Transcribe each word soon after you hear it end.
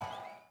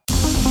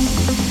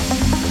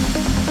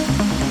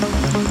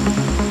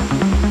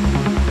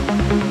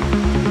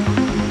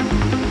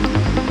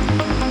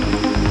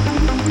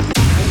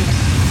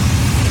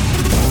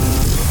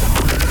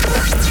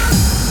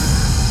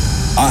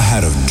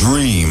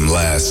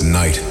last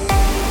night.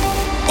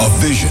 A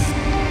vision.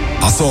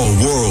 I saw a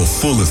world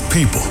full of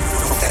people.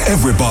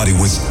 Everybody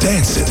was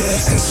dancing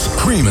and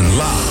screaming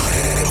loud.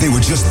 They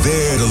were just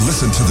there to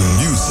listen to the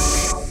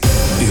music.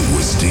 It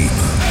was deep.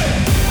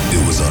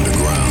 It was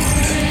underground.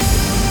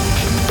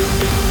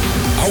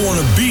 I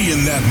want to be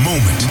in that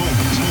moment.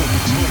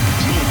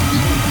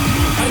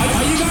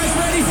 Are you guys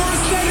ready for a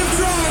state of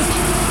trance?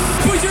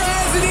 Put your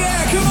hands in the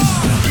air, come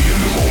on! Be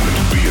in the moment,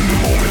 be in the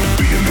moment,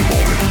 be in the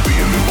moment, be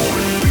in the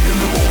moment, be in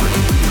the moment.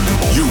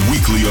 Your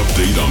weekly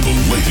update on the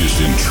latest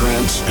in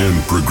trance and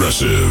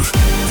progressive.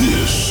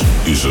 This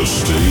is a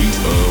State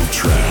of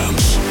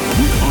Trance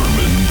with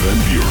Armin van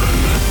Buuren.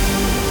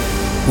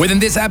 Within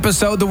this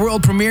episode, the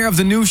world premiere of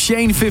the new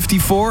Shane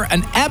 54,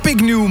 an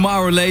epic new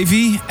Mauro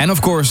Levy, and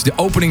of course the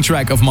opening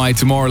track of my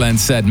Tomorrowland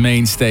set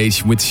Main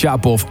Stage with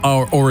Shapov,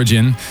 Our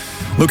Origin.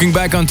 Looking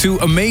back on 2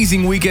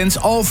 amazing weekends,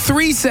 all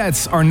 3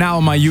 sets are now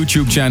on my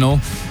YouTube channel.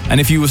 And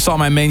if you saw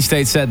my Main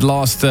Stage set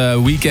last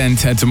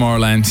weekend at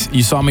Tomorrowland,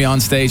 you saw me on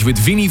stage with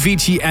Vini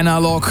Vici and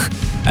Alok.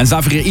 And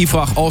Xavier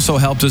Ifrach also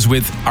helped us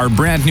with our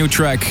brand new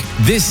track,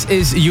 This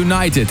Is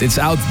United. It's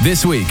out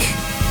this week.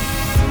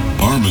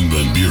 Armin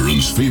van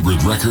Buuren's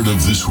favorite record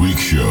of this week's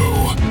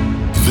show.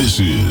 This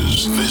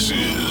is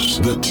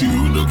the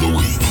tune of the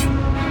week.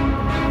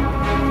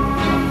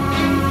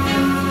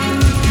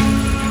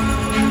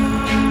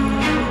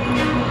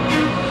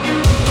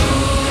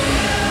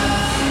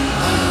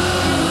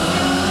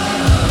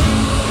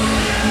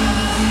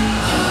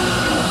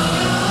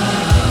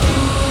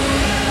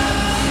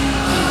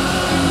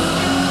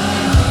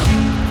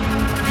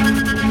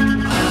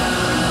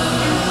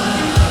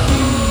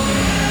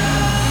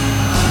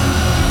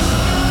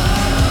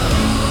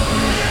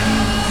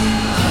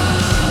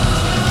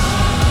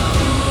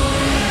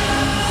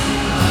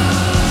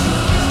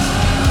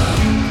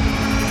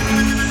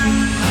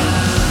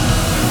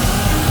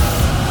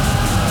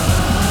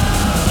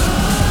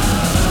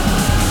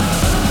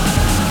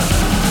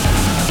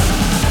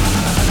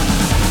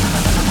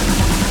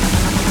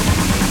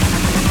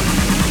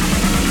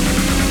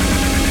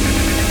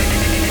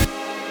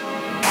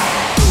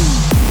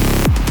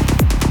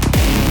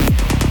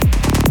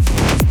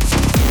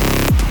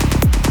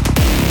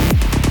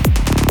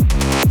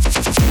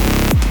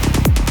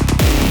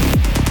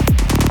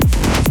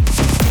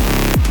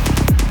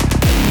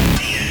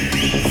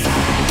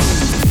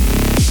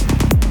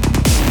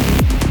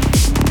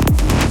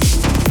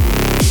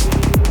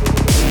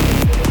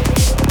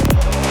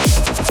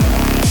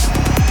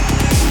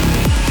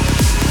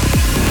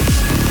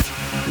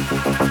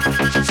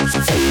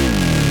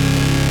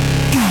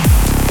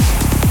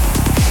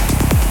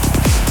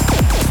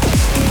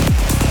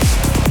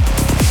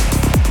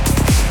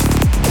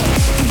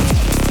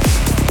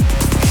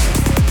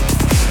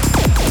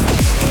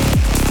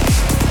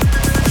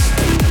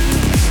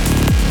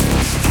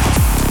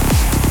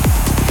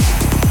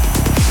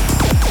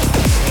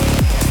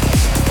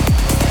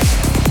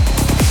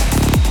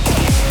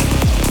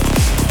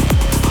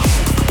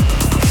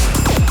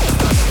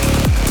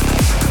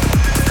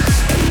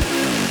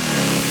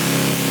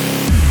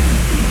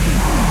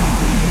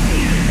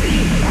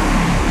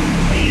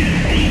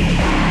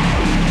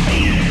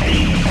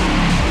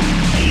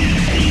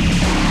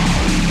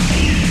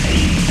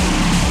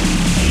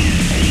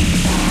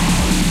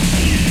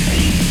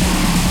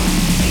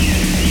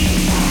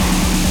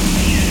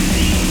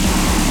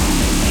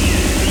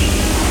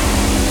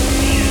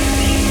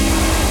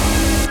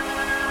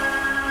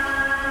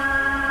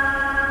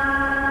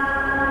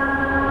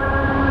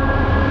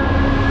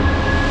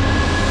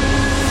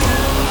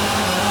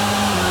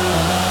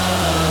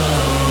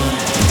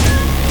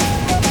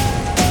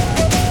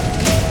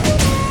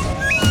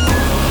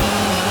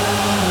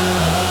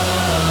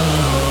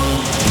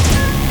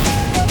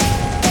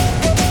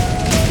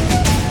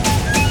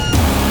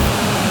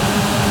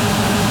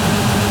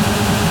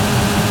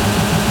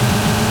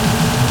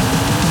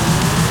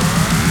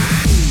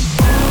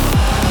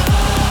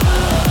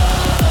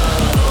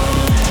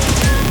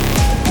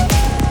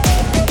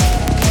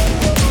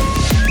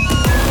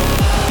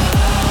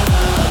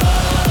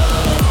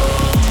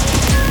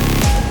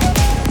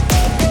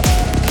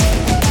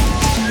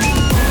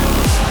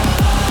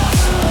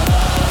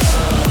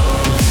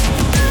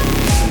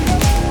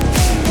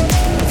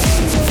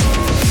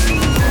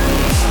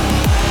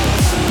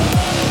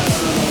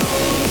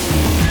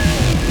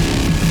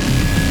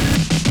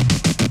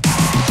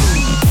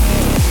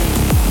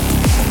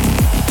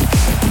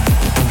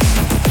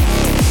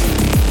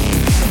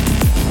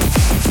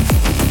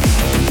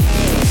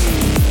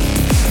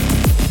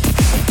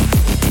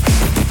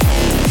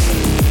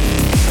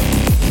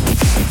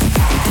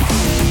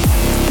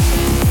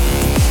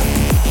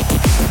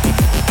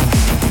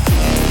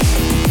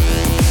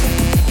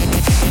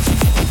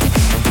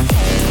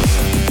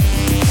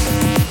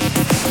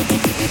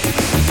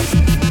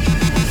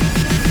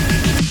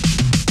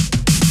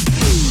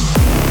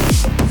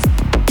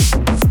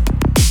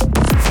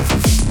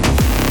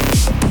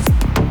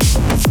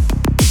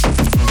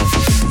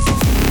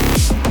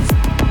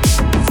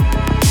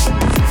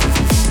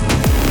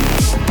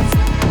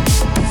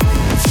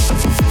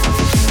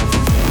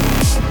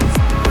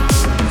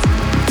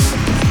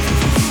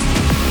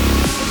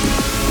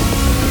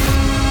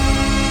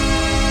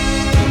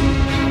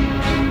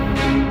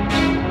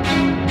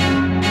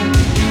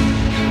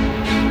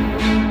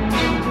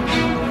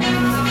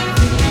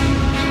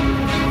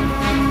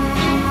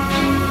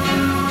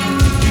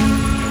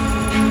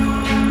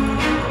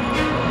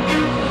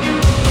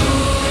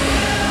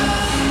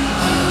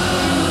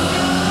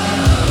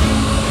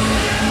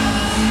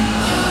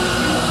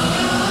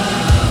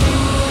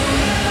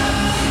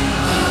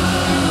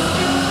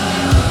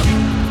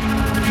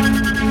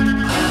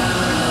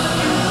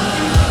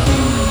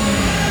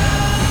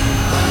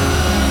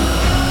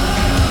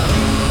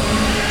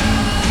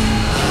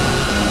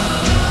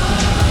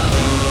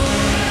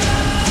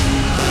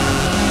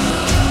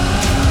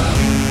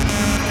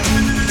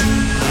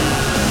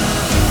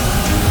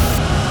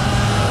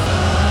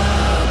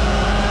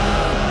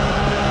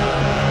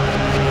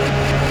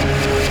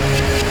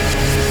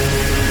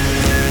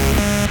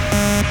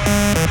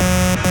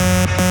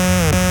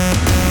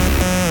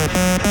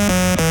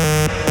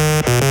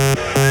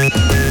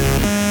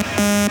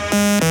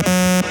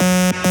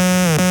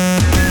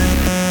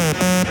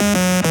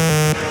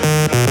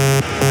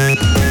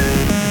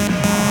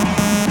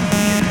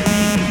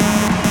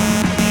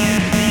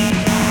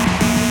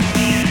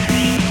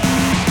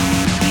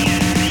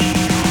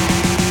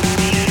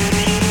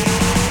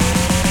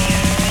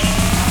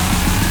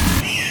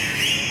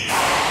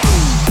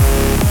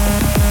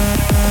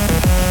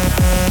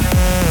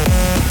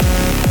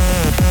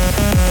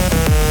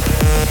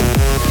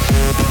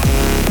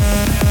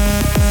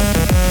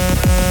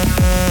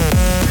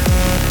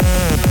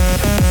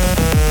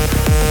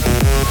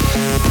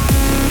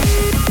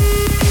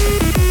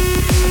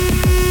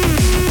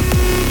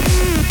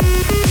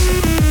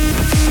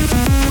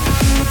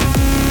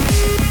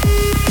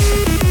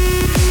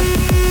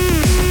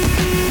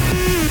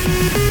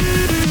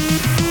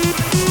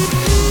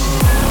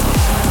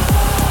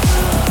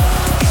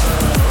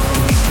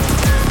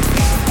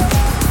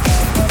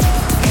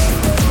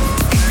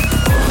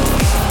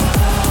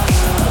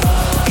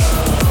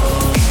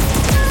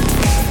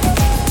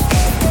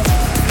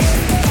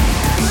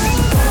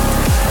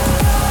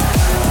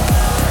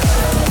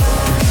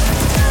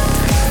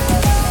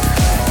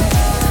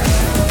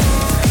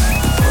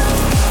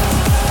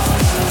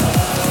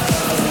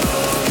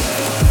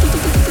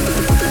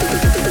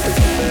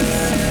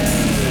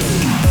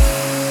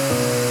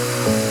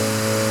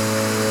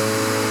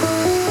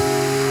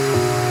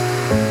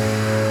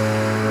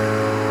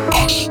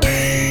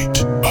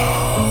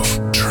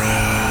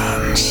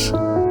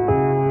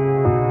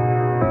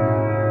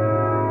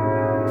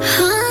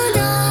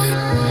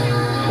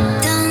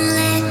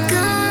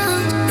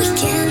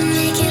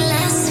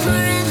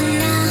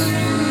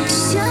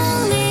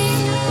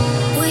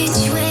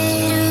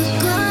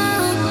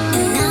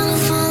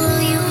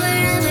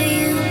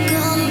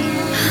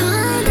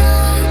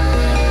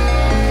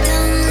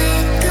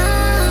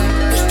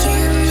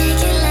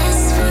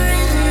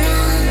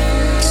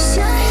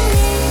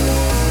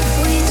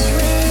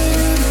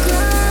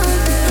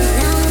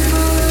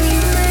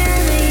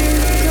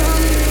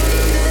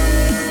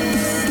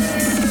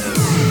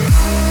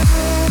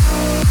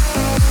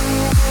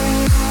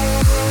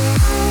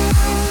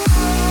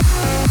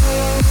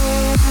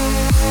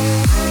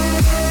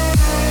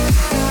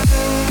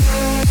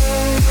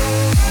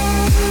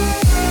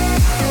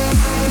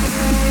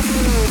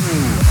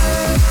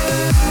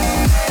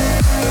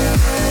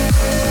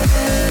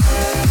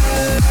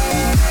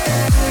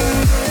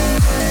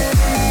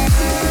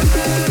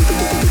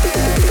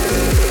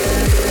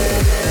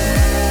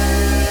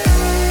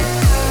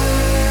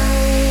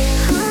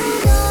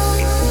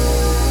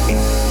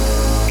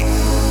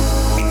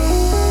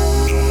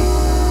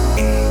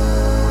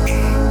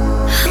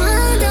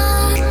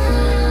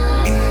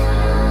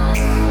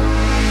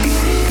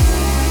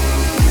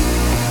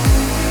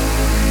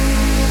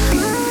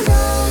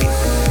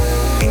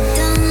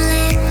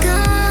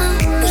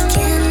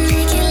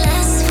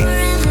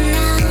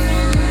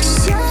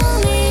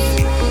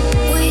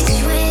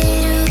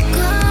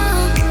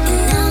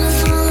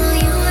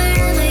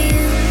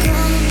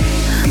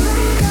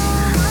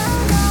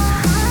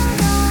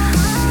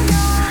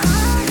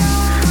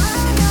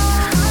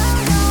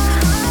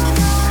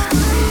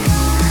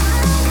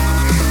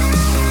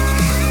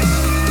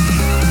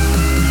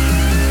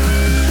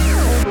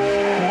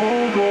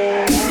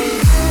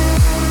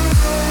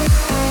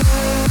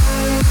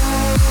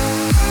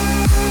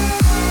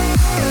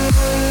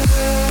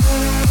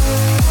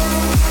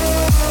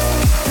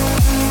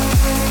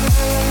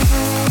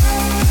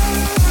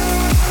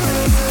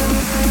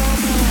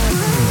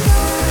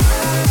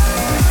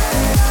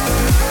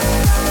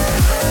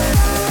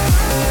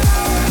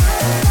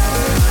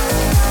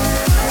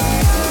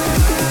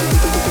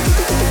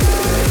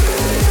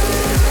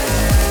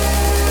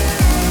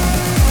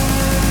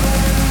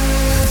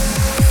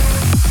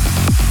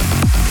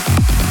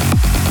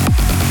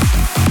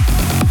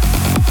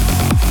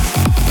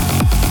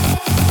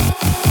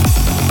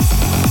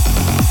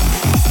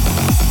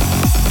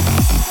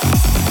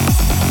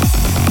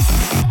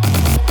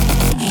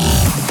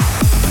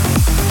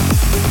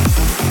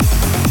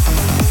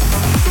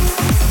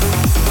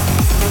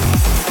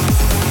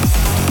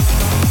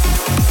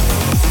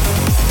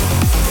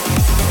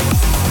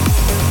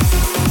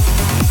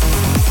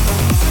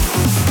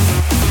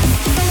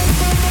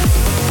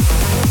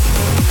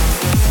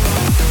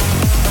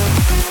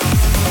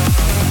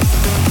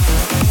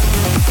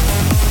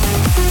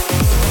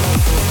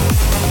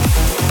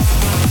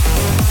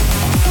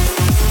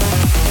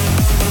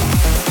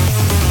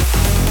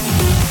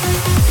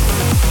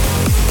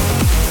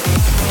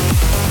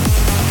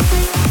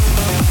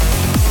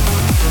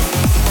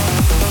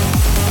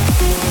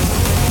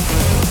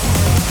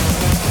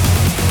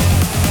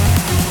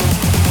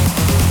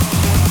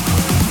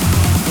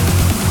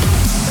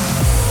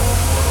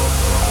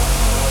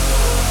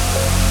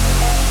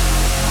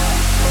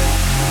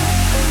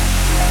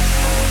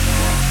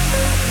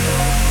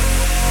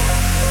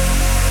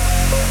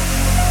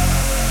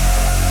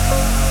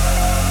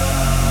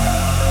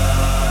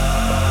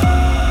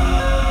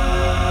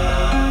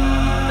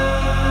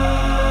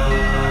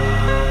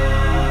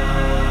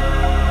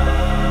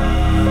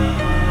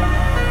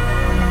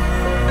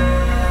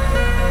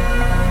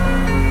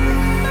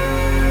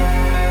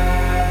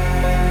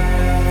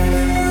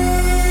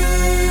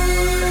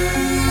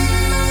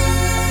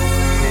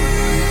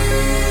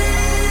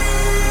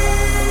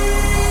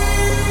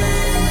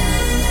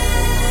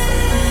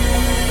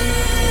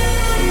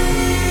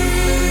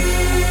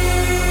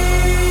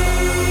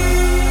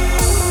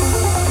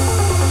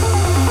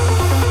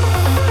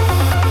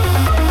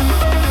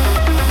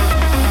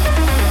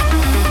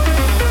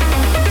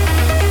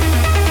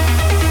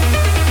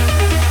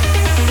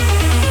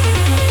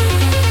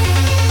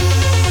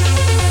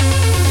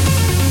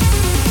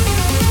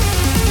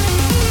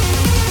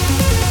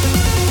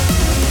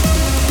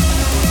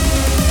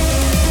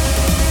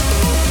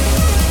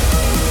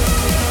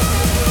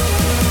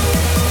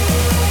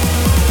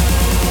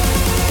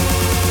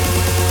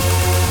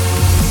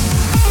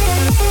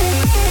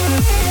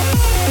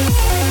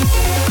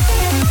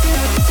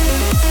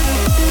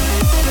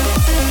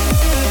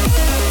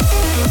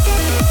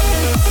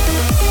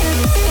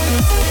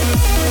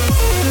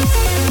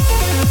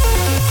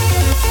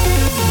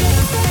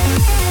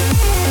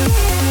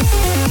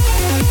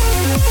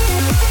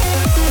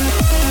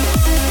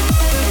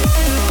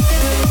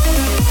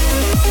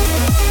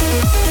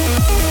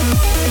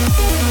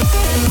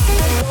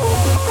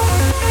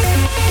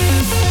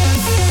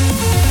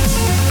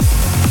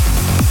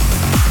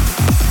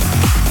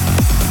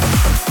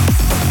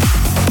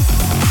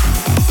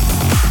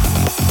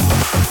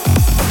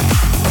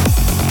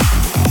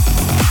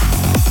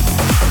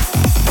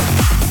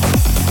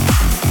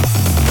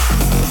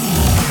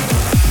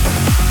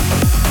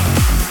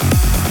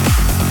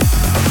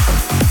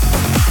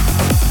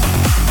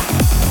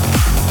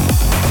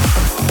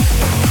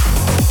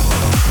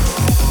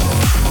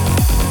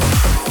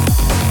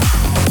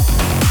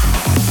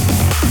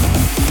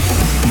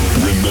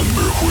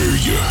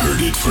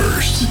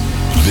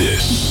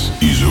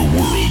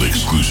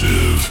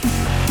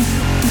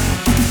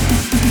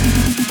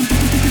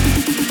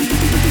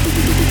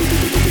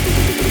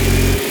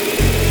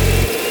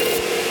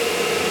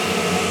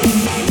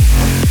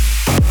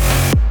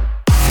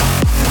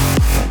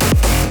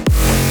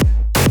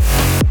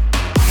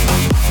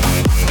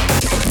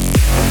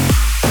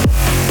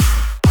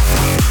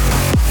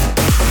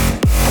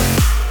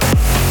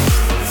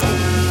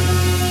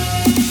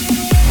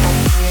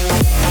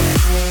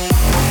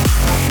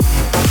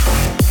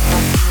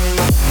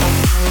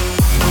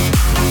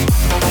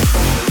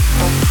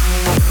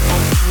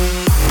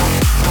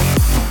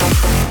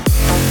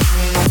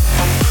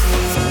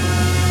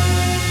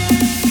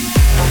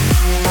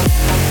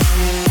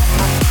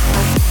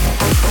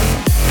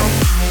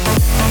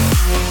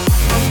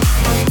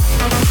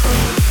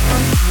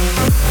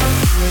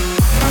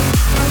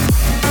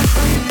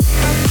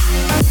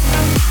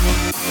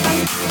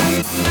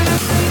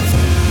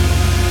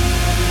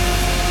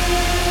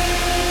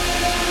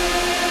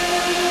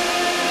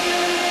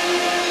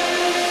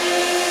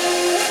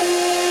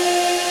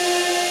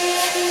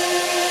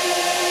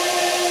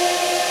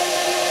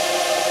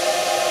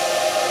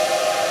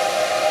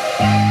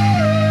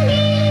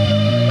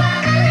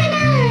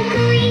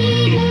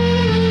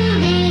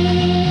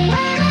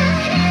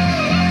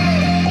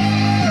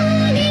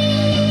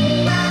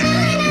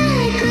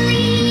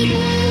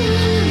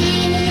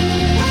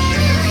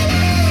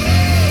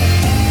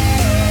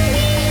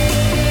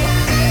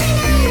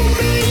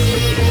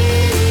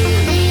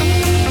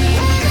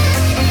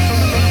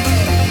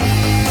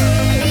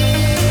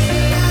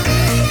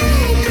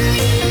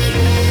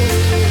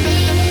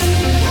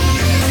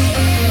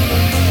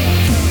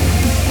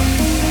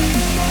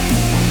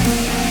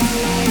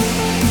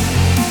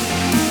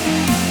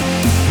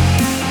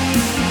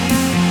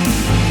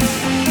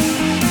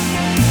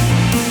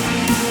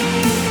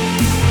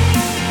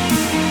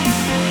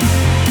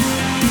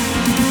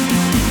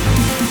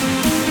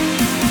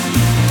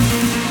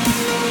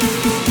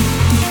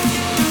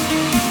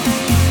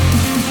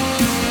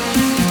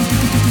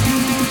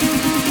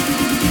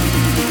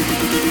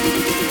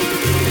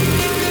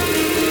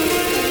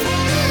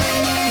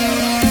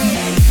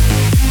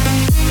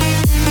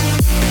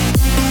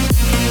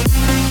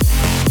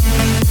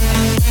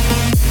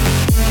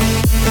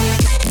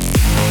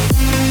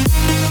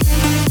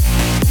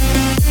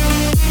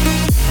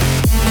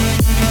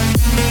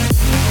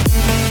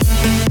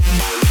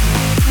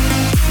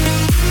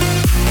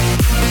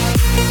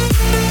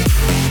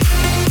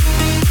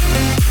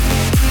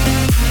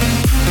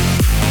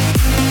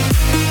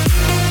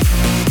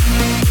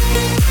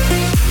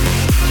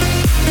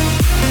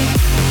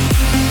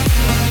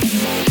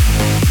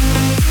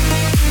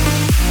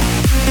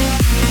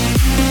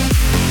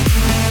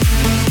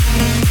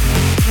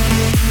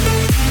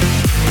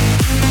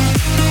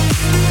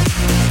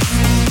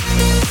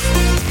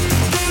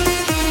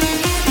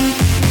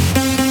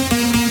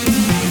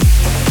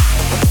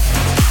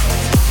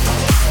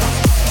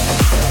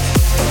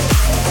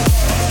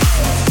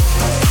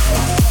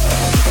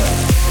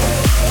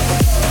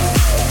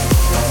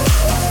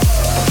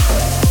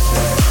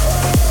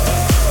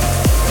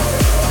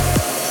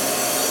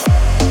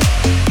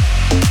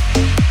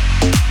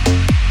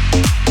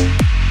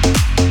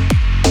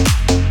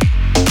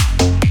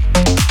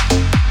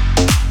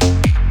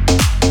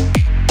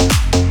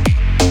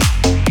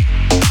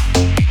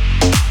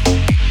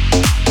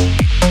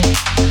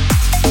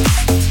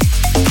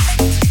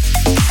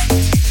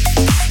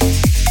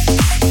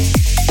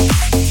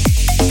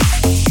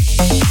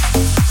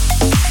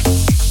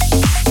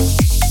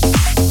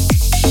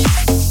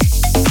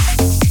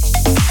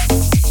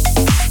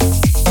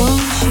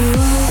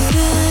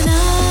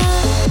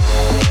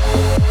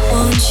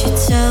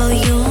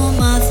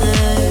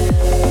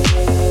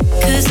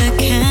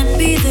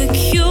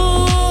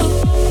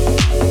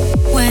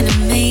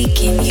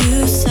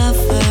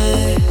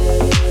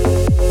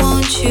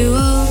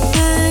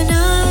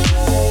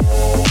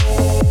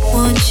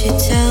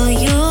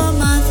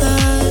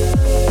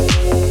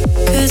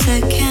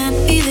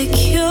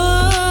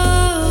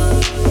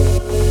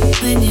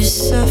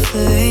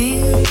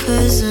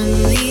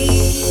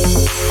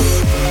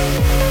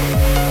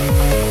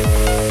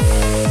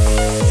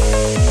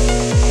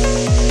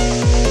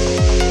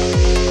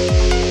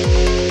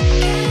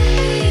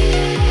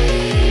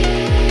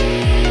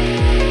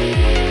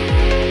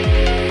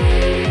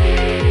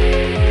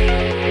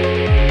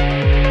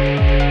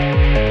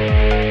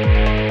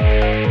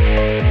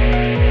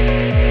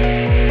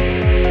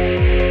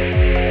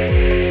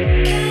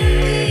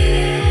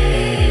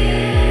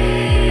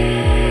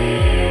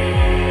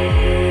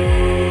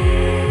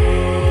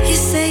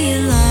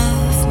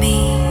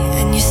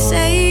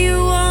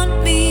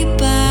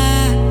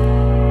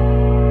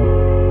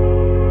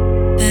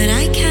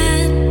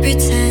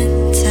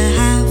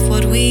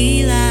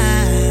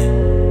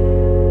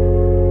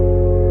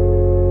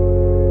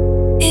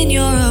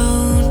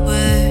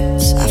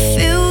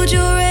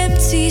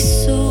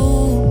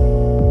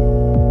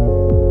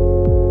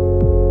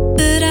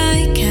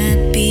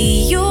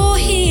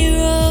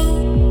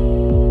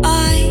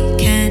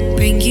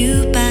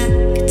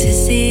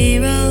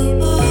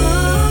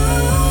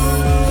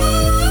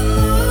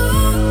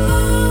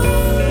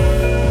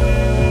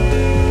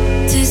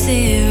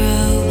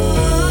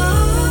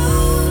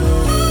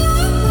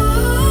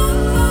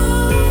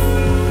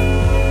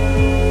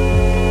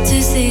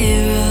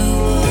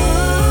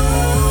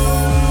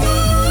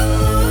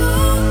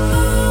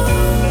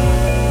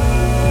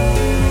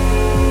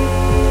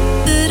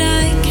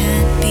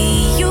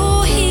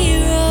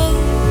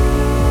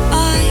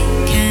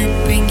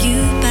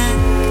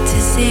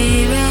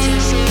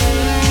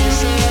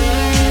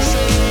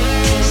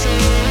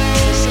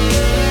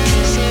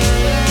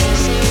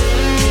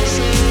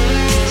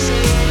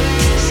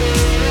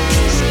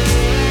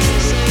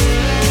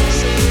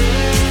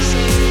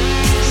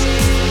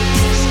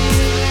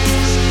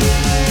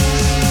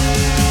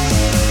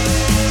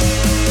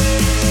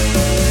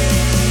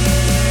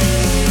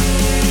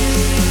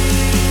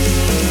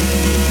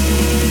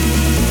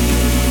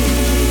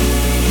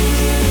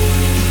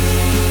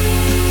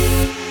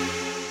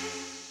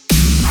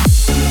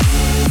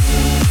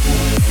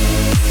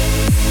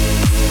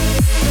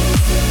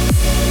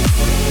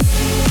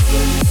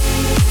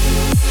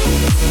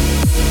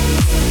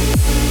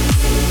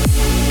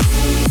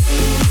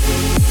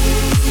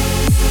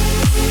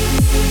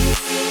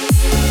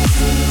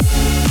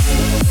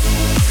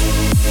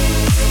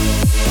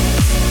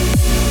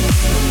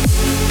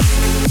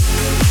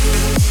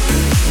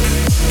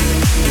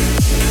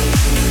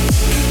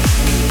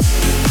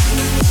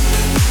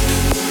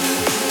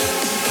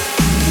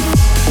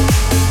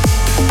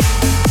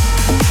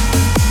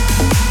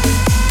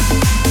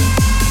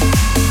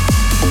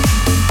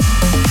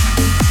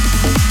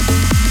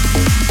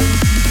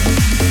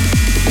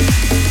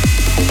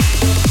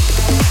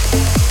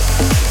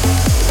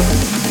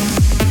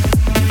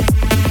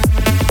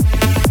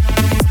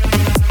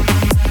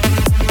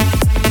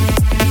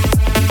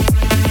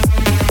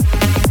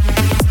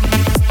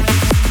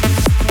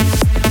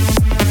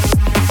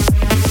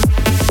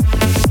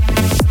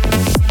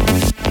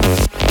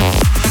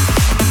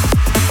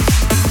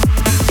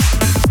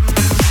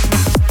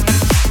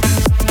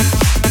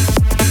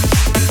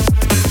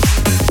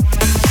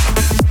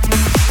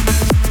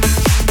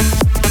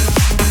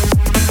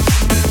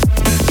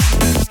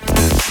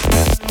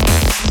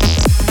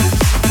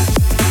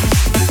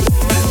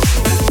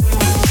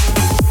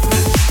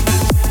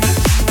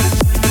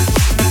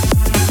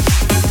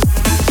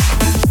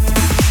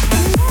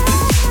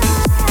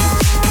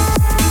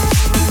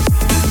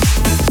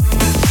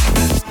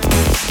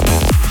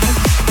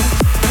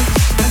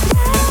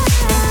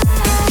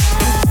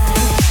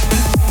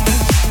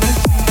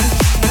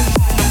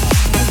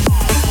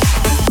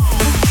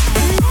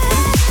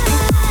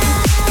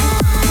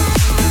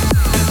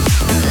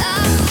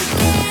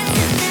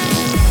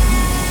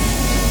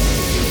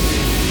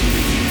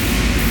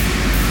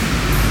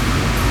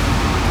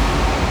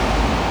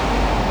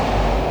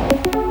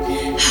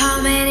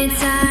 How many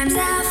times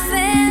I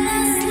fell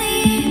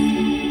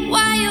asleep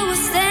while you were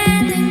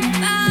standing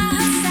by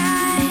her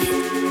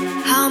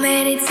side? How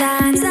many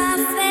times I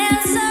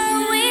felt so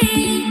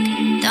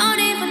weak, don't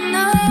even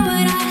know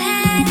what I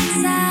had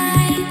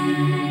inside.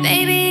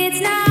 Baby, it's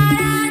not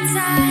our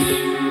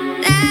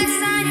time. Last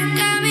time you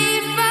got me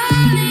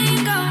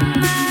falling on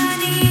my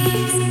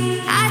knees.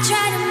 I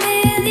tried a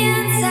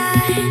million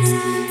times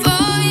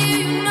for you,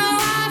 you know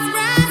I've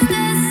crossed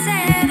the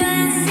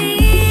seven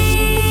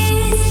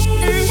seas.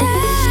 And I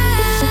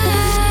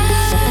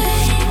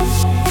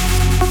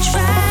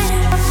try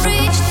to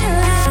reach the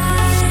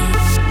light.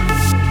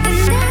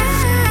 And I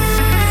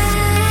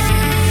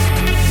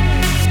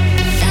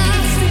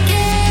lost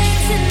again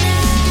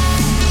tonight.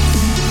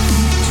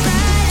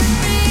 Try to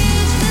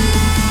reach the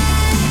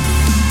light.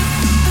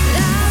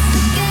 Lost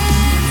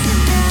again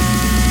tonight.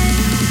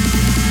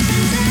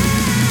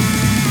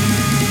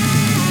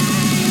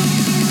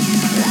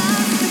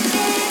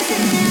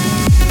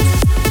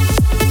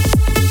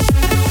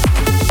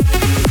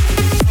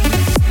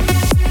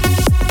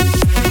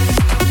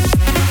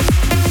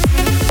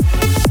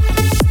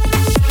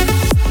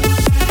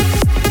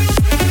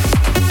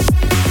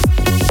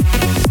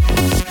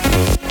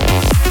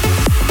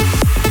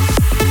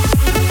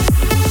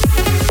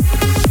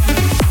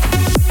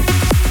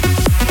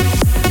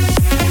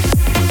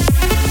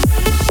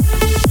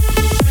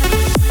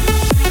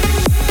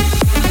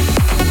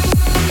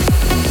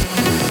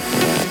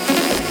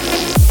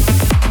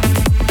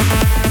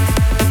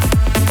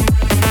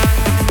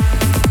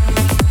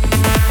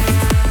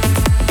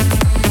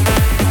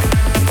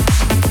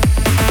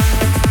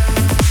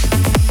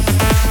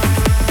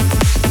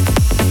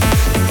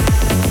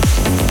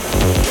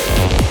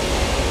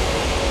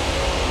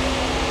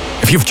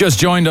 If you've just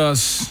joined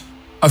us,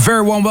 a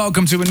very warm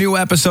welcome to a new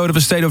episode of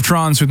A State of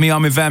Trance with me,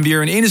 Armin van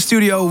Buuren, in the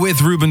studio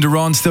with Ruben de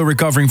Ronde, still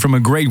recovering from a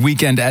great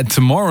weekend at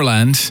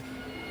Tomorrowland.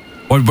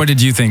 What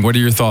did you think? What are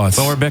your thoughts?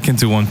 Well, we're back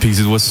into One Piece.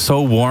 It was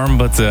so warm,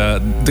 but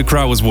the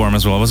crowd was warm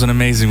as well. It was an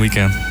amazing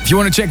weekend. If you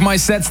want to check my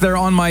sets, they're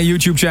on my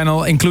YouTube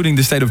channel, including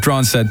the State of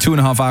Trance set,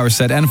 2.5 hour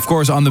set, and of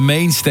course on the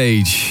main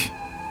stage.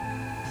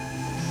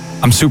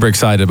 I'm super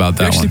excited about We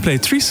that actually one.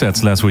 played 3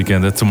 sets last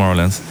weekend at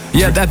Tomorrowland.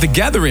 Yeah, at the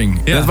Gathering.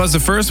 Yeah. That was the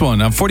first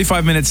one. A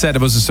 45-minute set.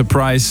 It was a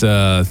surprise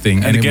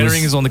thing. And the it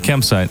gathering was- is on the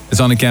campsite.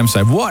 It's on the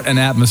campsite. What an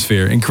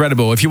atmosphere.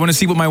 Incredible. If you want to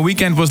see what my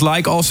weekend was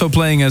like, also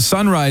playing a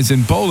Sunrise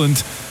in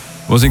Poland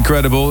was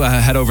incredible.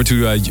 Head over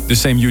to the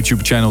same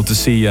YouTube channel to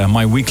see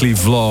my weekly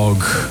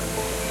vlog.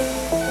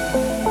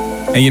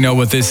 And you know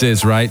what this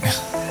is, right?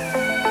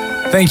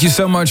 Thank you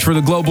so much for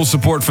the global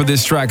support for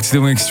this track. It's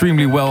doing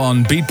extremely well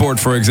on Beatport,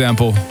 for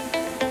example.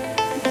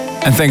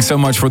 And thanks so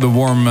much for the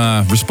warm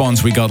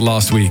response we got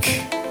last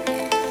week.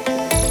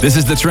 This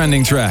is the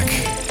trending track.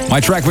 My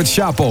track with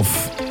Shapov,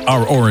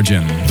 Our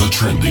Origin. The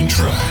trending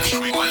track.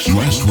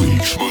 Last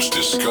week's most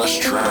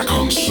discussed track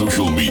on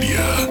social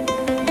media.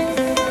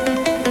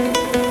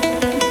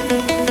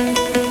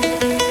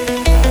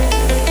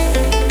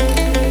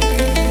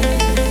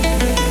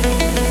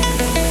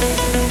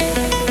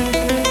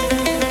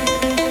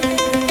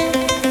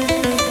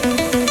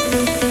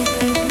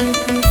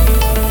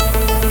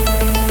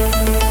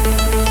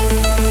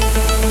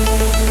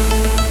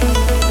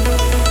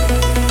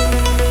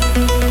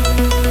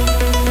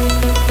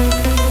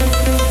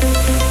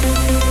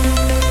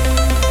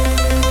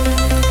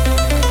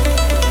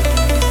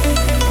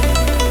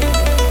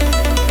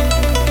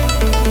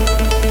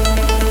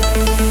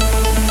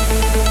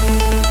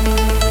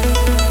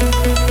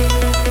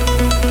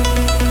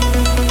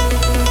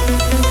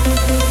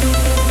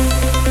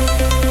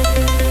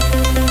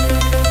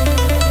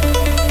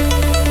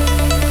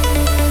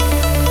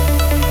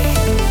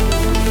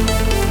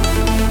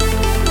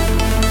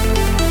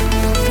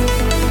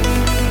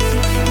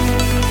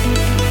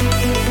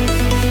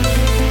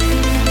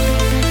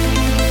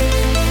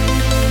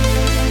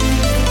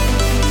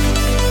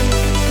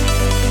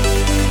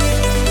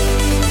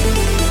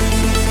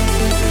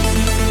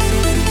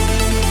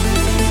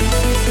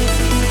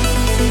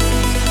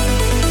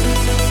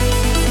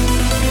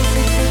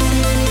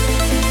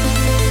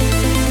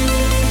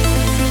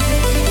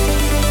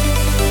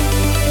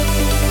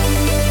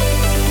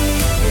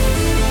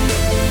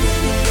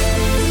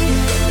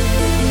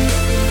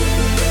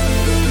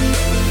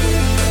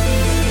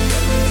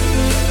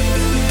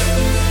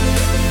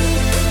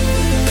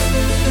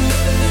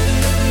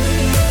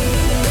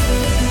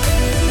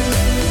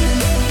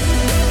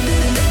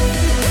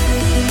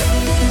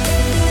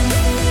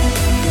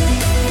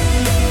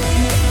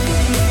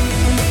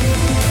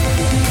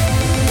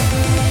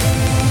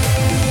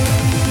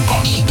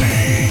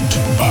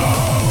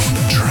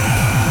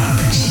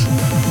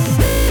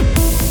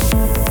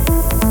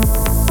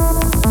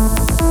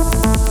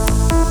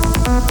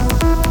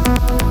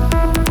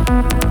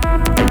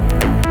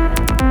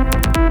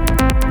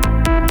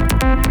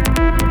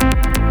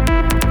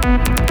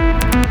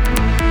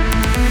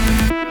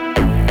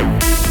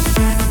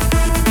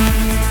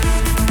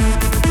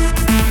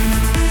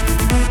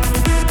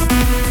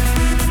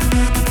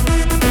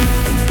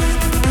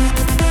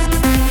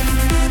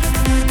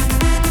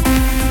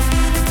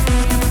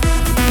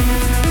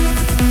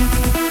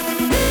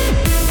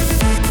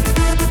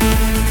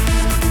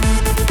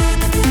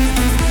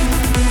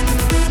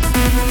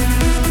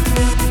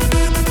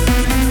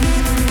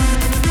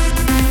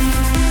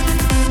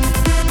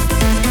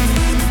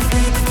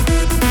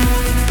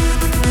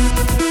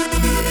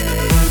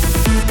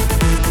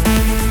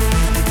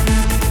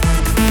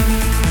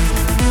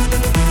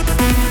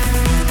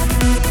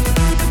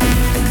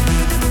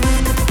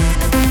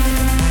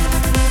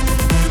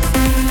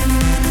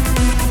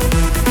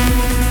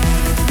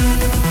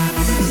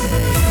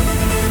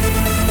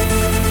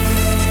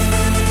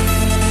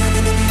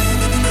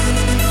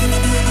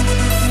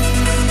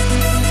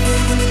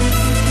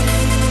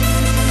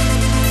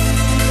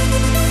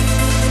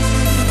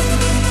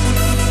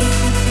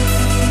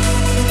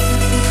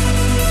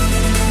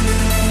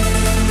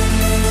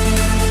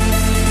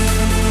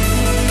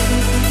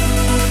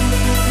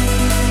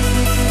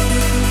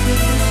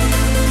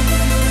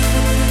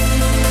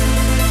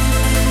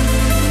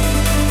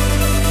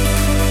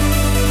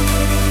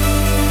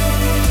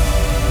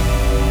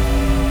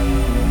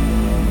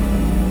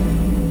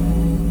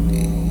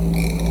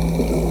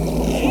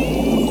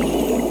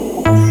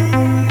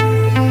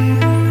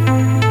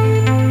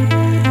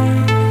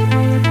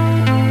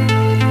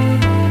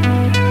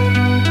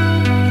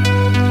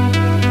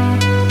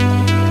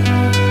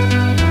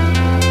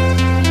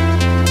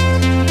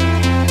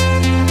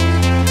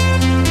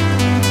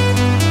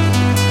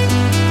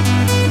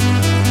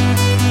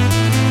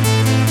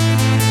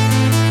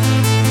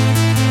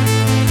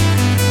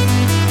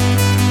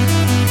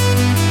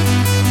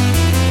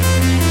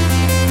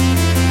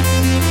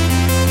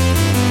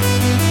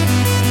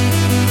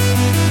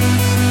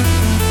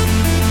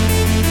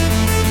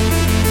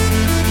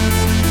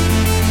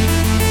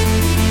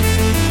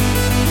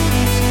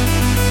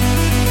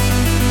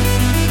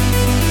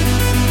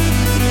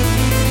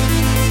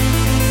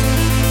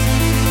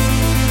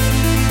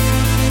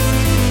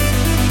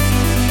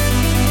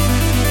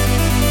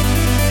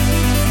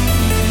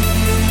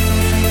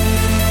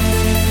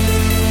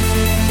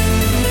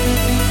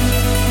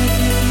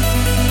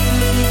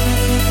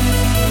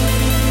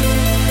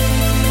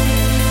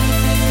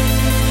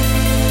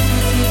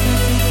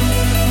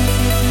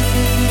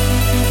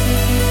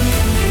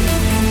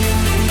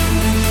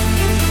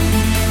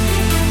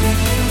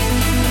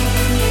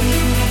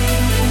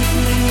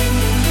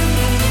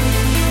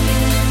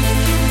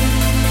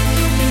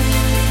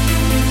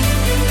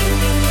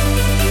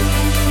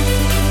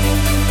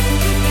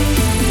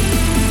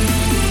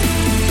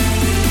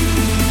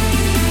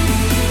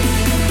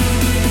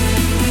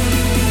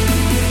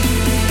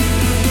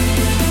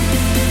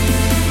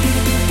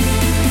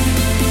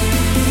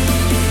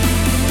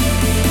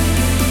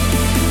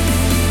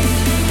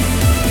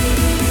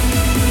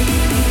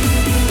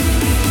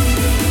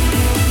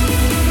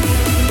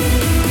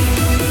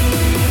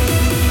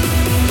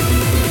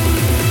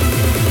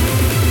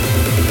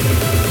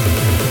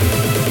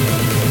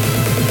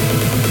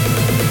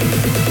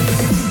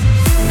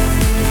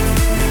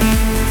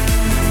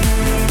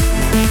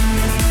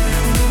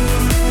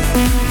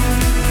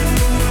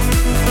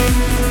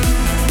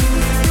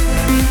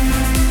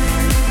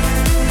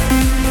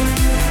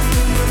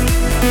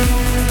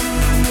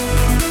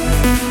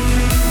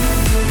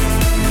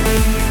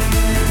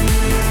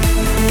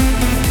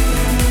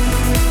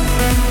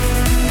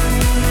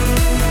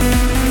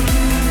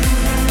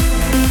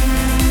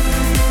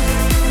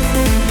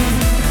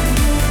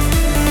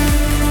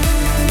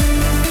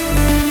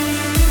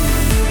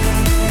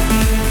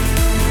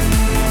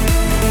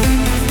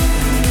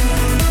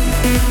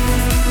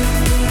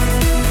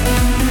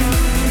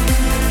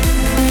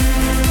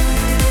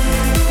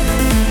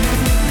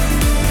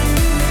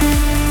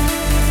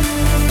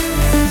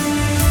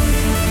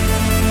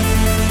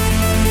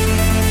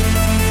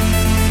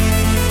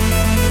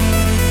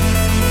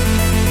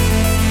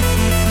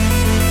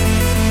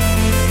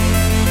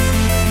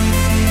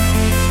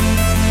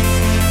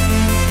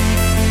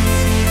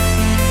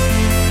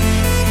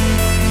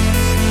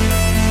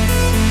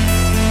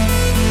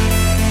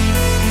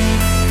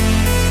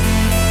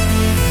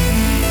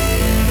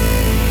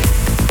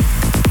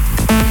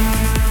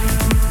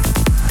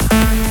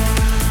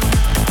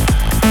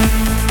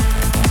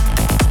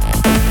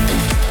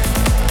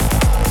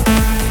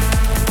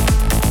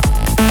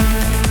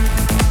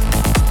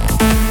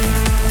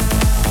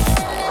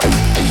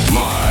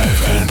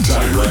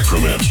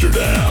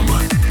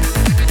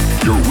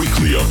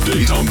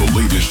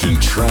 latest in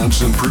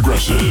trance and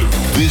progressive.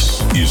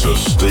 This is a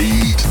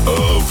state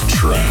of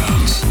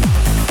trance.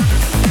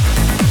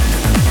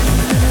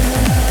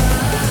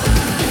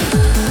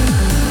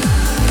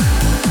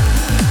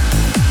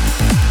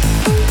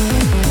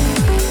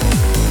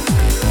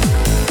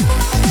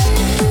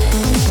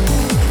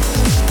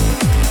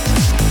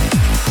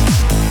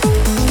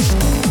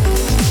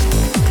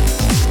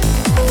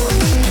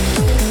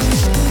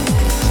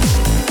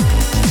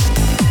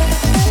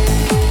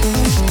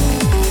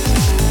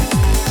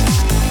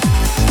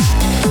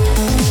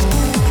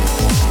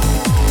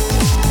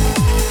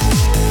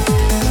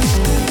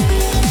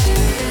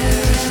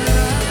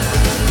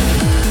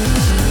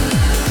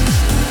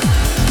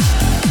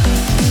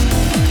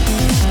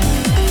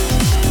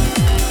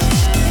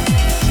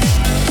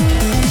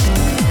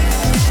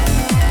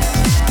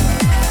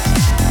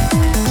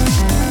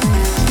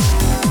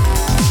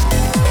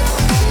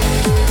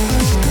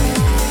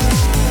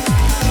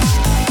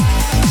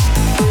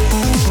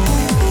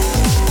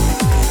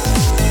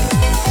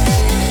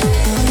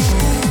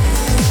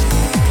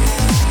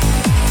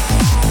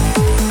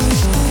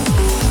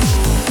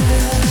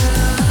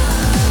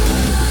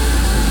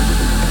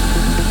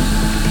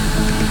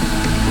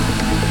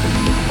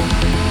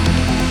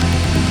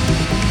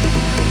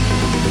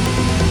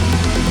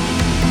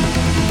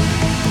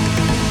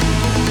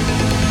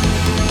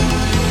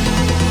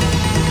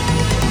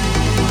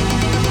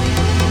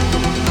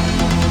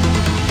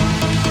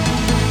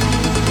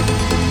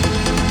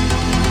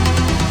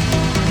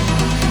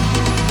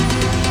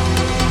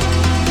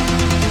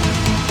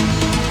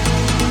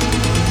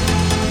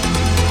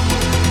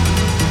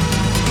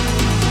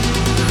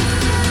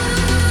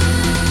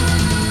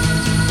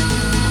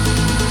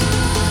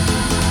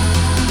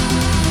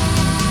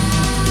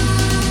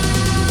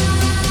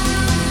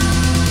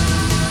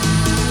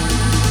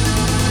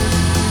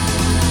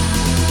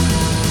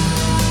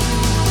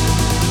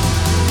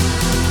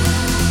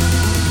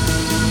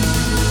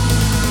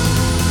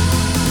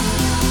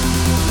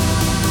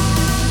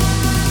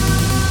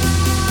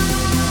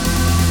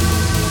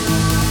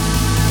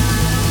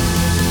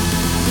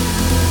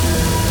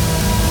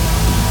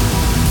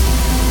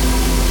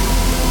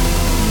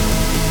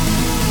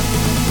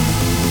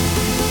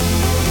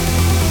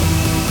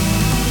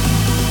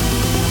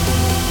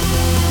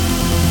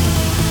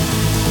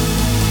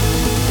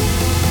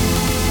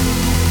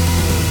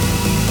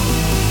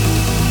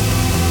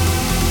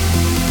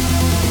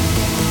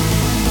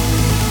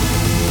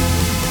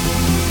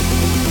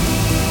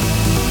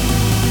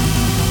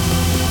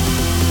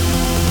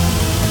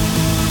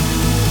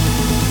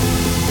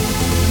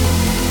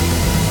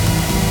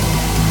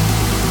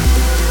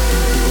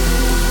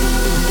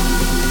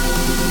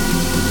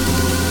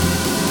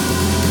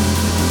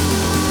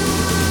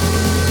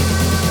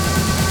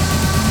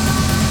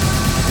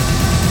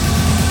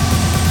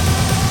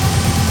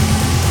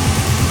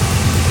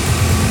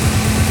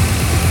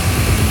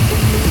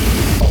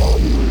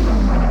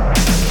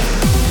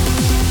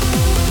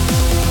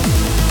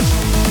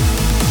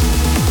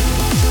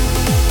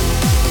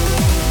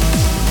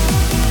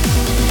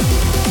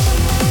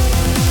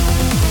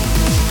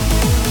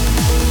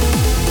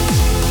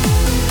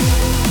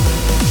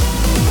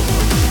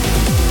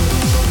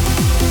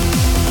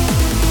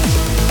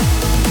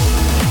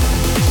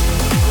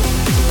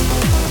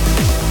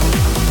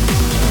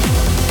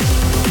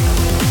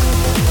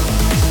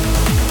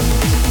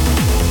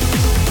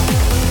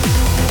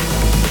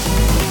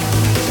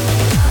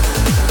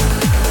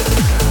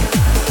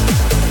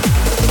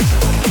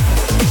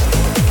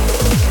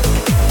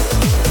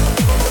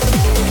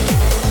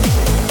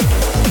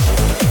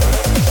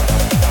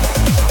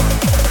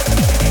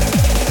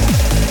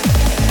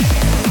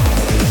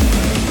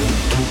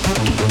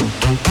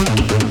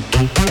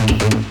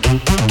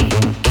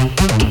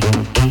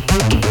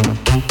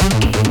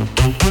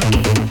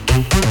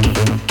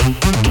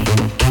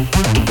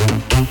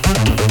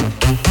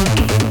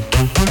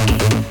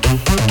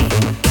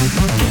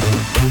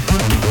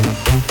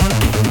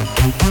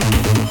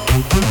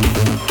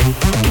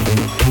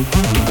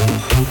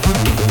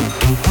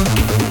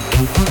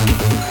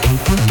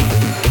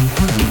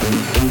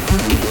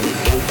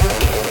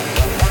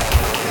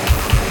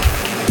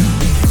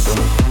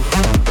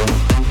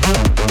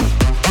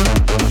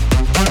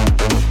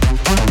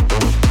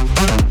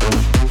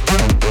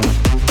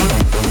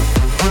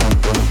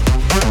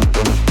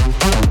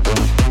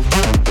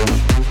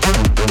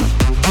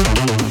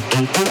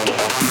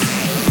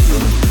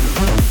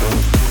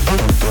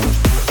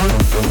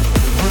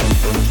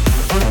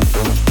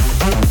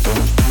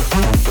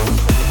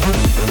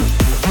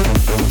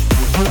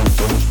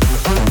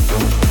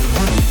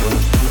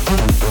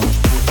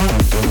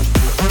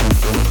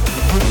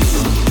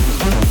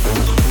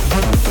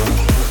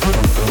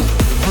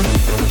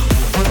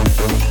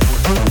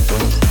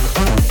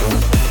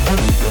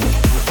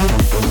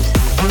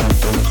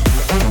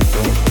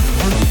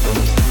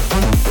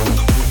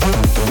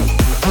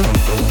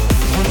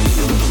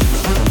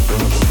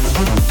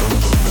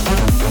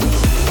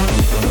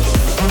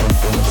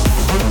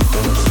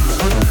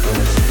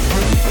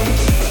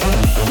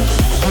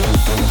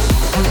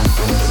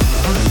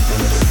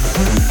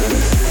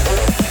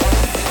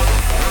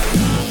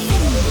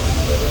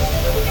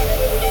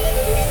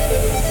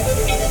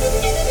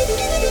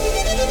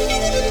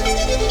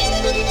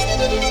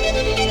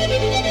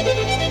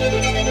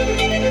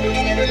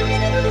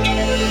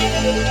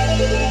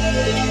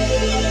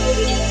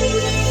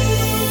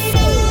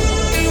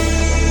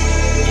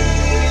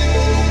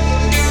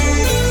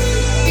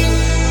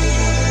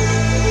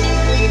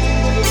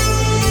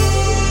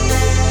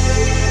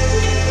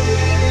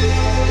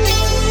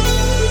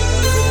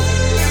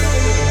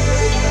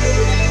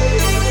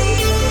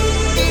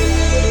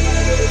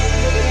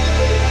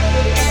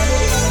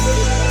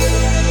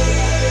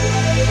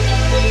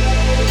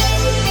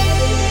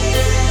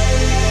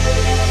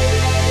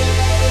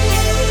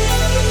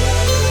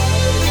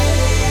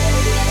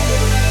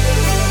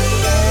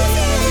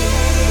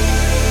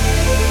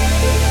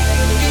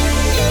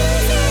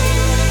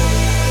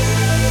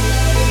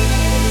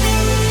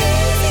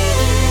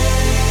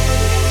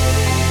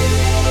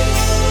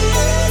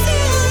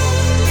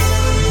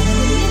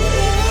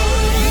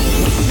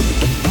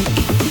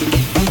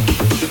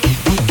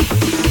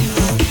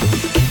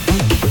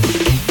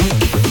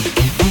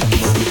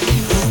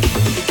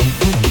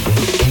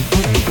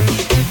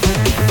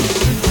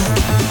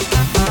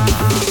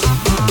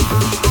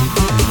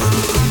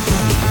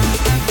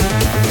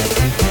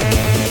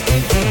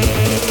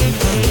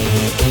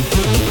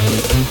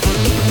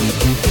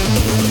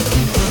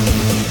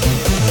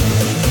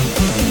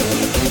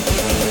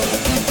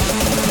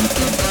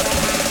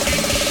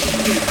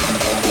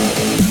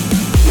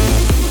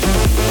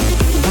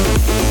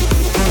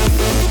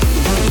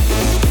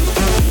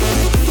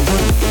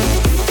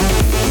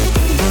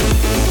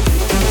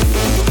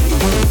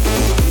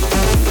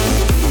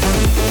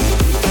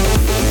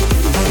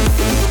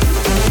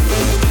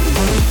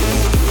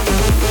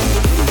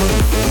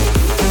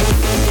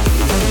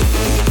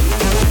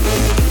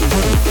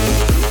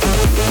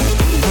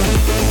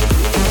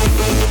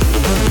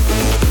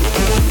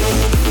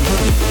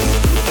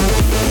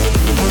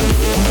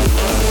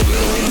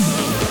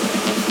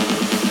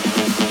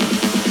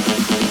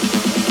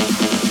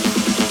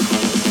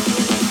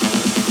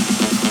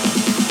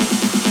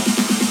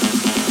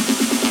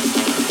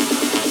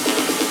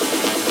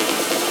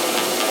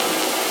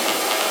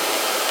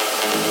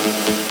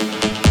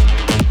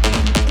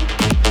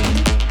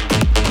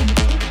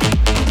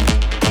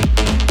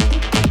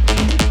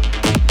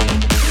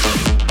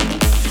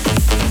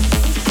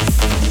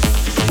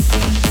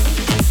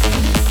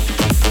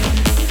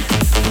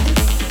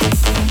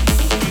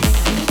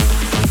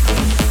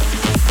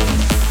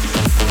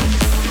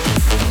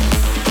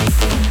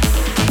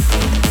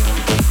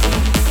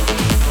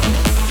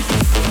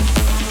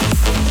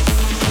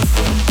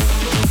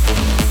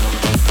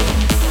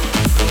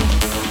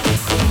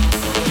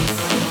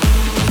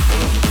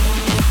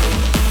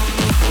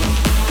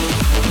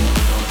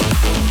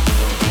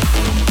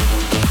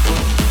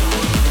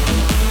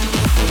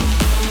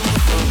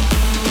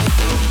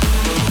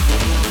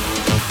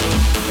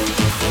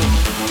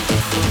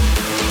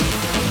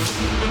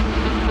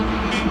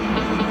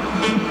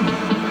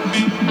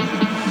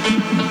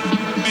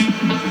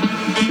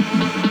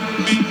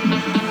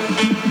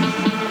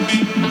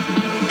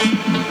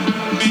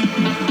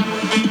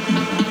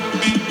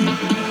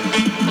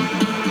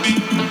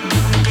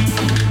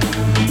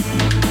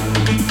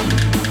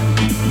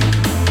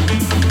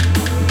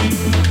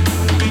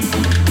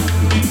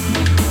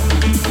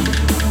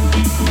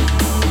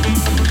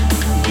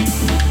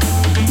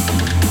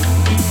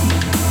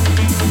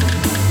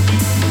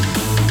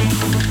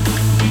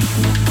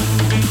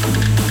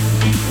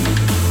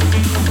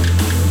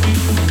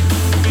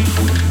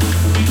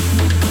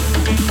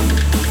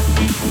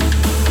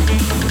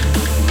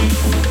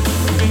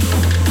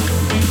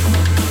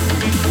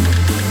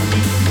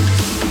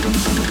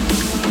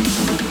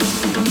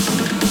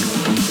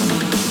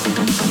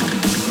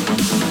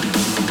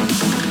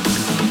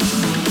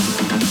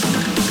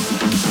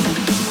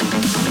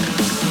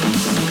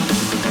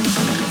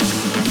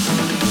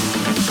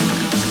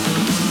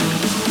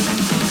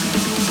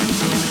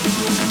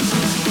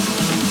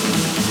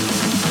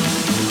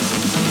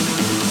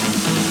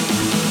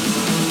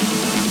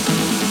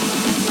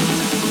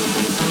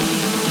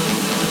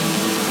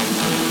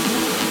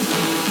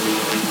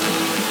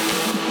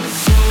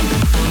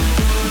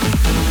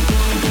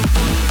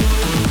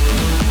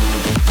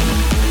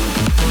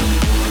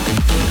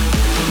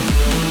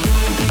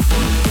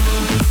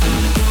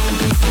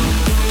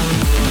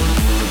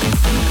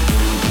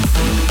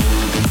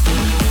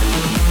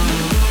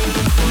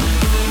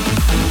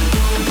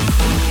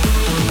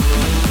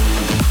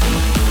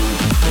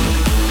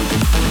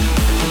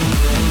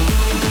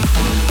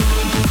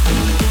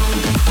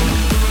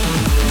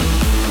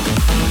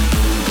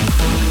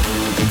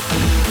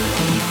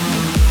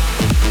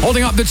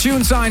 Holding up the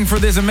tune sign for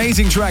this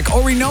amazing track,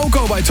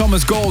 Orinoco by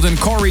Thomas Gold and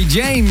Corey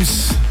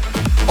James.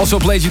 Also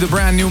played you the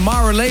brand new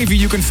Mauro Levy.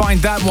 You can find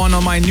that one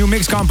on my new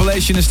mix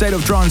compilation, A State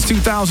of Trance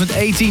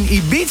 2018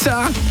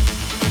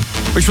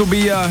 Ibiza, which will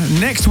be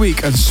next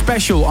week, a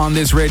special on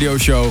this radio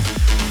show.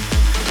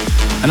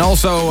 And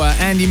also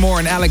Andy Moore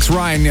and Alex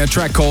Ryan, a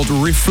track called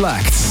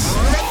Reflect.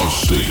 A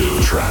State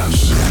of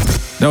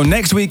Trance. No,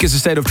 next week is a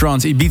State of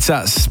Trance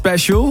Ibiza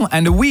special.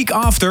 And the week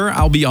after,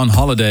 I'll be on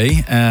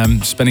holiday,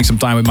 spending some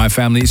time with my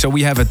family. So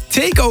we have a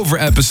takeover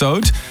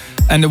episode.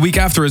 And the week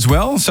after as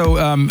well. So,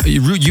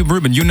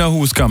 Ruben, you know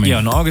who's coming. Yeah,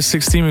 on August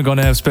 16, we're going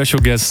to have special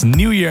guests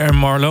New Year and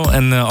Marlowe.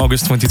 And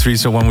August 23,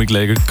 so 1 week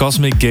later,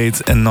 Cosmic Gate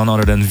and none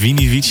other than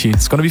Vini Vici.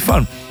 It's going to be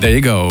fun. There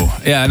you go.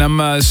 Yeah, and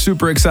I'm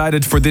super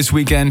excited for this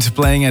weekend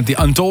playing at the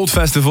Untold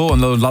Festival.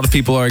 And a lot of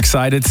people are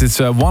excited.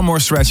 It's one more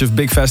stretch of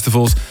big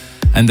festivals.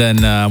 And then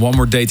one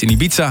more date in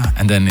Ibiza.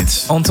 And then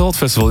it's... Untold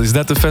Festival, is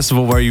that the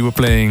festival where you were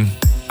playing,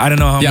 I don't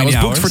know how many hours?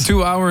 Yeah, I was booked for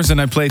 2 hours and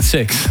I played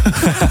 6.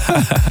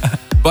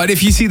 But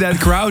if you see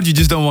that crowd, you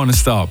just don't want to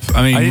stop.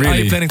 I mean, really. Are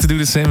you planning to do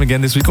the same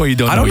again this week, or you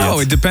don't know? I don't know.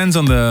 Yet? It depends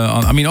on the...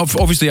 I mean,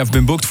 obviously I've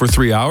been booked for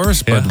 3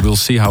 hours, but we'll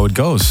see how it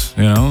goes,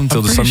 you know,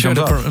 until the sun comes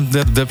up.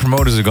 The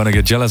promoters are going to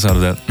get jealous out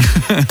of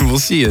that. We'll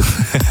see it.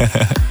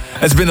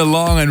 It's been a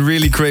long and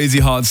really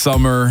crazy hot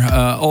summer.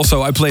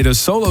 Also, I played a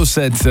solo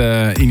set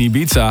in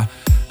Ibiza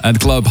at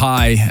Club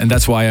High, and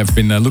that's why I've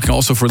been looking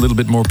also for a little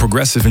bit more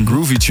progressive and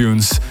groovy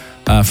tunes.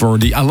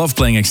 I love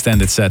playing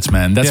extended sets,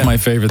 man. That's my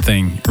favorite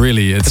thing.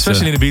 Really, it's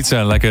especially in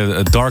Ibiza, like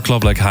a dark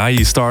club like High.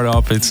 You start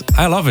up.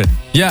 I love it.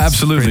 Yeah,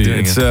 absolutely.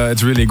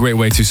 It's really a great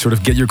way to sort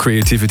of get your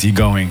creativity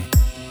going.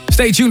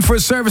 Stay tuned for a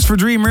Service for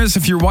Dreamers.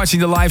 If you're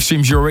watching the live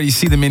streams, you already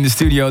see them in the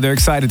studio. They're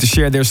excited to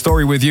share their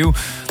story with you.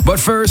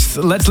 But first,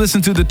 let's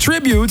listen to the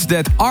tribute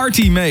that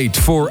Artie made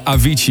for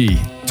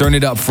Avicii. Turn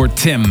it up for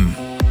Tim.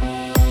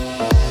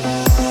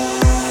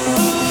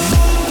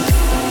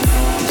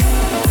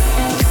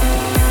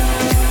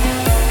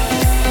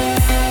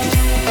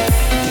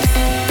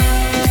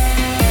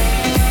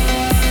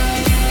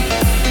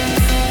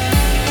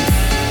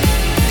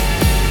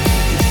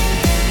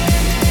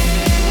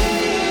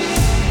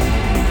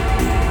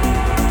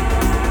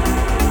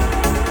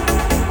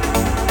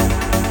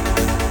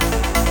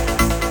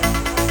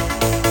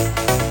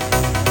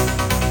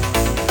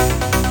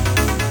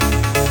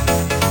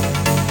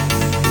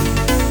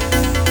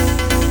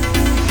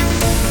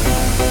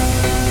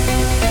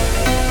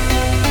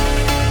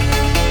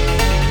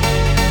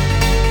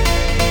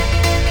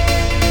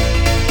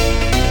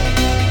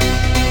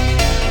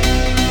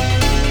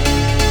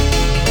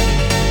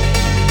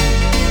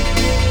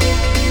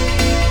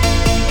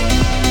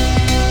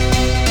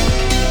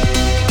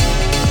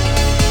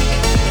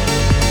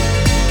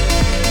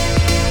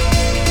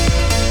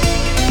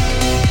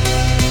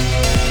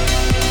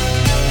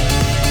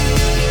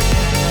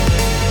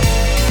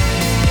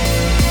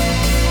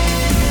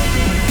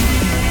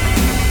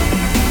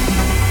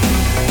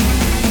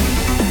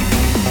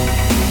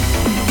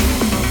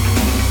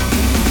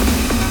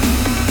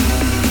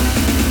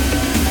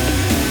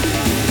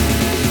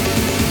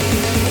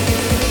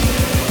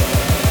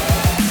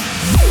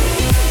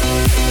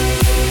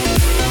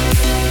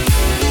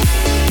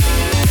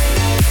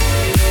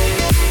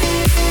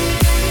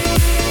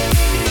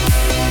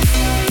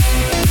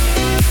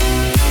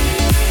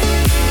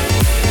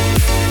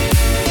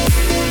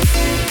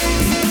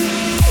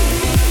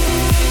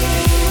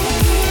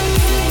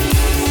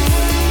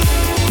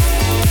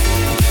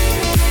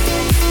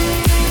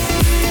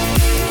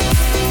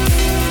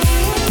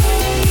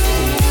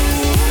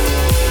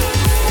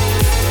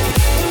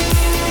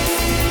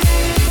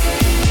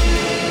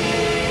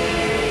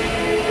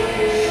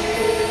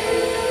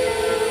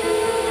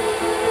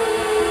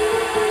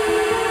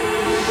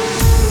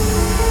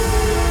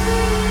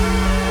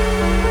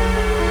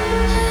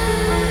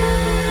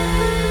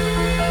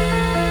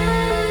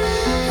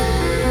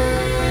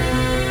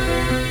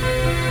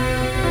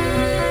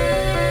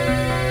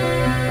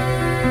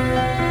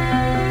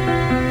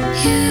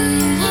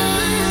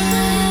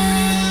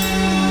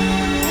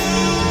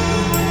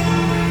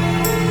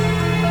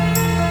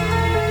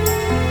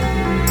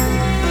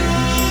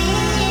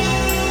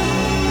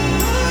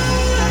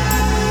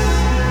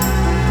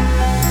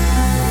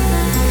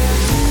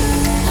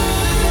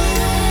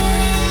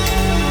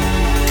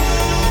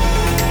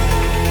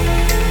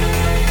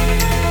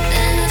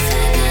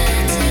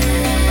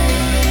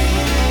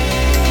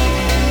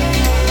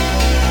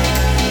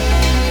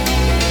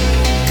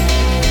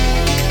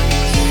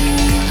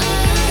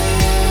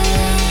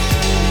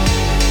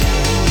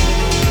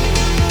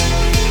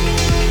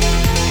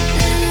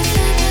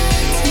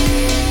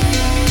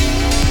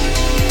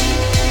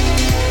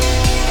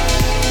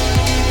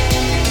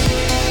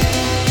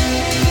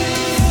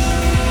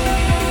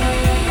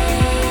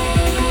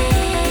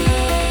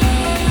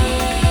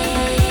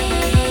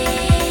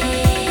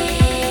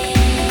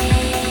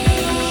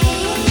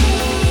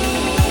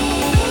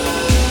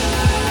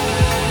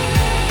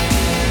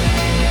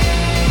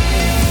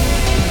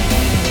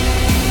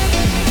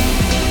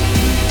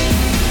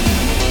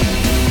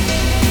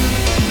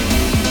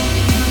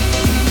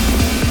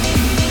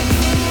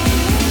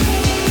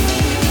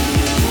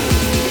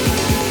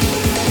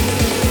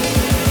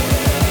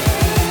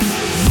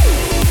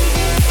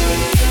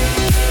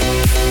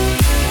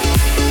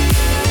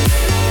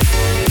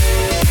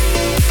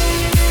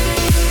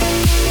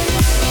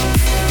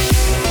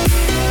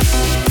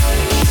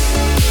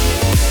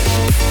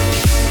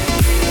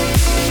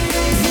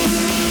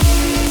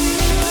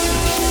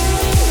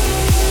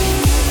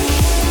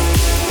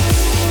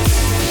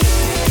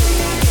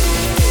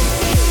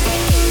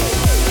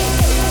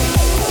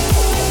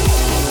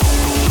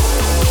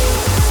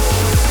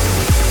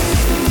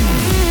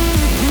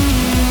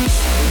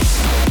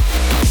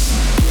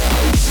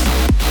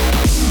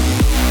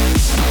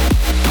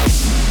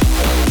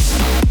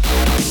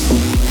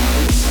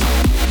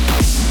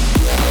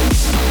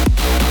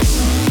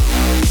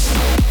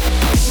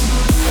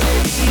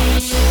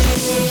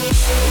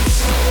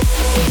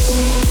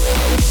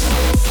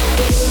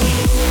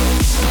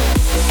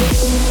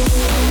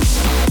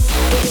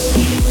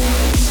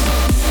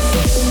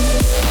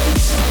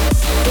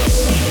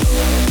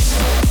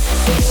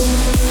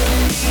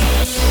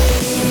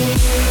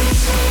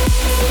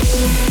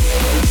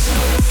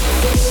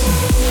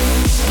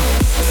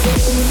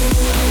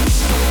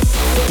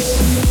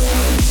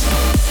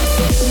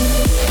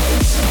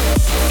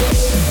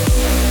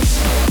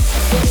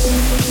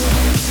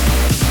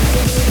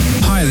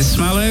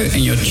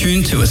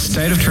 to a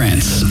state of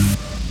trance.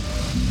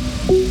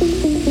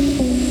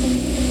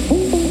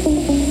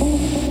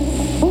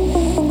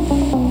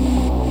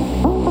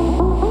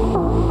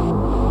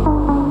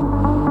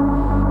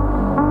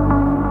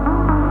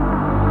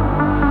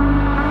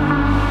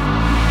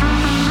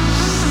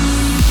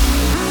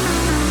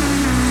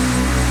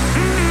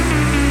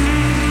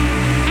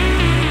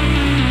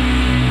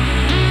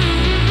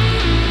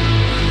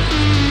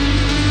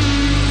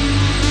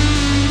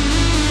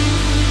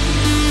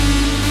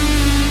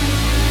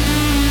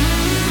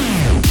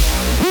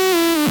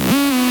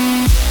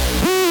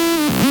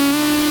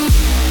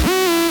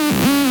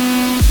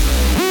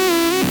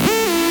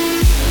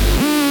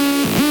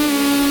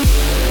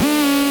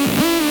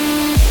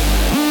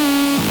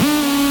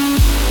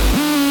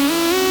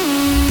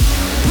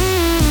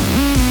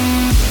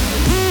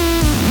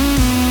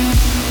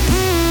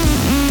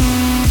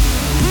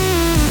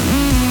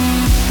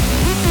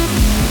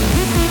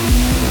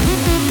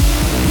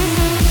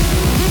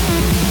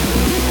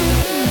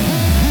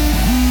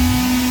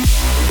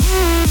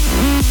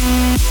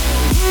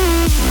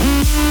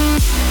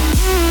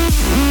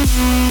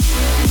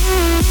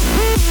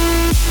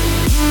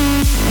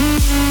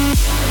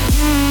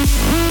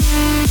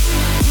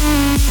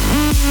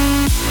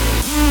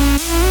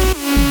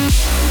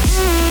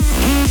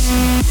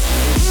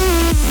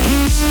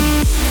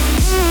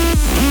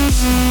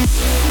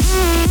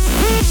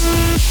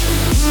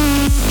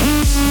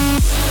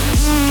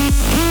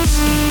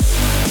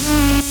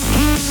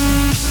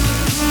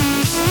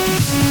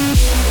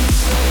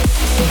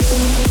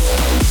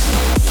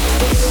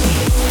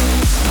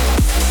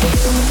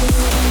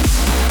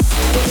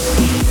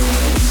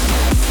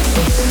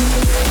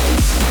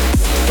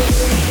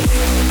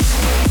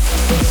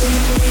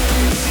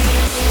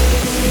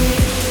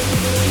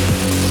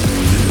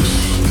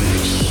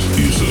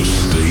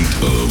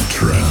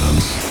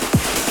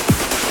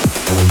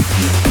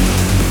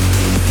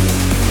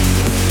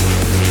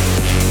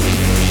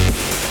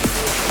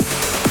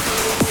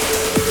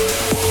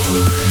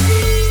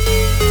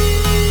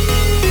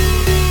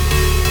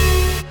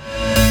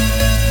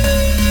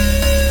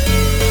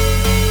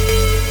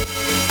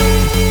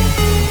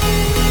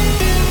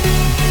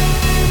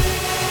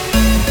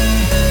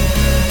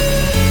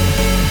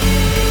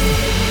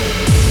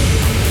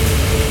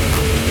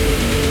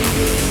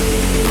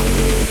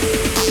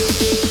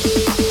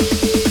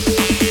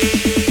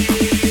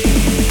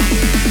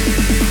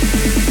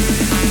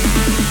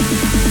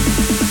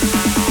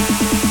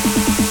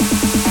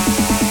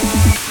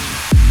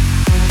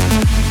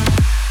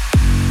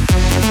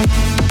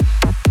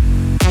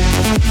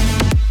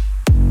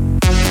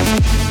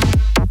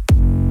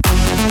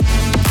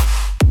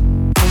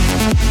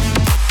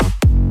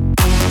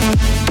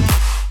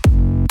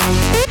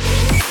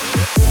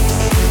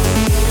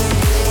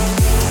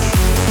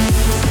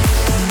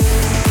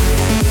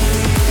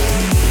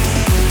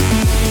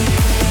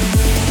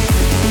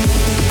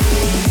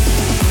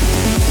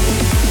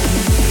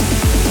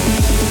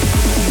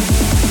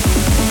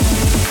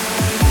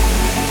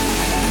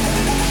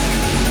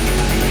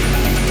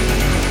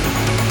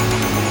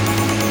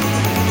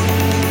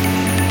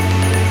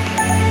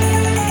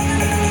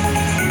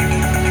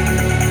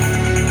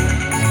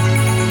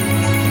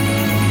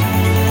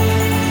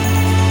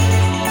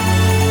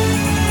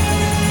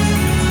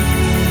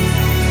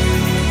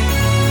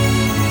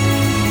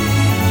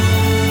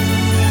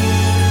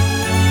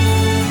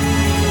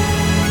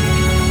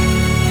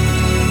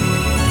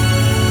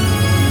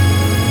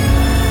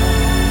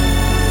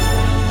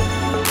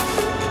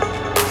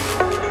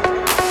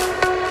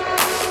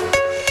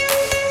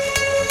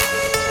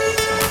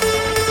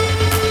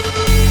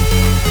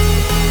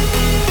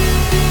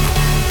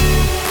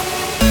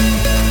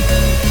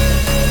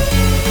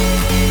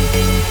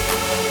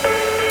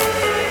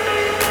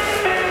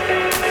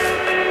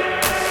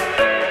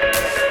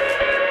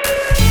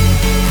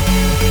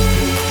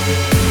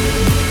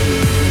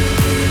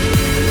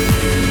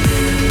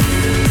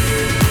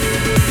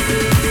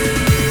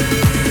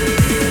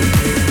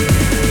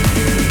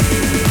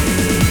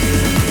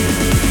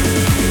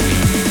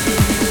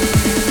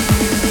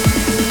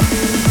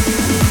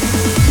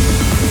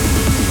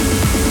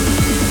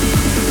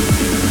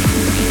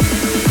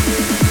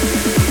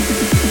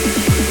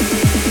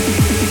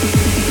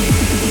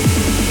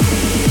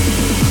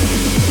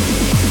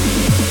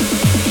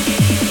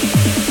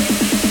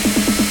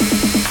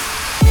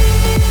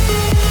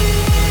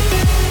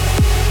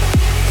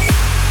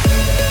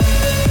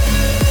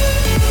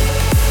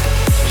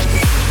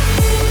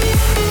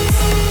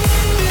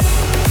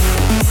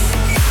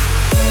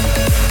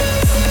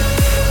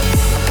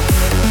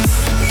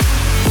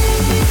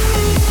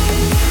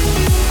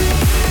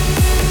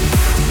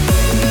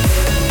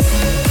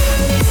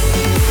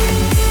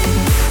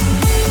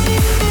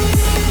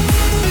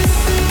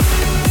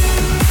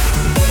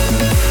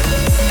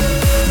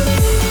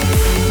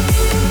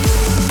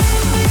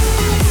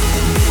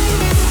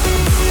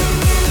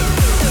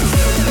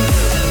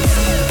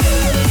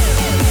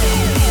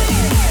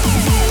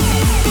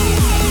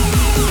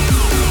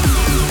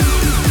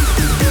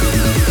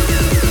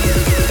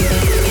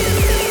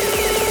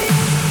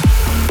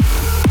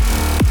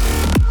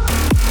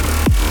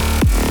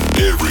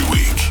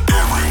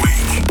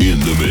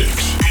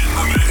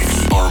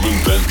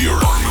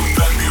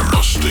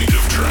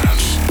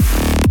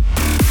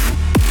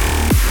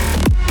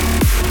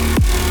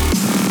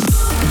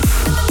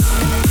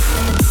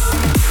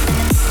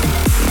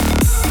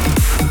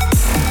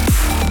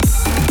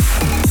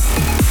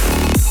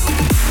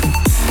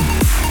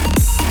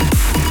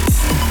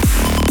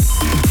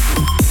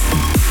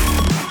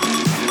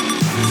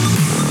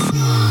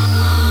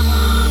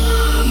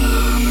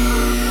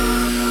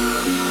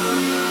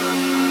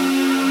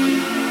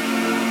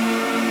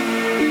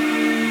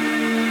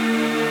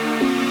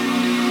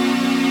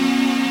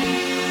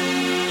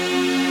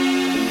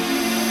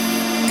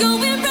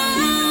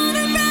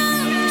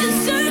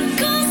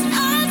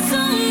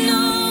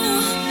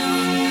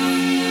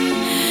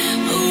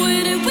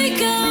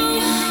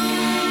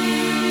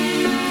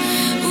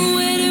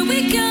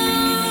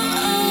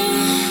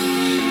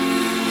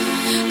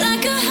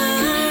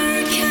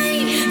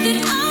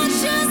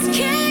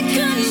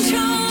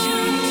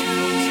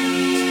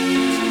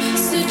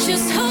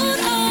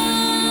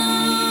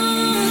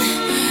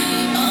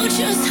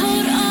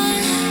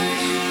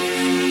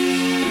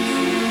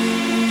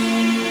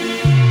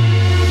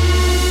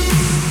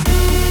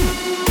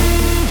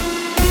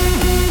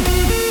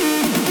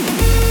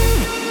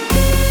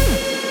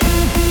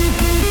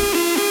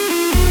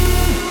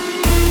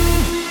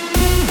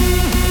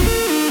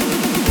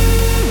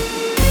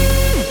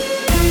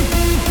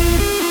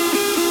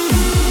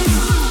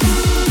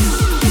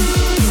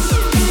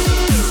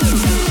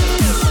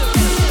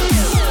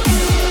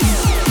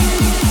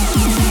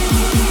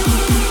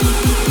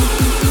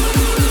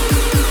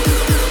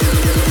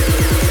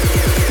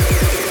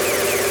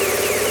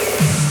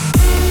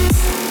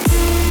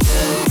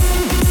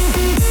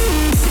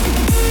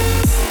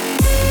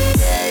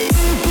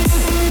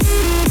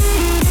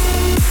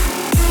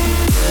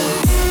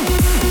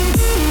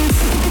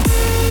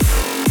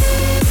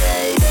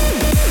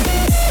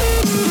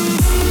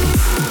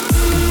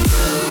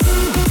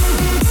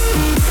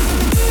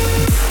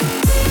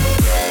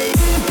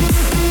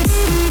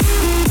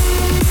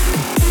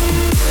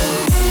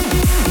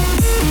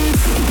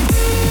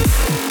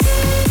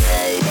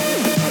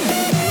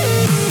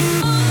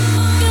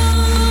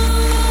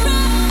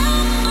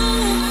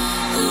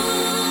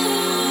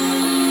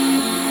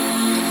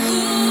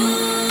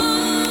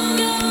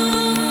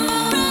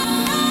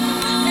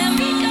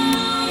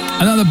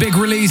 Another big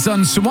release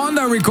on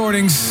Suanda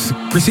Recordings.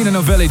 Christina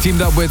Novelli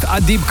teamed up with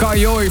Adip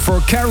Kayoi for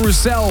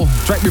Carousel.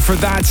 Track before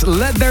that,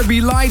 Let There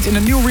Be Light in a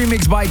new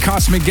remix by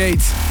Cosmic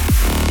Gate.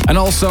 And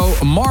also,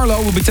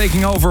 Marlo will be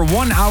taking over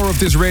 1 hour of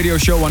this radio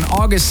show on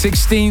August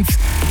 16th.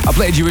 I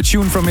played you a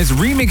tune from his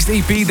remixed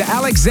EP, the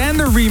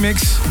Alexander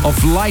remix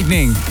of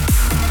Lightning.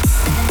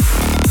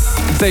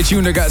 Stay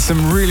tuned, I got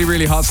some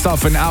really hot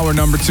stuff in hour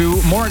number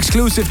 2. More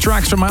exclusive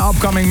tracks from my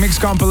upcoming mix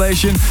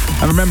compilation.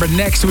 And remember,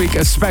 next week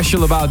a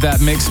special about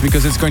that mix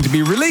because it's going to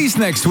be released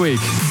next week.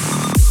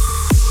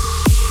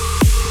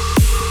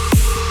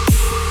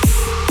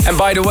 And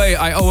by the way,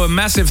 I owe a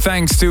massive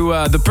thanks to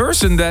the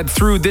person that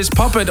threw this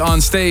puppet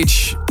on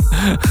stage.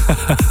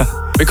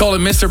 We call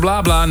him Mr.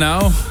 Blah Blah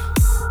now.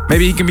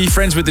 Maybe he can be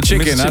friends with the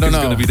chicken. I don't know.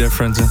 Going to be their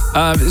friends.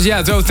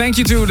 Yeah, so thank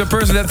you to the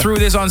person that threw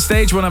this on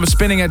stage when I was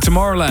spinning at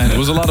Tomorrowland. It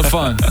was a lot of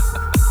fun.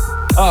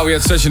 Oh, we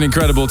had such an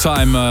incredible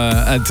time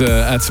at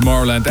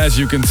Tomorrowland, as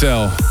you can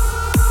tell.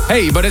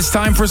 Hey, but it's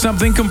time for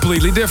something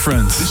completely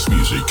different. This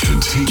music can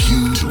take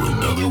you to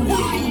another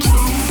world.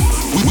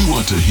 We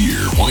want to hear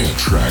why a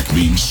track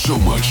means so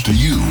much to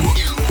you.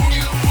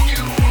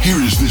 Here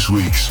is this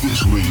week's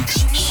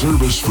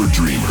Service for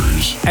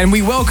Dreamers. And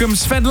we welcome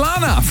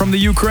Svetlana from the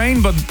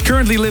Ukraine, but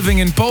currently living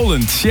in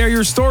Poland. Share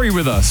your story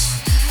with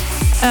us.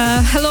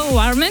 Hello,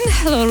 Armin.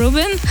 Hello,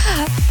 Ruben.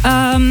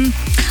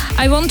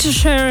 I want to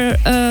share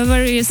a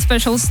very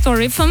special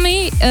story for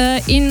me.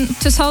 In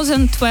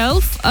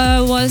 2012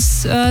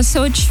 was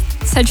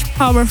such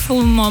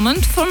powerful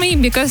moment for me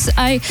because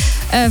I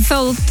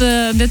felt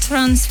the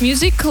trance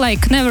music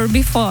like never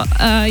before.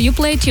 You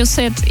played your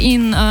set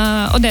in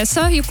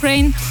Odessa,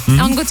 Ukraine,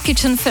 on God's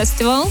Kitchen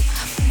Festival.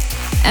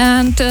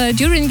 And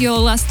during your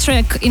last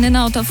track, In and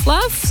Out of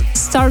Love,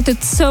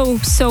 started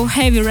so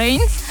heavy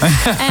rain.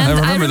 And I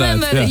remember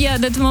that. Yeah,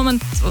 that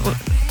moment,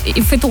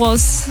 if it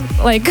was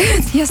like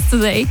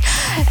yesterday.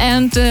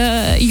 And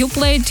you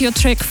played your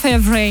track Fair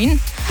Rain.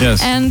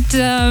 Yes. And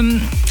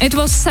it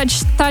was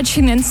such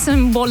touching and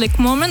symbolic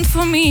moment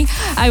for me.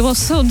 I was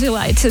so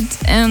delighted,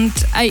 and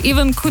I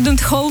even couldn't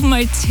hold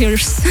my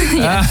tears.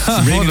 What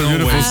a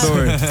beautiful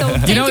story. So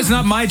You know, it's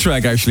not my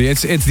track actually.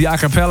 It's the a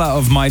cappella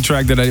of my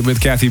track that I did with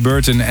Kathy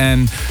Burton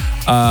and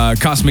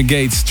Cosmic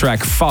Gate's track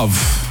Fav.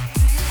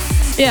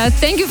 Yeah,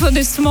 thank you for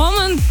this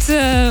moment.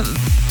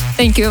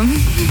 Thank you.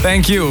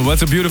 Thank you.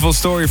 What a beautiful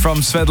story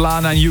from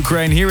Svetlana in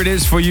Ukraine. Here it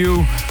is for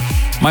you.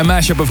 My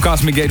mashup of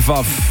Cosmic Gate,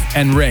 Fav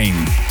and Rain.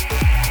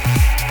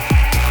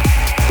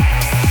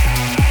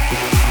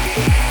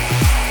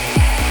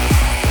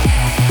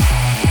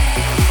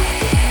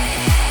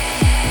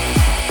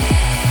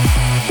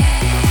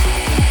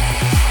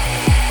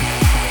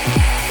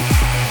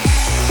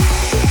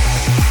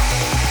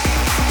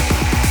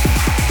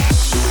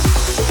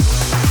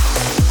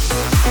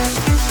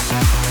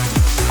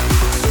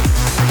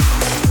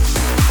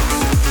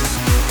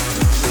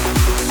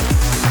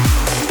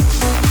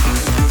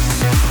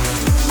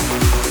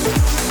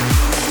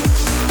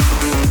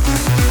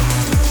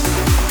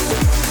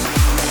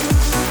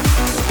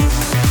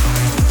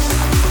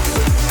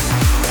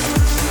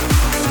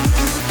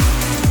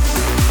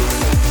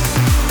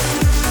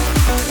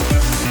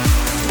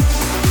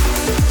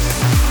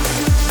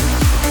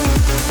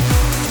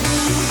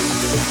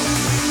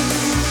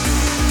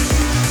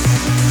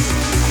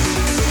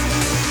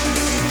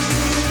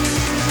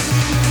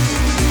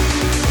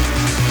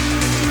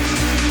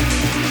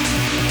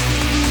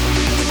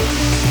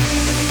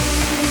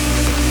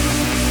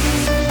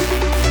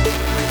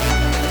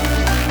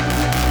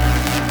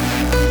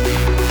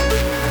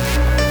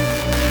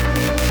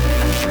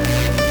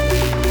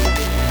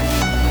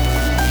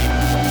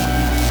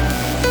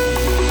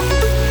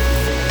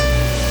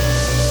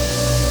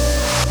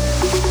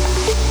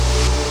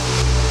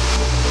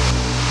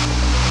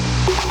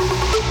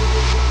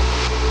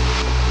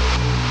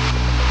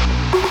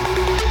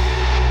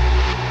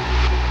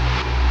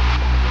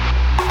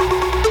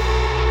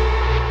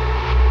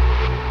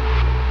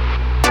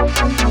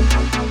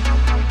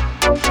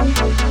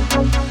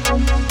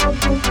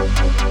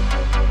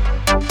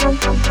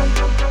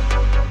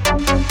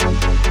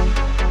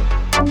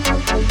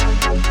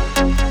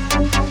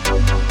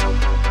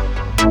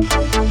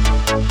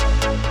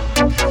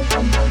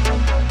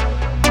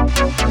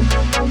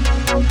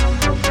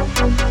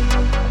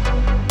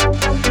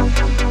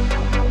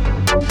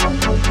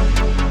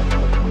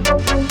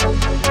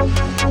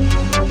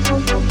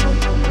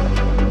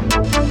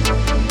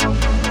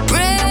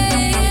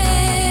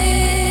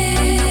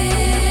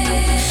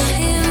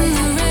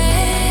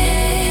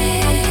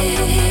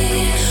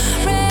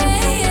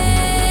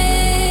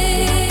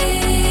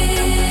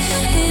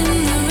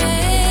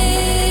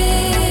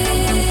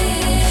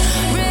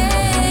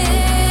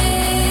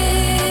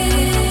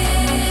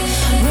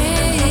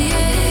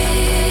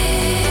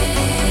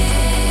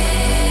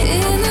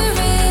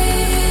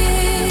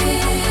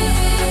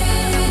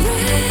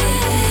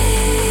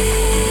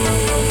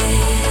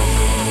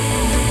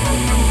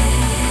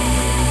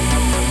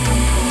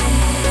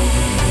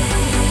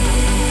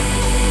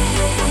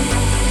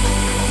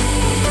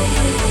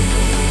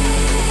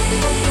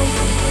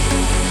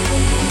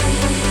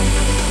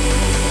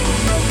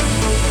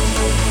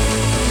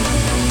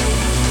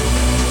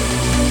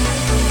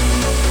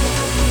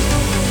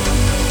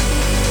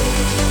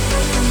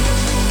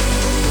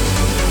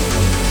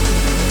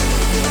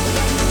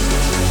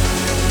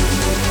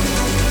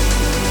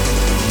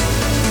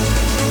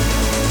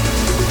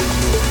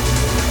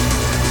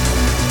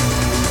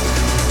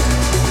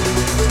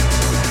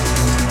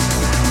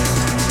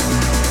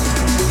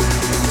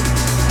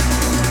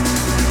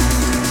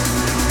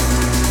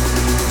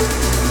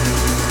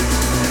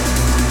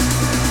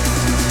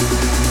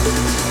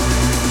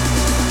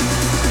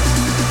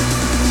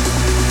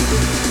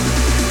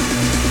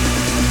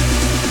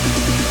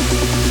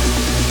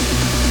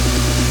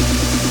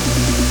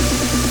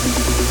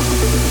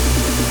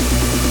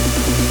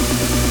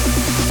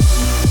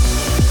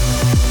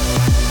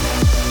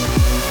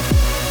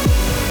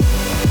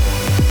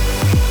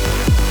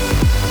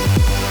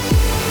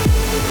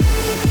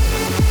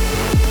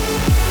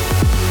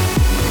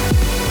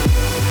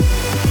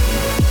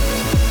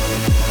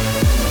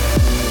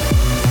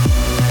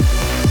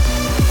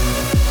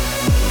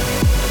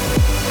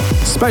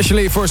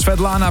 Especially for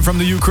Svetlana from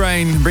the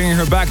Ukraine, bringing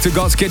her back to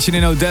God's Kitchen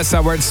in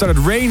Odessa, where it started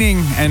raining,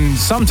 and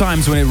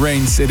sometimes when it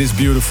rains, it is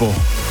beautiful.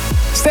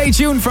 Stay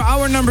tuned for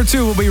hour number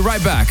 2. We'll be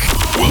right back.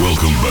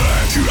 Welcome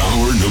back to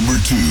hour number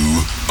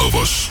 2 of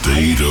A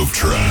State of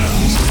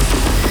Trance.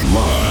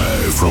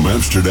 Live from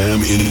Amsterdam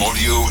in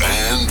audio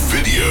and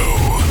video.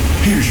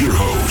 Here's your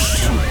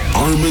host,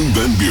 Armin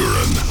van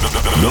Buuren.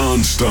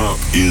 Non-stop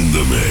in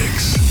the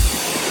mix.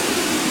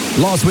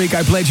 Last week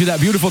I played you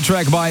that beautiful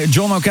track by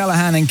John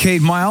O'Callaghan and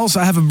Kate Miles.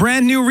 I have a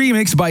brand new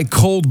remix by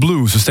Cold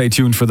Blue, so stay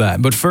tuned for that.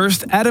 But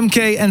first, Adam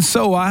K and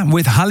Soa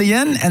with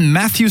Halien and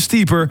Matthew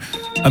Steeper,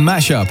 a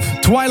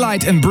mashup.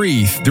 Twilight and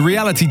Breathe, the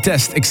Reality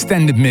Test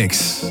extended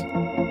mix.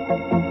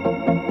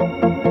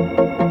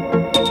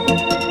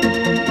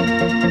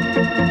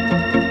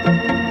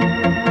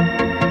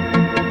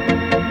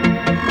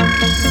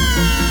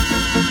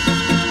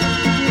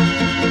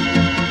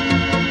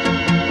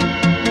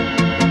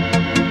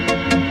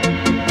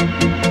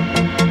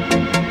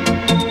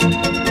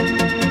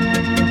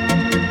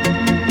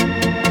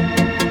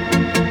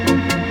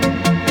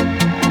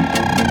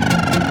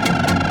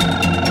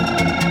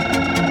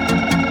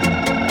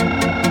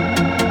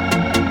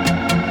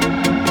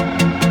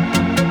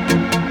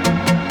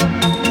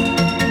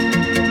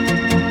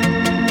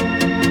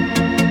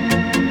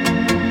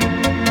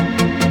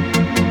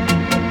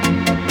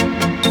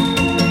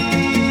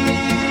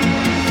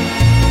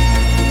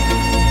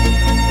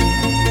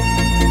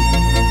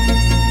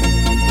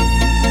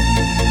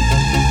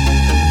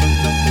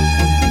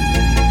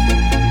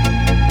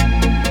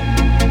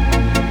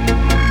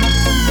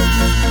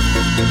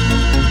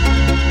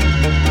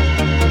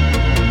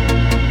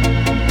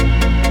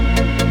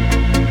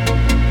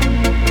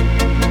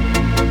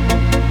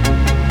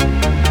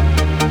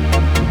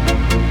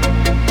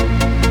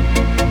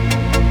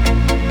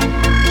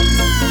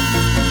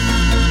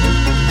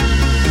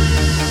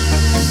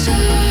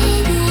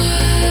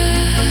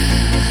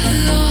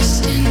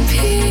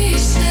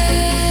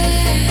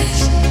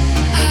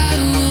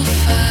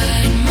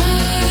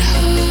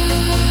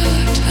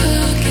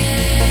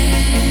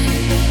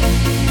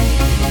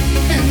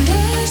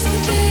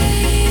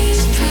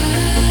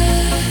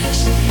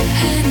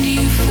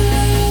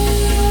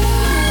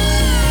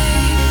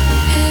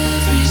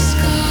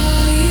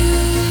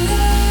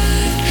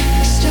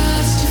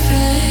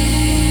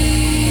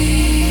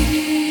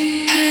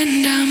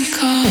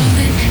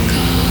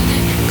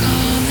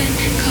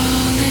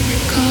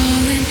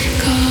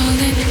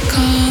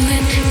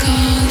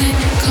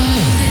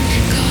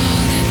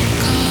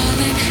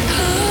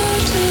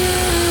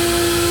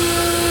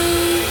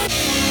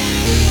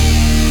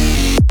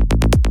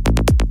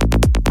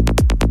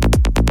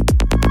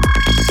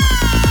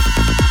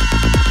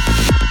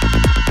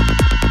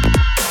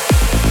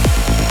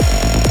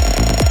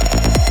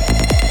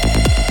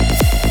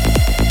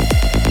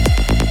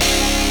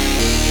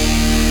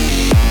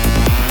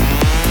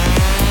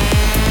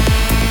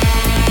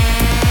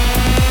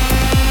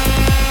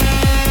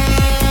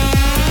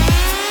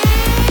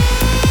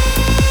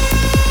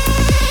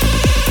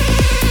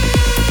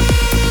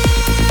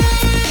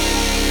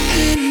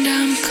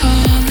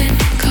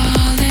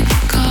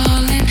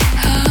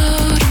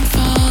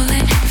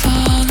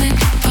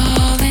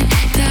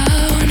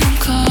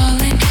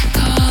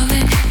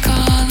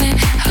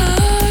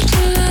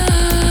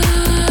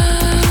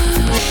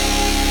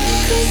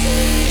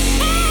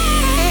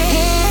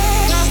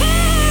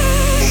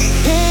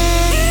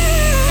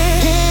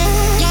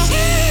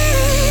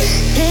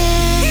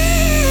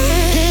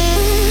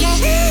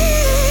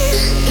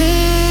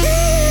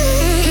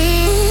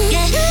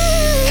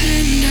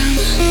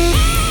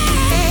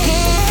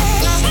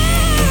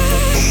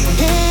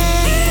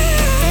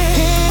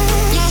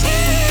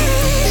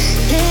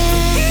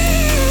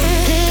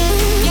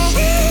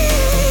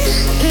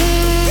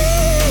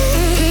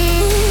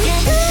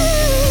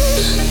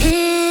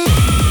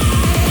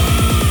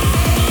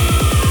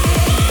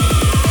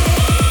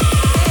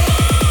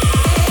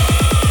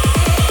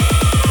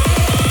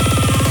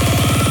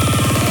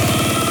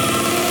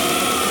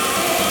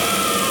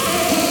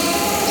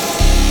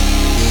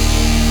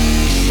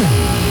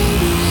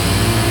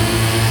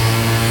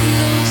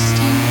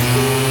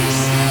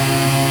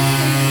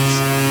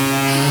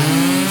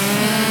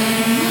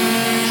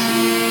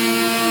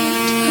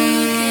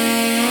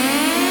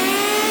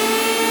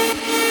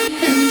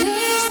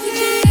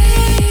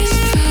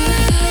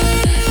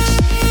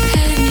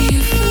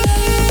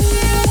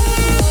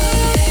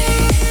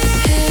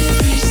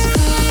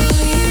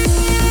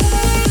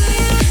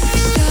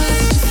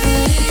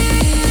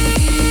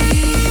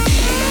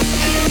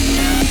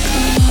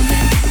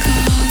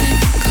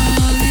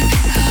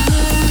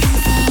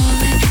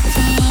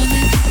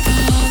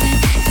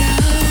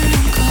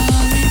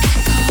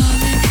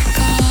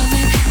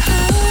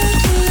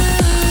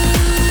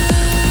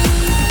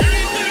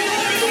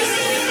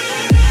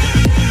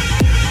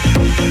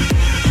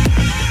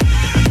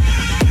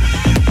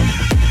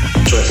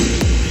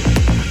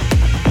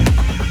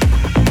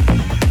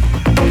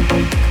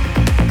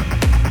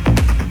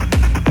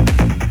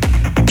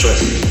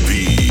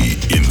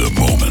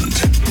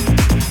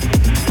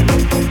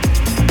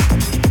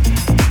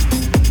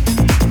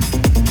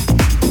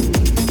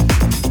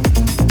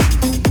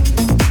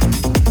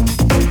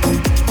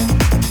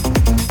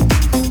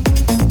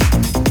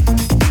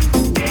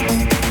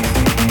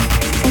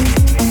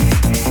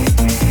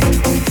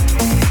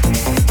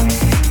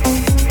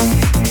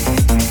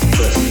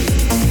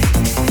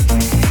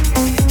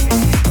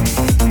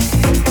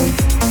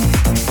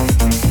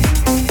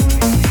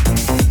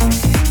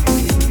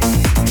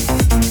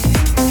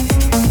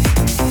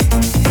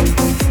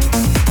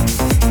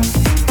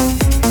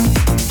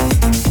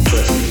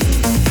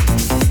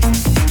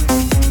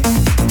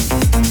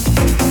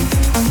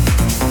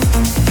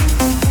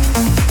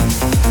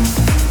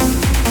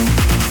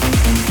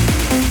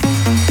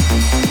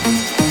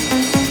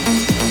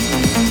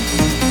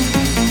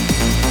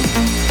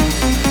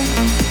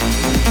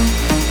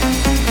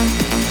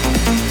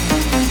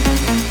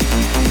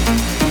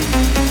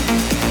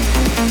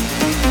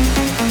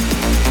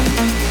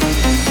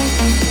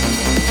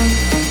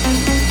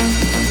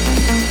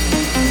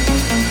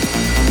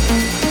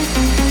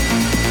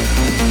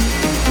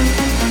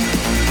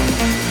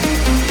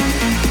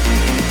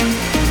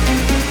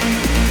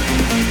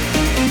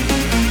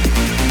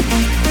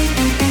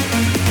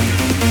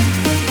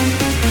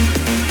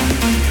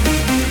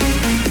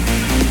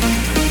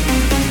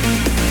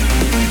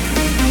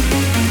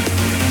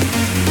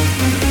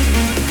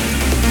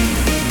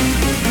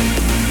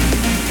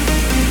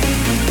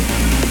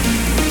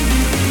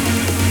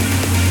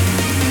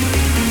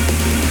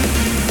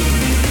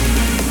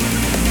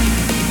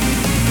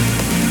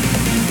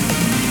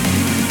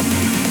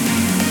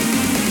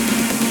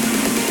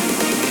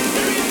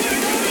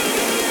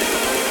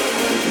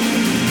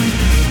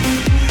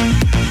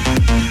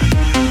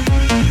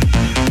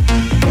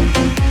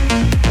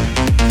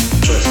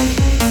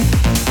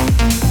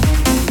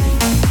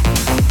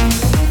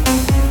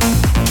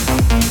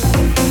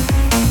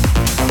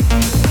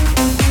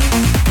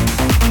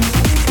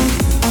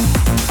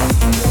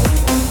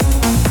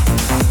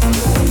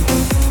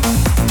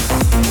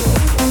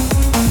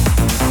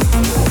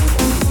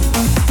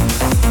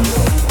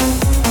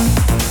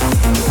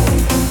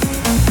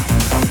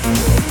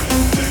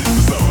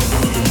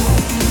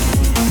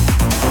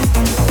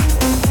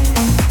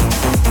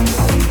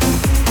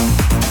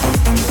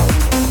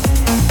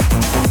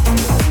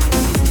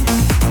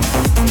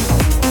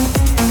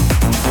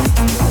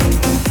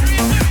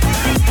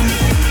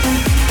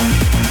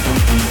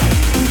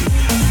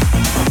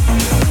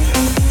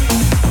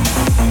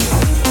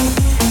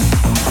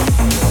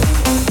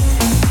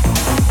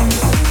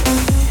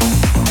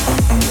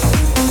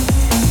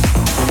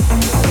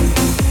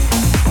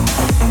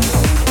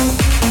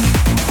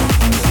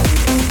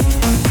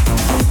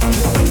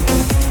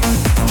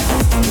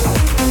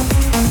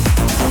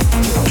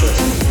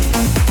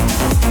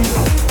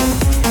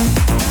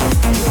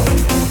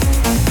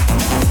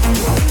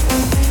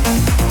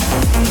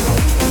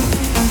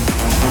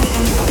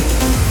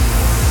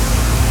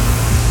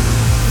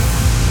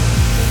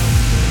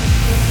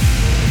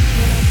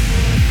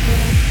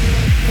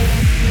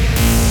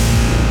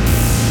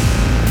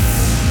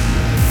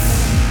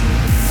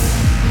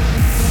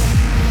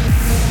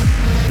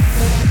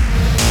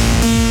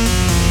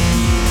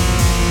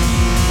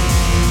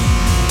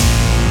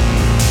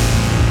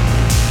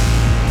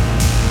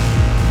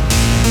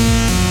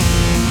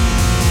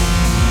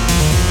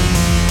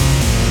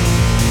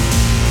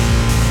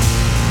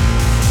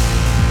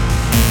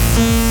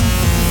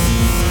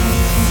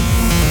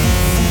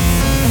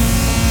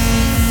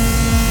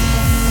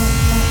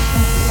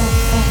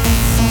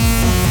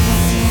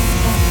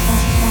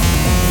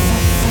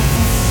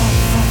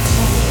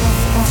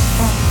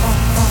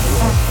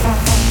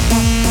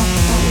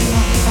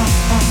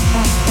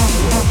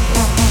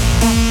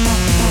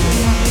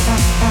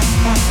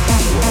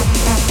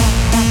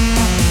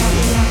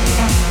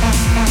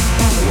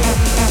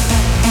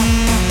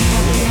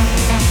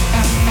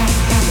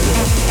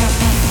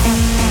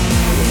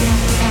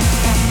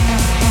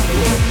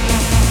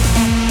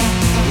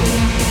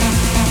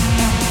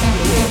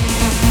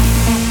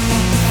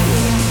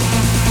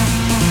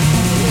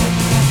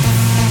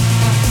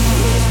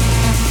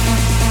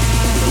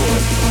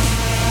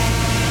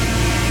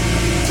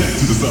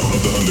 sound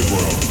of the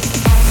underground.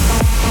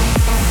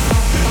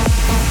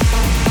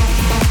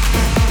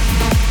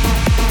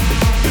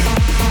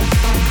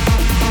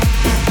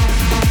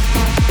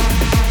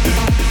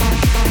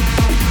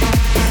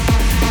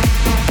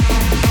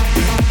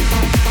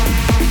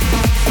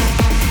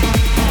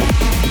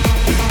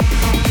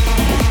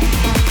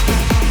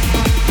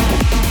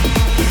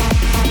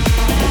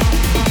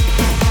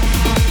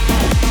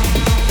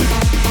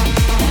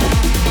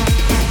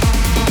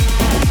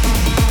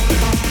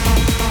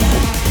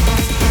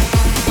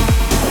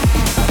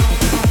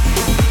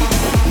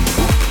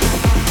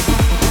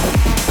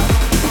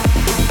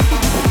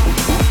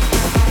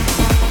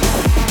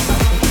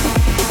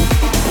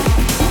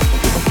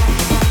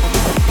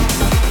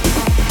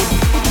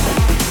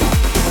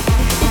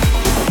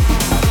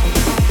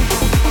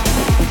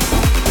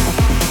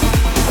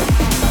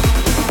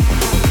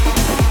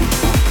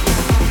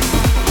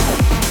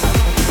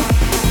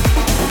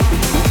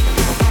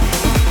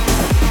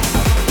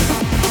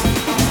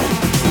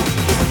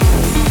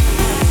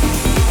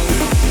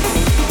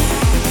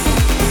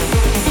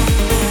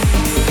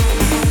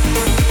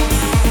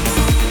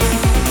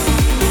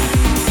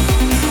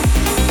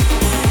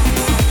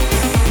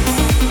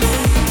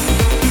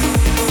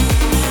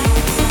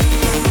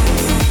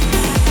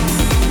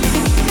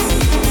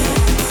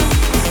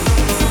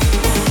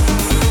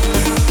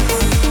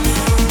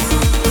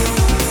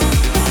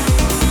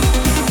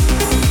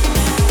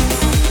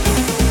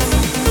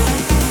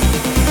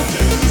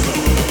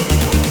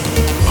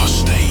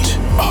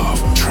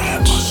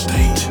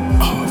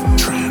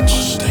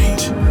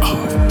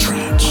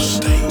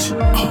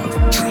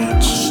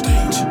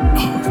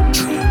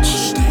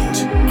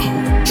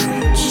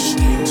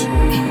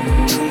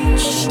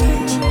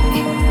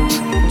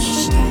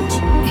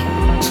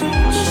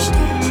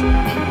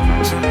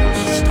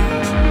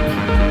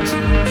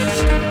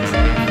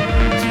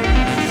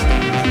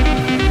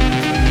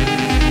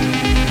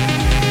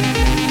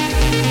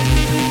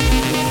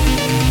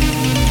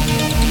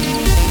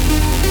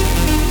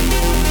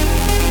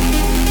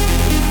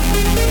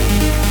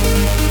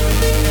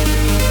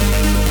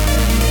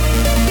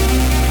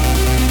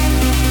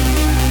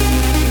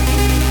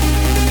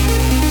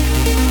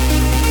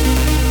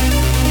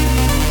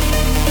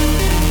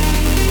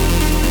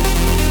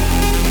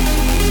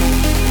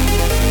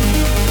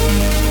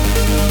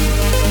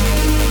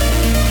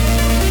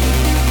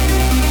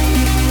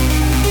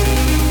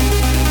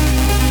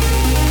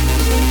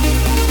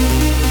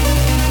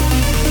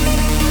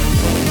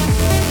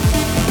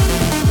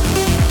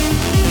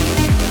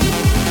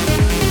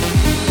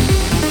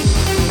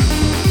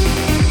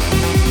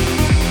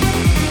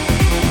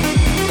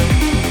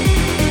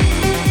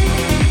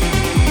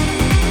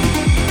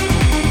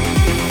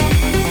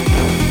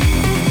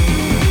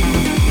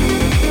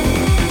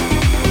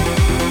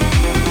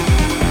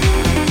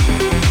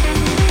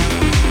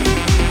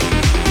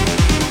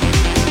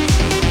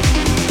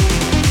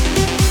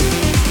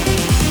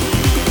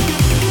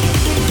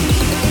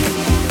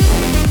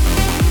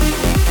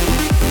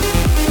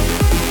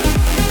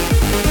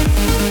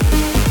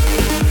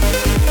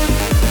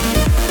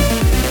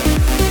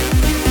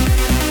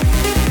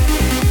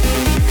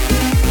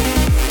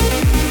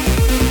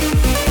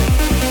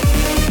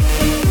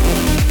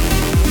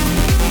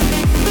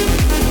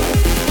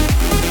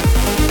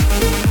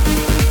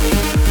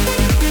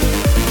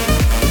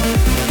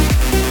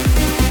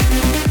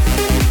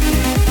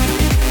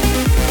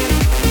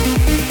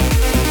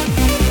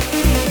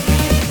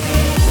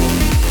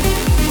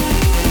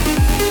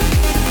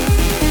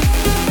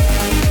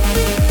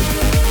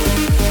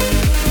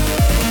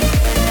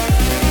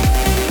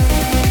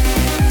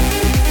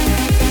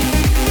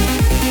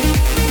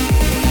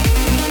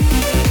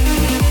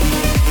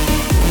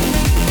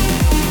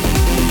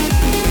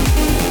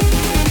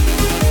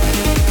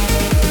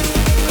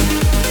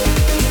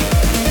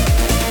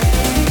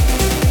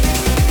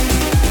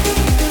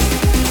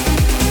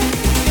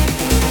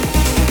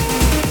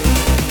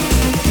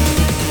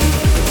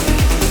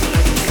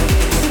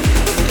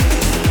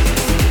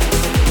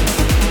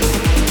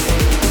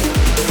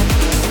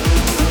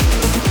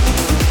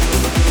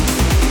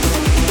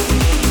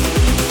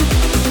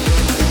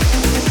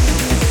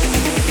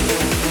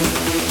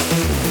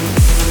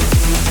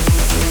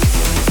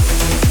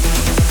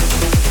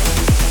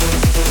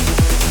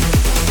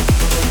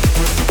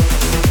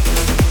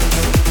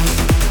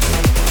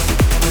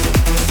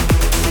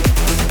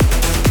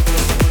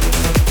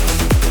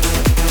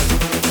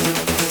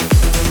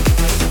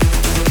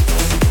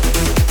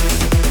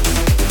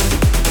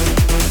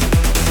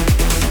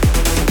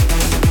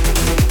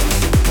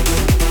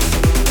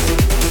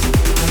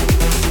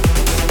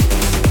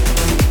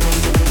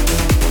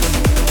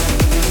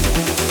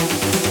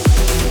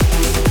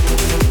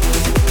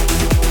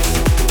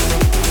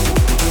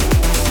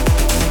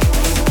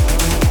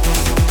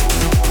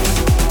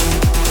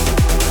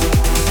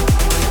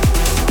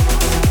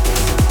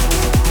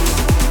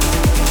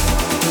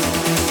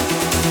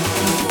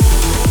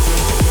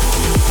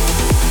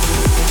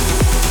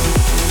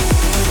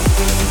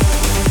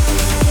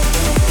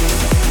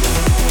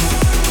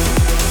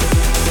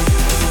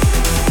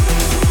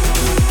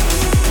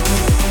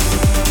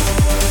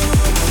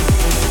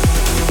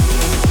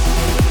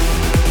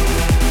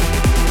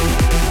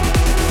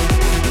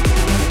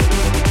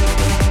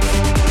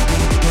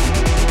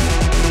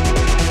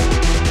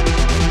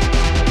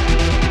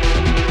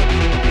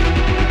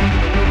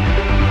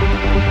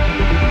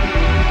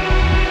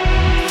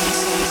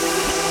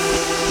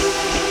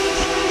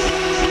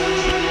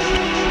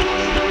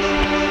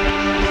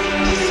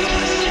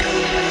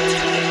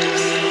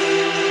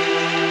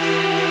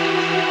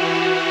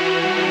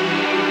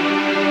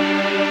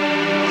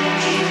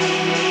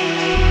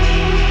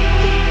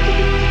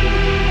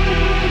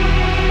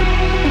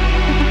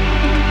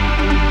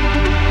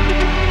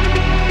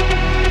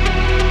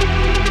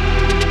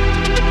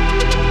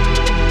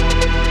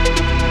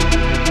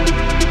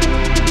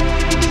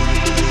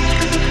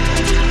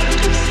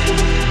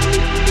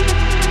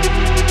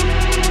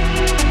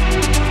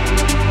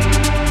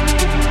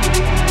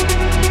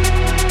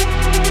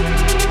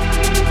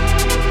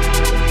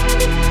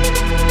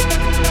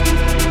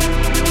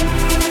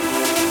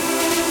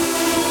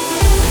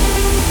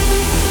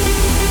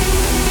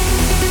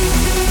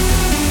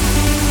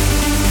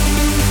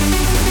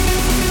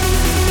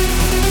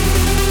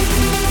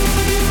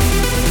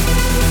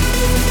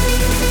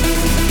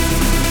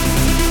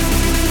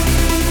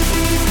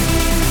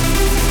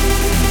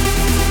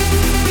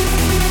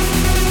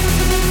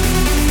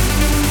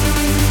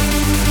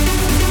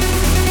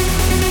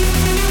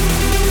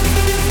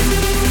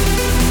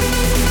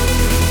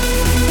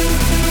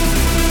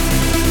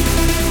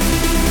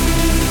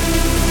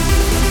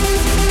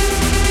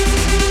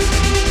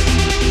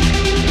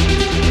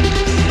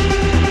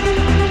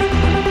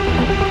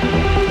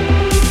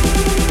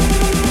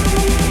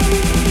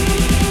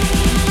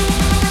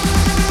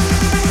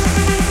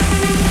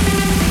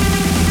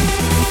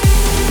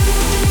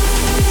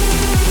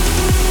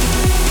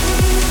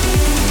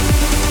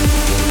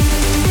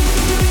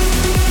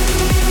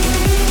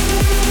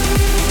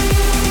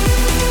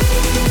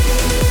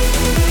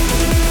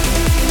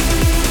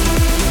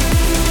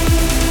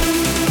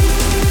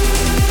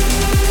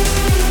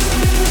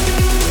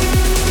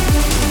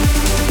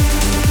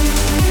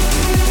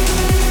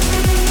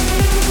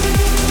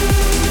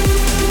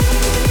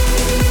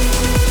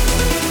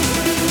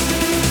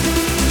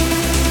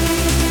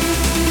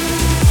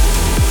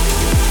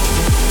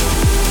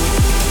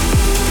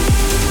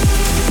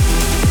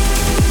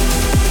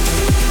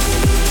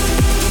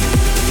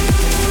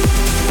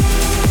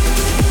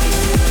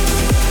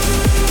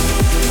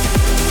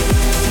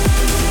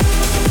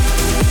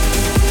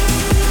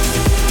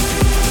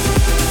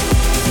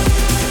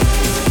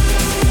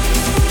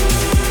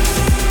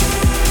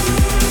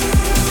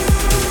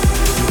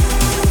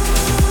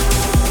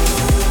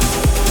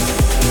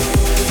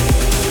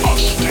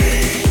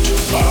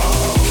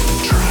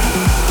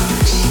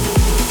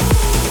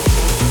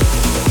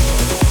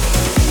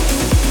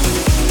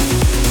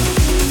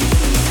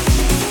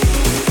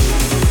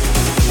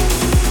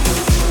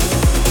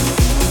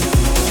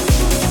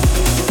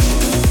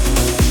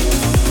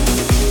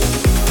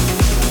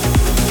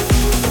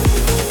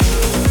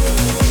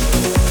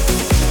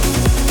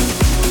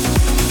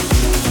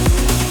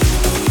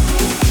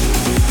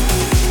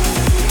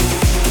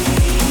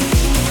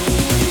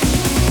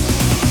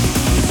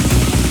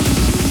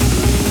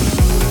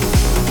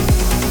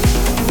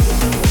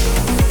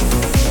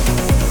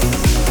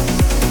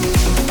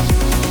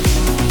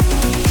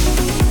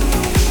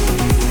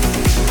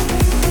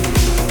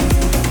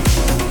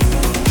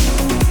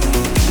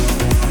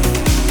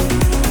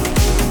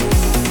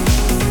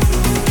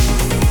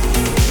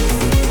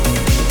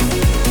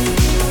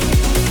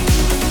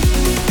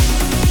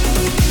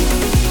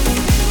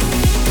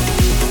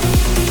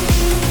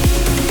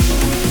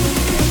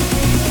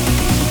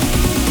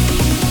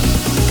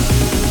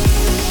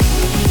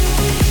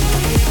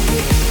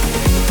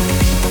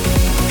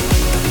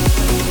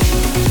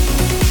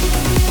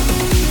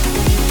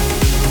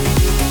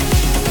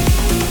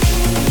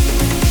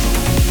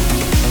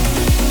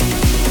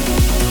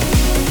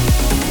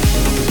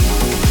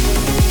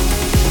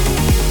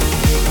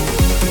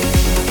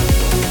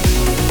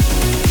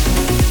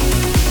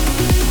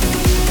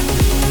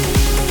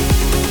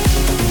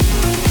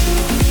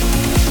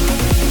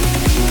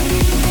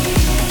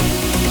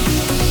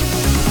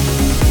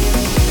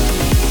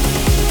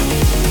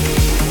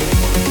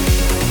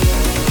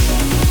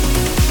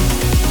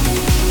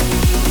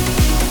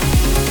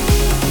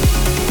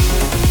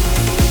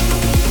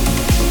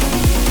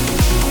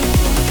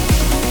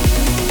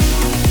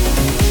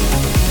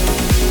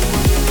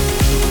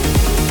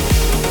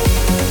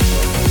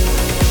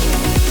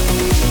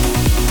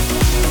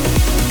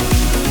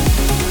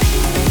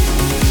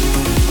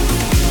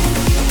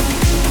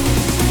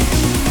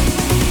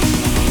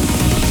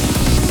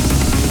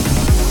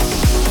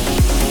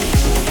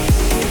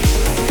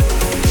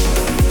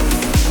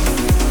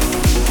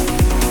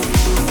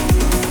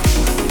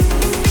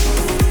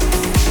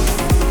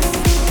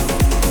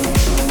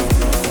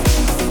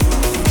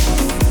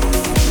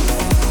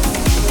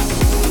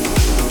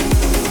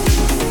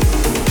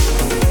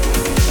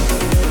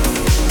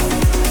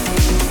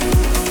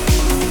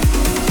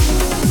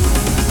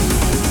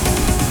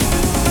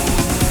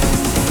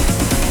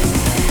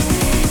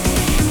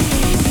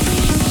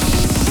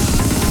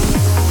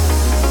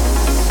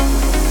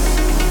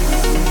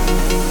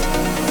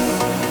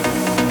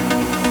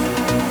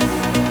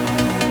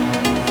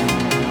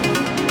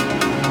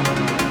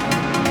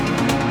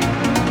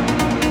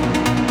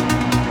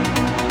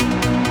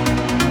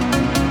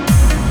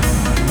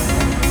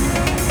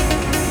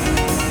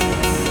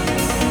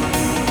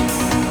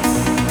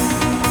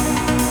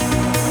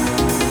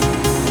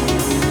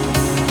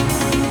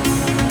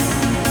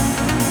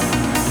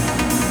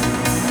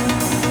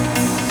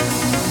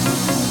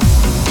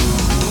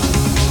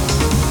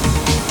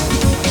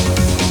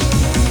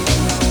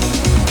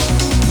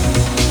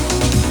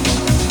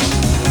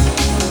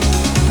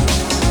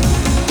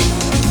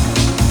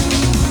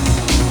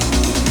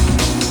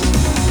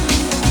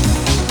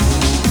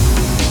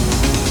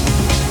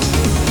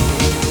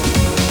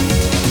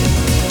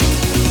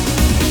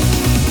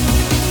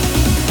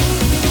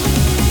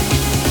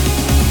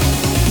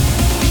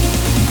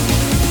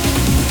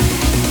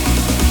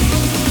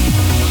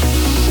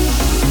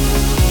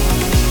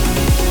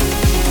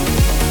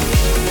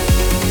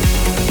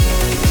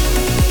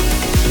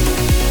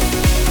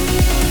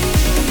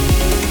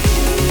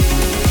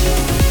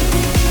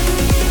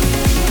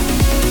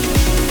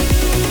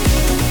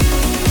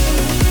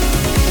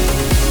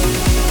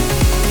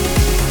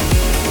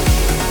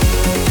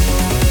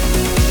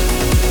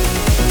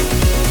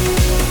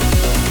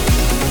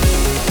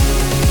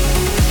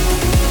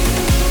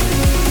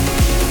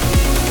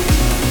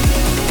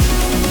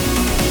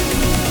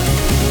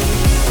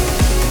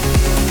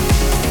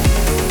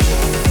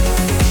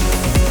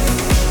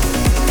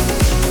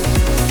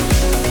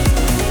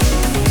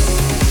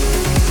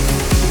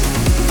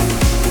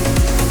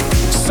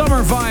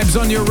 Vibes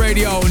on your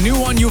radio. New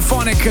on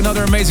Euphonic,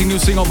 another amazing new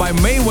single by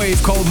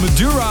Maywave called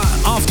Madura,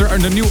 after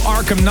the new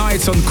Arkham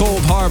Knights on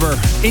Cold Harbor,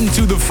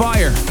 Into the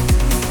Fire.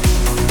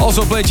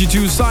 Also played you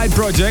two side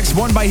projects,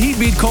 one by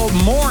Heatbeat called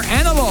More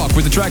Analog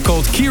with the track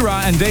called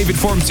Kira, and David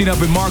Forms teamed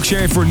up with Mark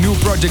Sherry for a new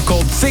project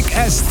called Thick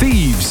as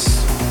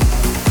Thieves.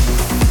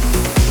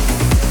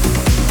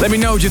 Let me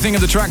know what you think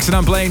of the tracks that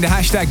I'm playing. The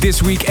hashtag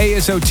this week,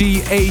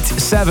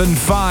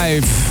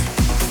 ASOT875.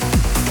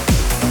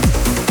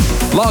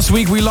 Last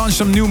week we launched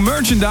some new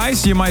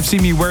merchandise. You might see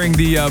me wearing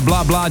the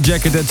Blah Blah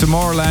jacket at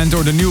Tomorrowland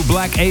or the new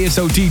black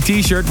ASOT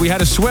t-shirt. We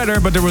had a sweater,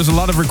 but there was a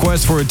lot of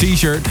requests for a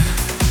t-shirt.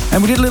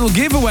 And we did a little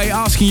giveaway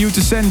asking you to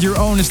send your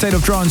own State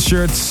of Trance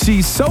shirts.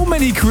 See so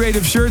many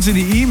creative shirts in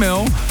the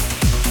email.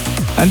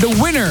 And the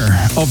winner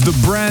of the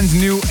brand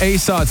new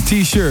ASOT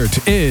t-shirt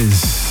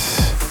is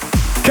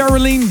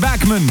Caroline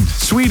Backman,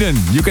 Sweden.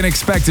 You can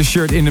expect a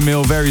shirt in the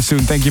mail very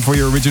soon. Thank you for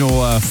your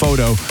original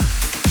photo.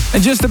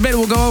 In just a bit,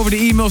 we'll go over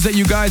the emails that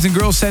you guys and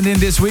girls sent in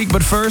this week.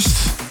 But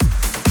first,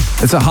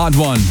 it's a hot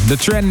one. The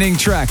trending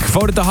track.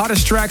 Voted the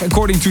hottest track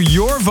according to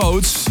your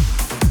votes.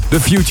 The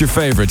future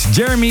favorite.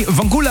 Jeremy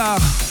Vancular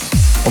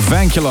of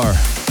Vancular.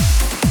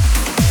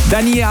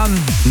 Danian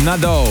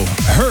Nadeau.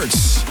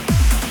 Hurts.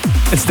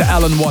 It's the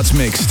Alan Watts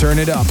mix. Turn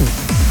it up.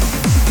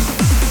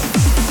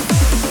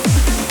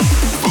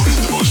 Voted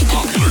the most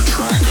popular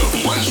track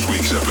of last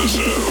week's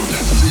episode.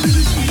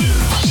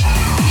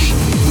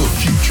 The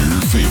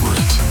future favorite.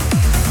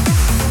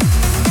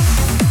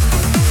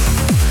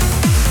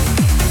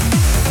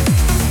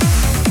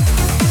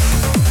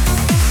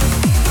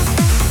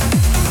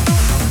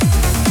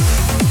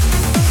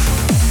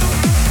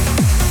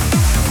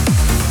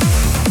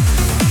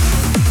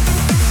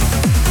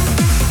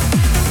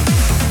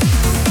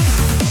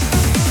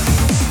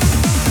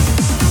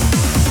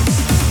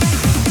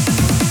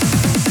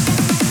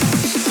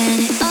 When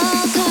it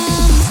all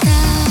comes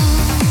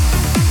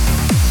down,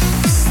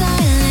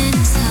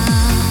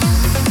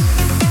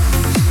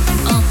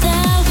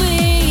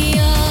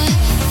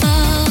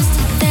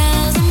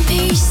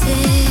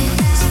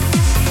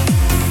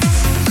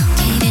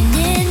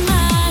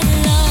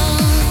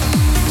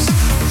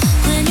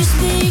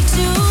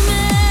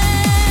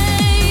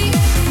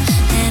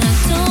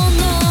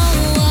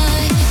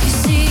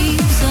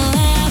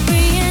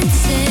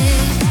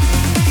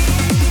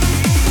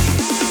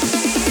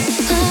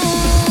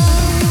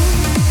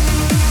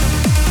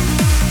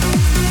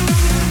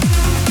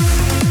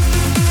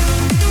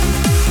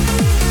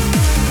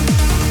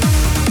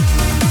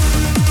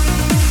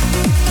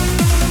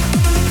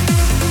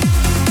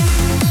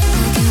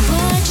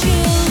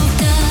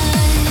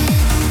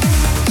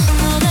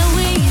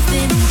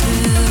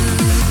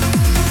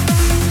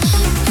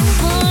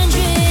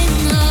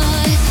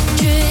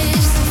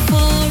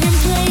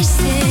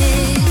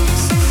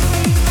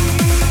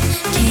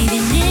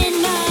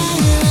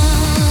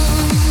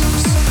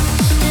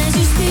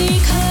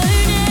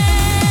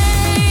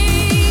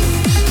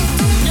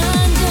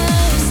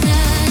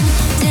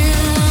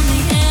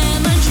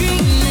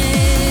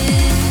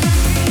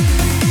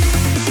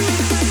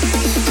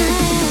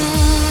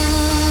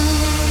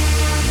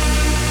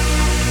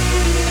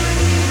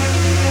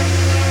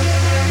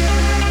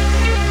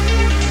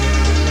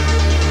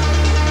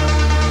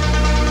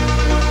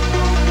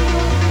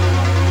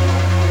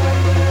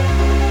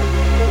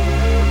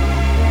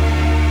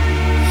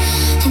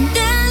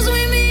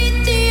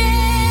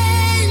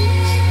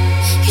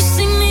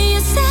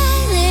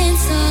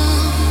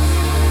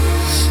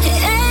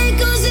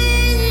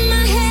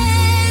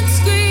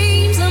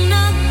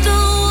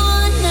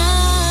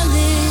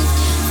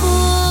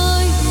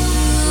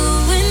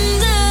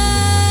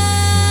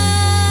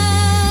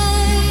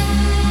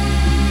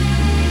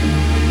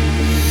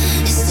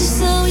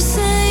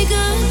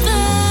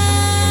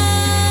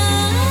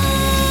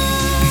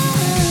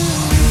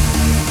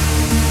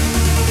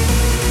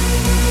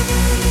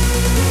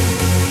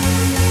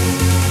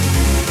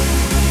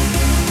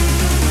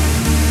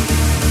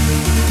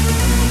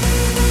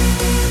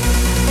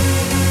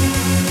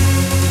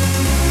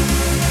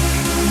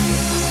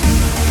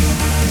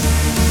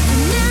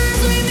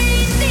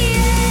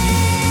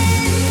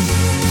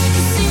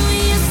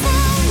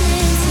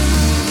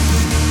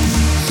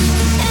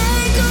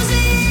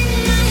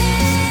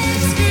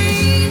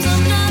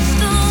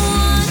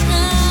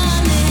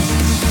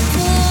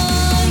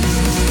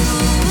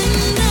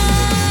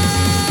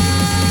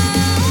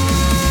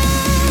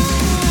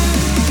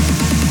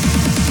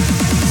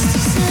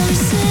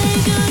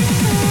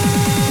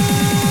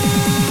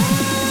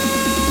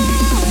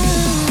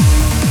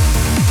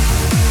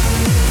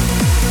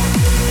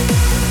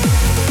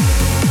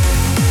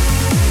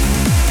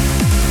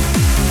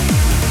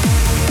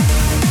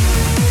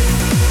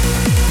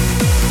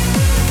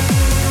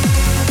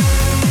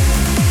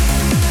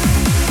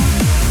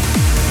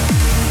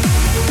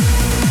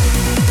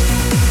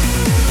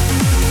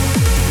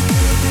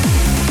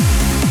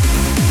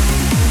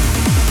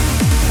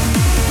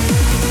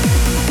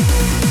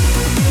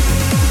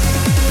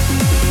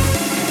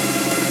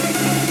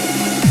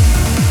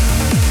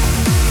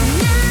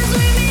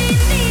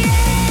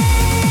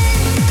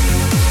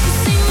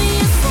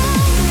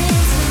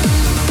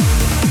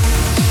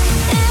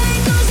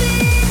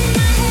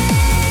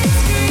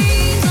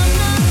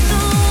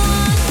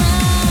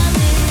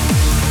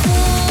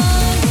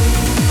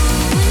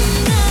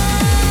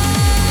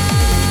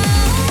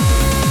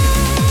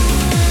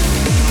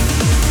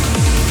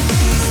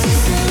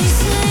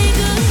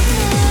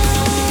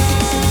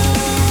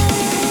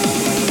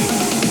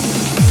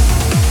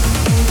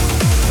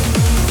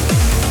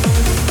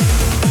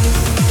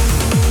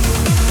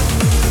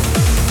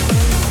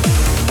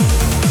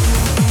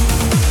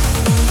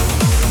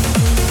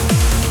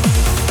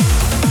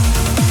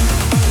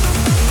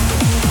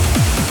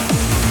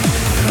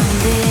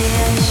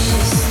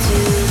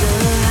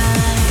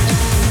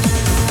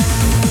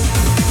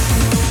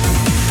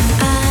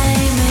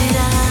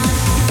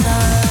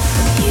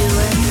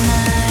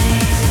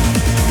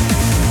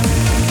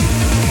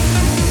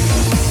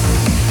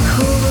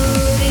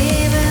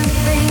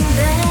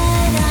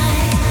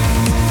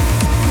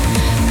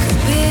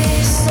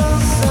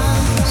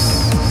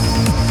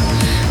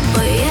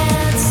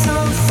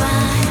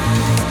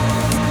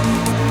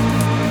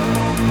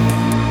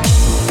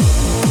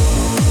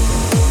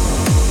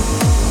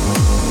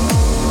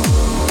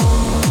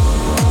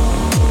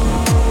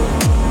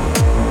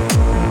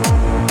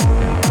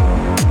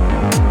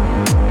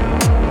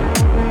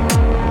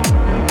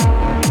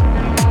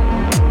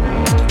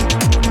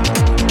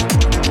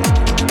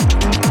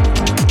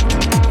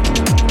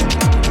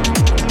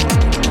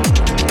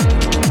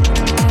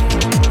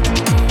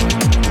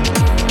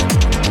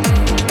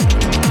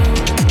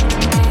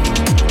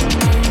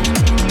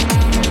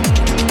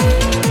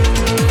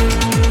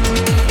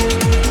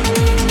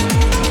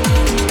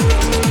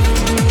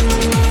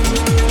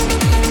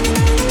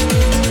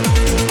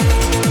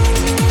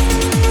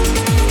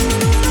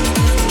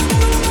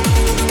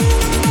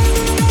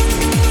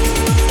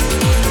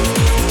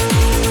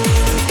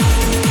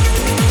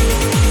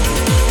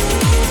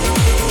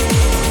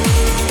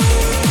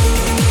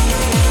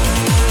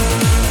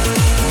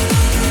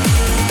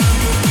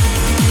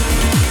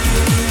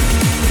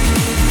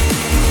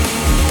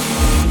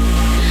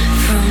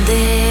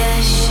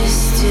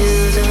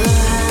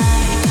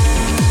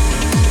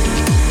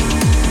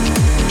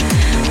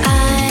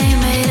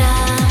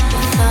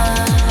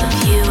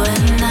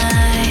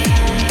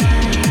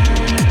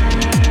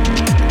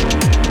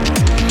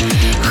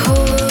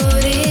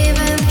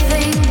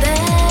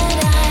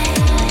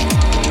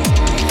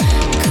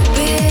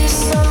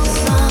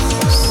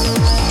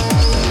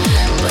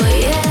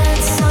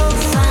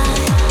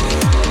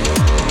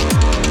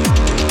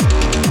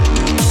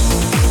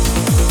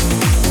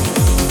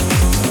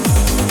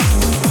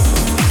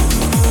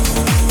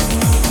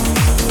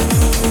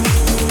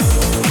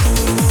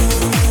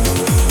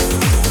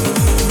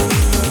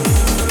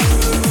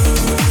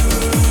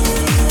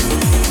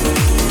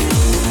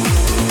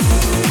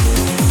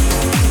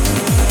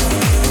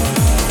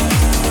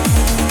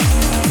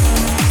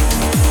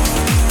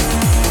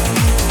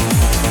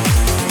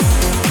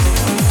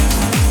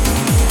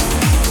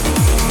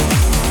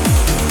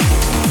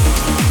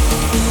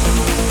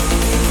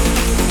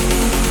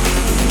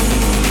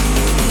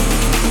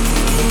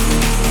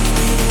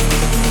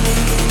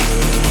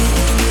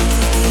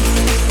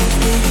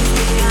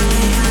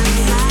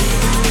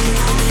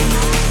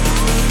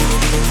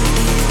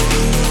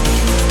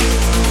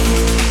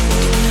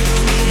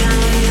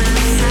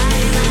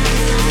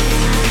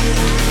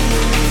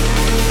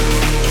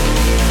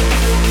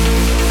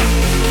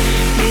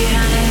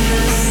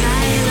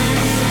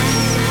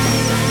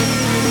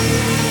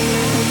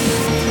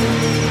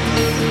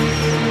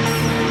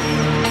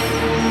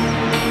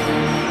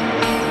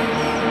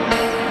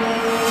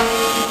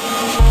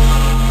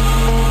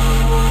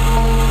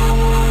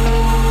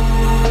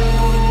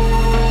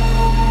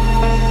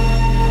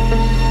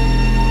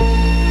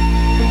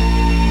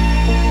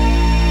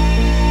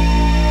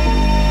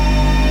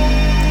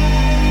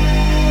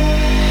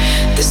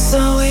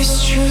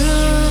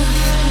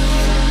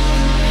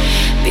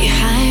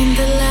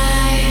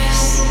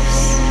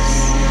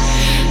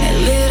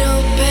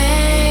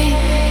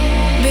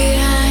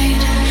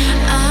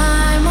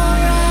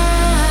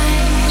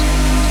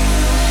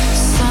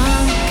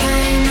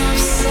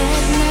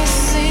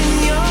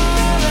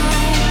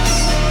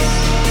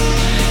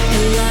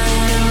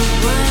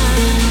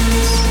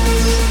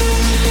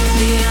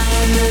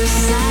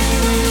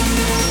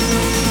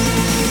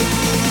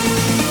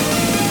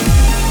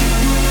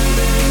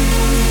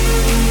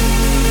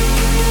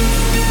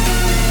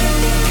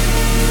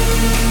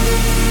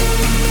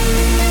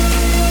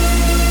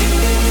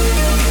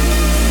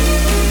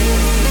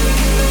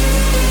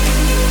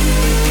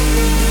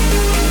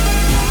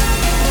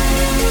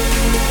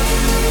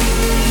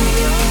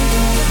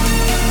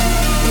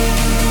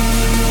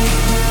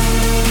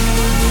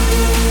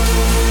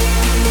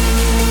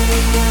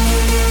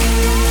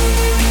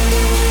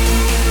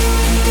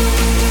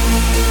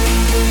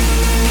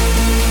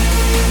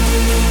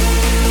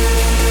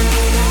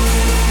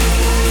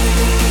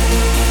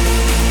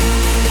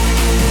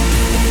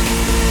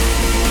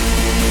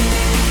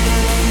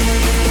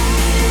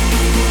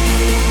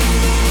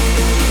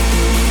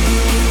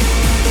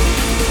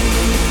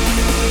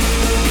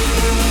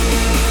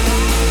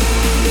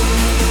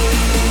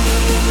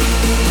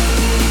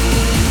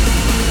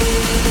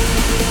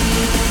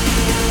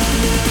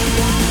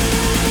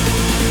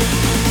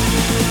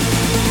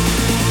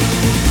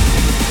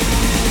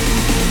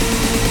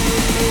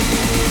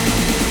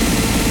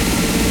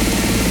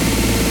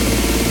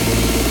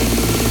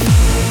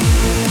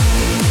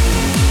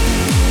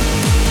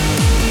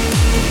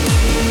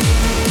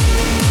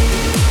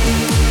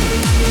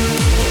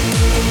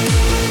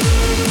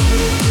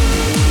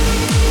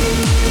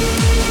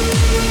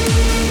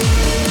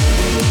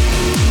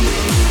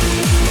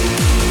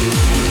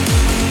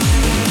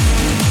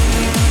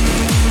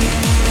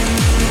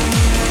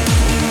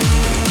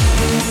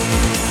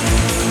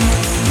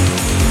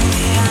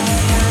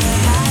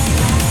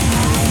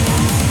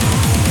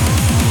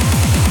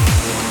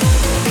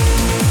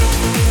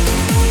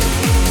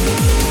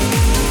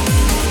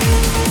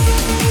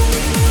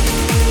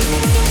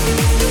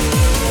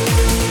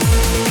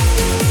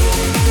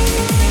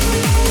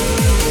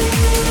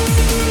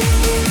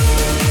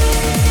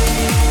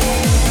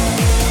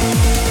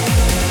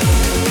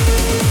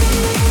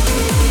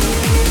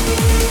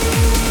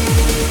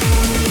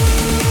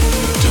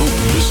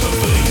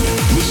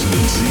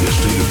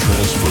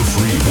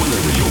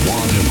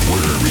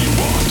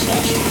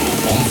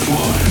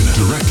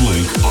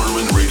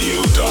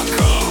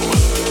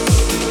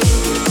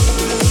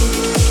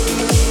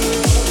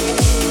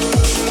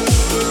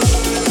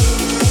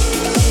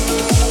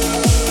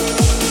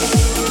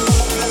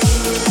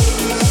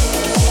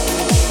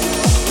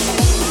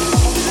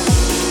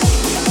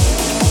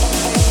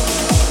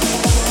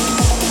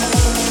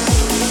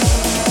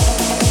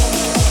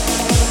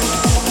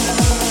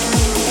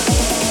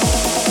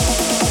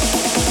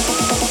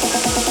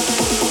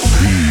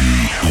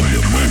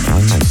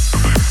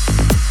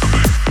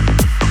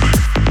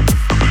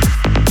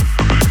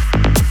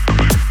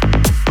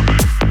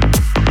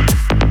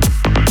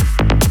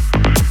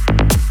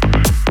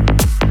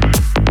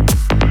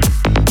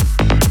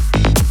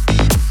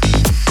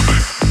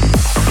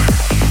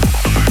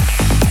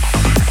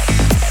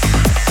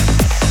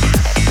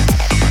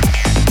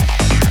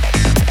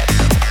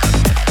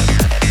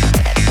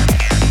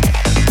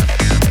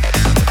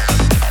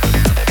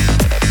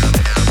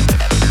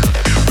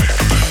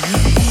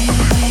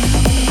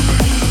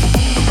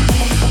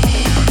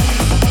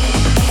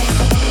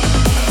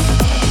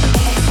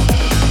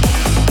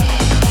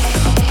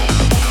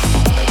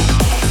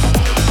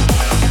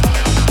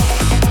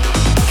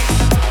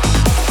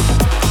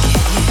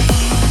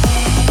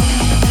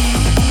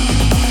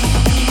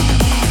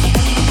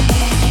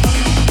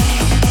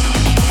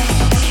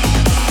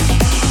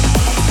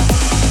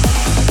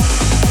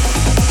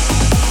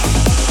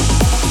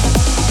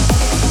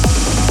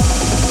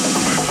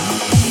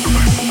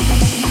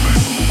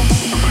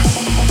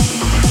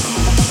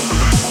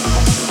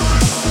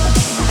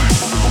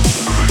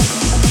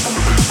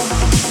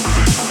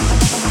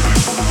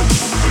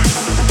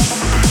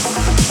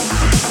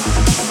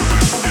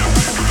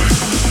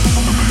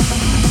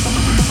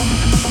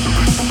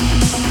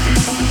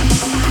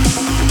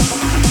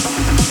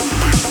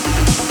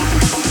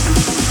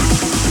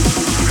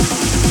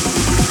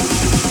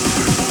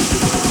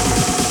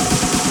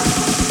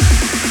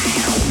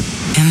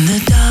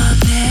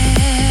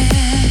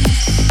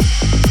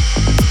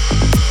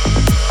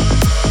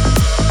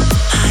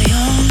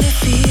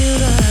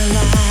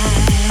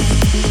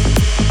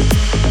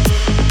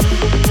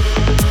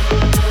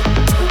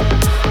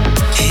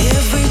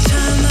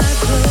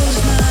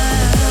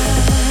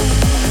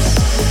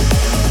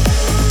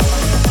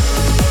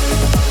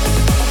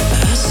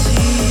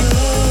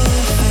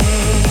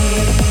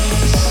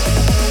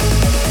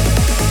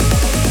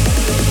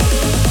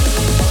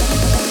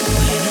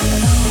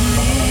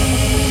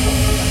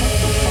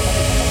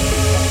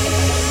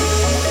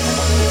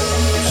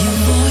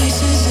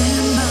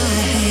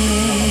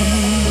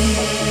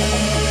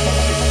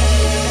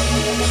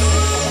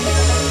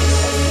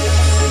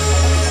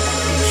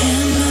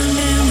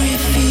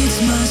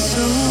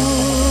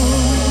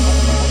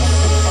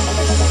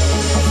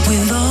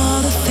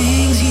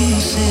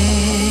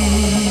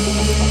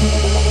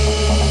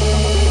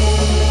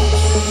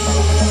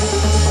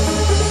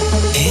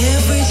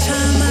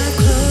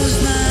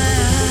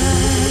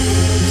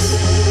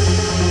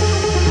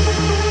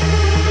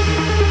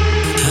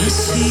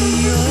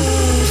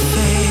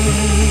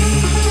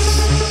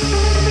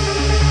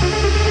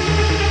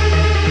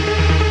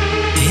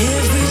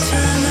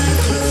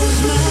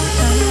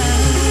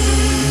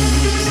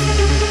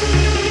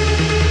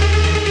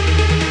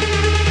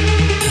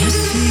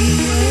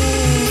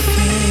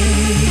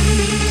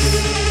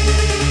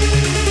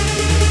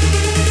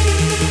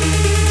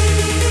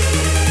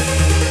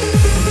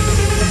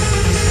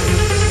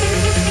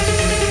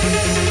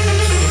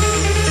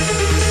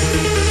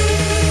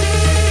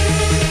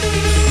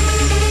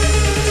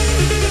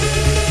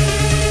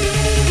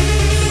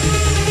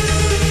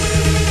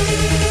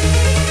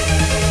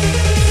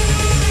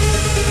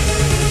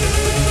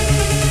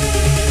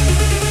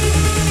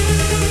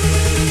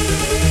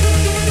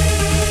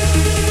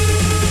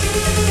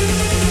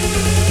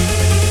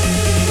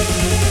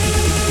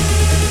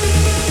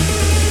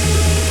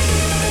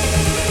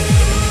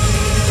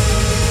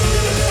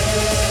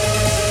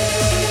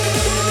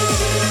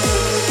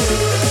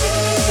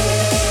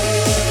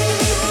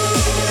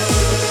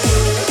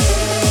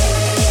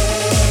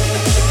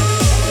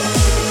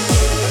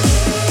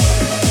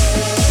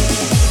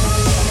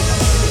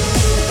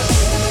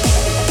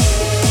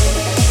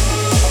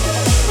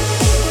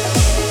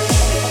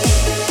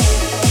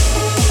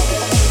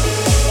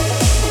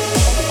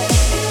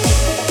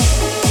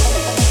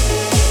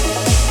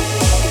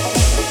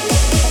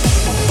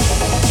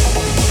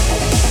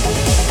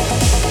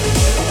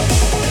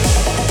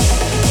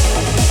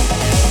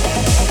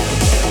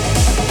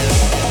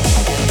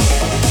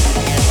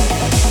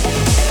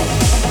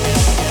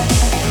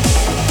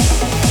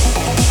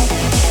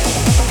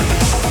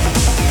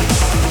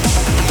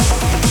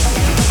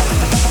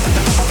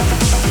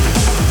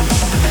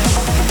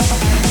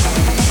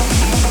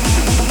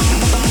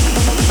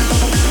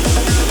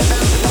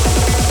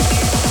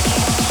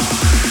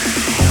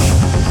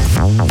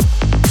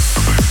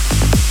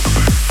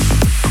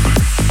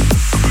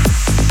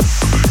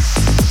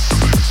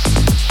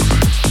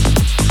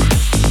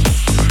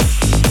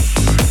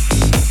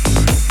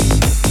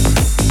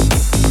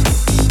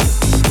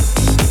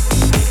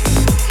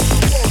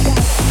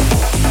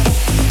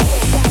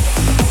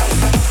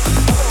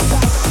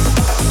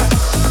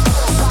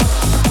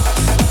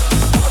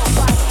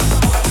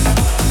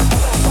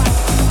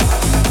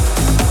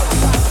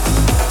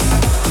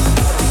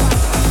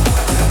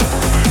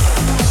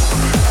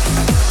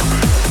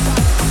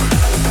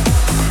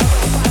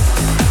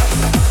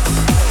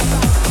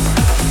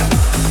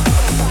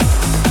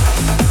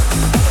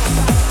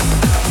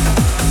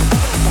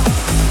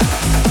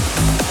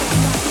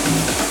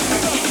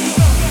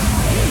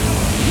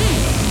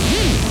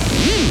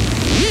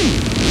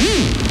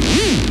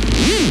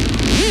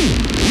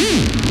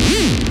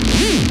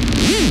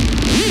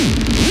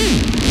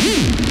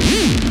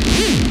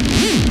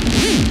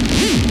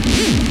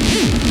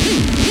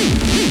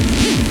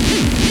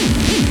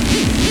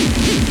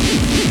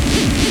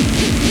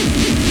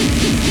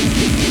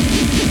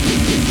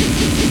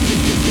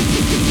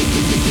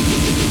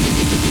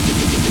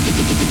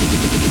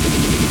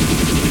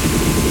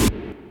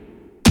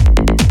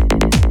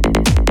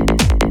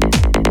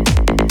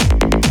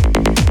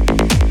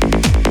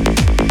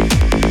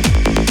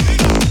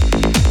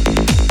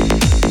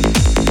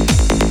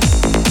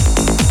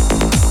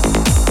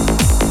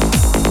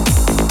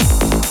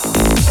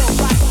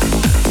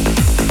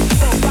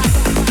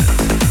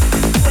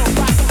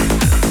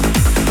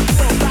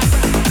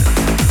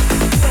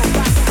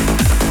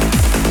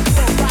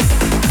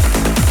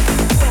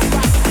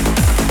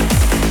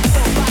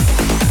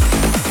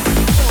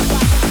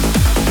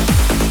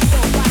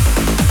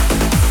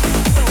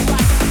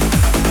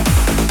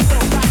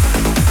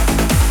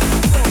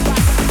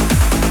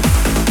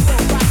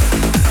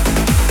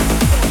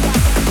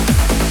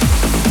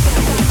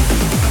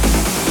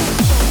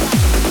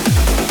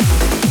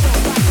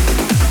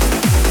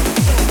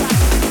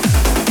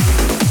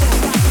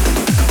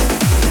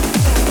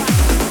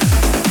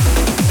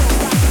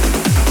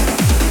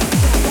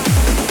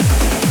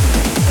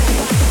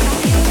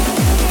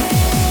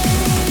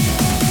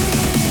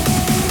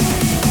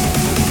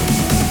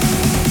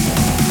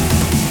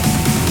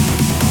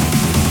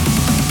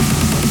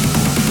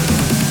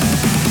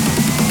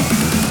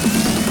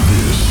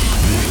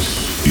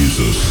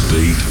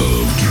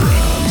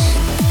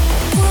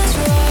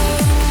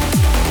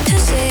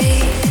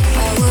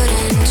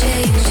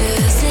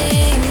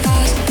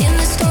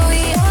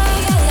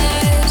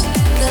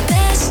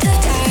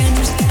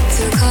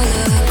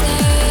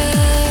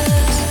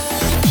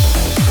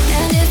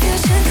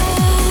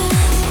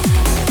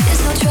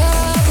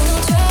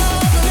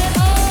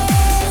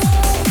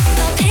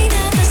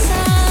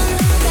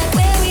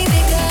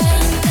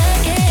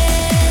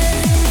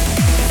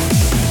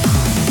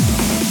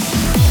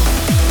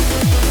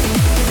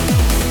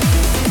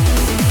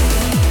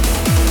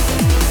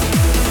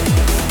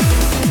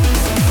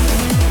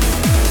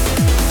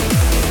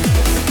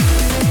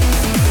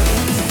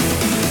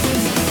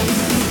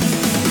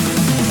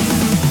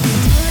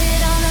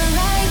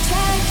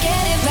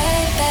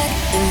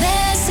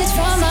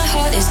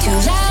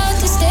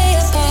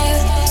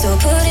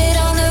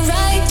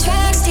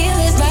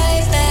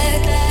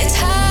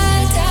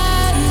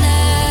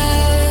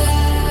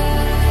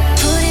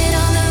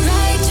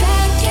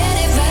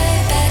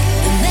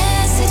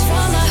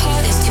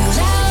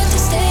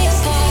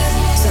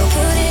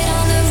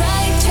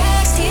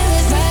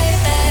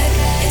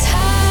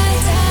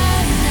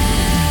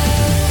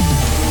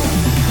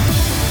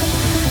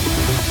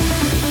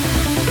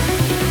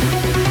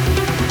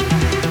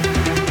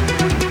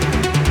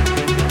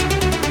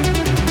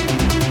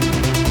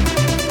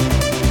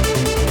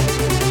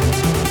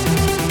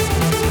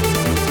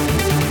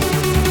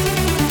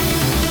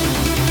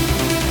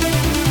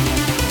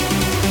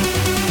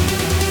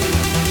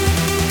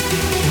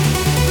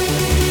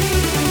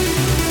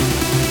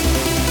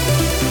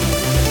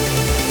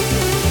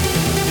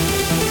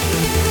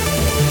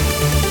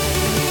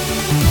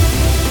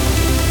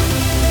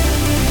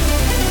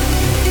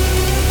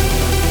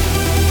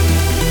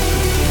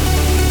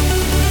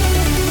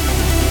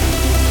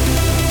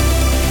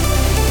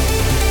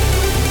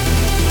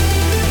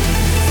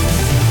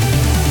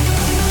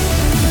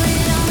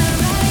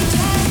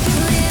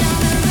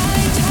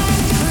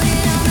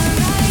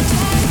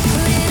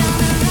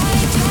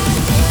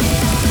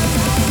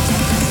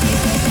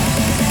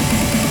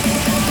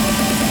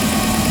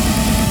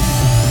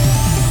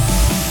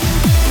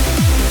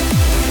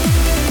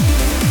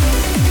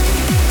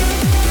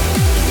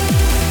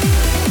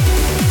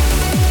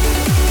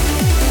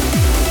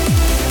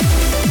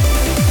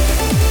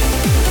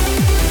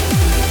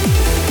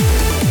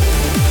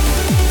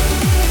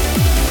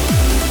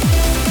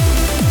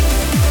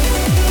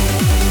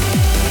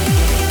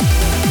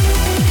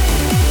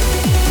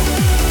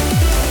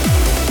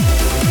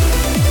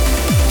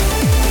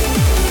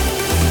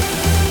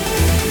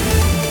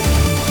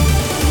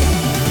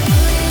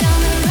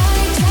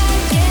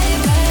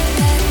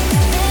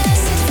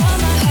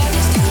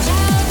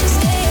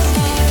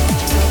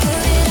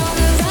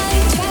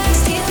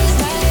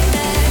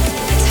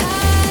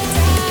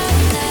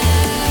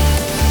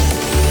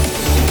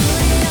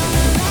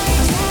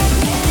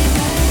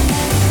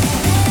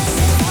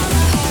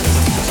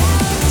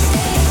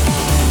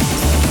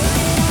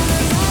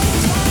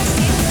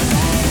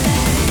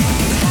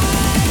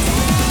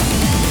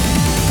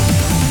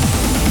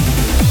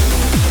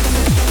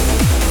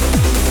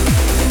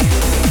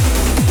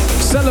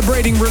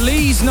 celebrating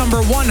release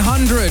number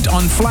 100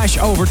 on Flash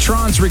Over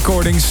Trance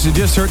recordings. You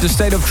just heard the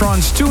State of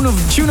Trance tune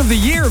of the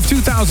year of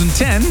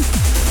 2010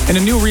 and a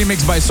new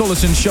remix by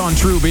Solace and Sean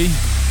Truby.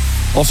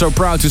 Also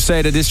proud to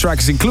say that this track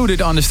is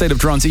included on the State of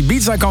Trance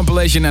Ibiza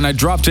compilation, and I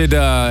dropped it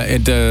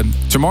at the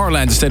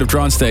Tomorrowland, the State of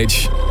Trance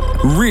stage.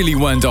 Really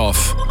went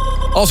off.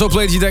 Also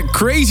played you that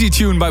crazy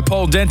tune by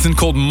Paul Denton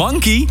called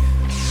Monkey,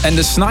 and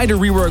the Snyder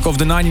rework of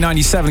the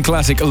 1997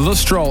 classic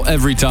Lustral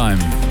Every Time.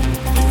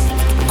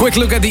 Quick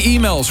look at the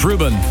emails,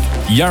 Ruben.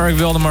 Jarek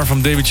Waldemar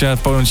from David Chat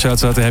Poland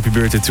shouts out a happy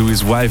birthday to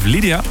his wife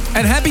Lydia.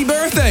 And happy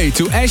birthday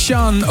to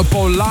Eshan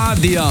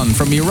Poladian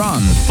from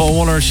Iran. Paul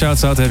Waller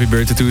shouts out happy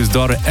birthday to his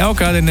daughter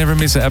Elka. They never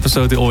miss an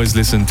episode, they always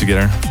listen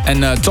together.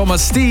 And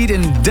Thomas Steed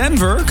in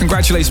Denver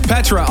congratulates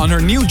Petra on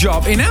her new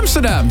job in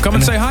Amsterdam. Come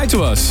and say hi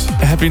to us.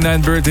 A happy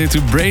 9th birthday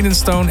to Braden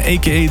Stone,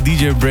 aka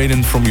DJ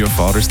Braden from your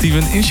father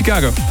Steven in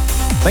Chicago.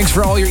 Thanks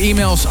for all your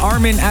emails.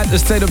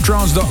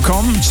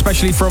 Armin@thestateoftrance.com,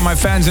 especially for my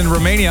fans in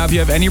Romania. If you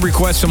have any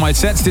requests on my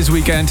sets this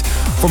weekend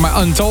for my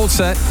Untold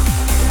set,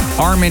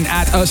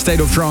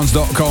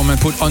 Armin@astateoftrance.com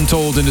and put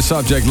Untold in the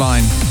subject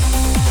line.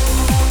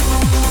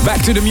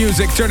 Back to the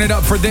music, turn it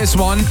up for this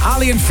one.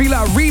 Ali and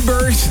Fila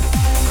Rebirth,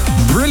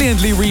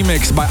 brilliantly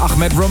remixed by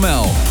Ahmed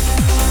Romel.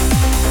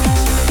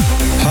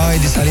 Hi,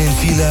 this is Ali and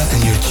Fila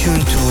and you're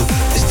tuned to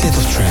The State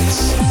of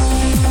Trance.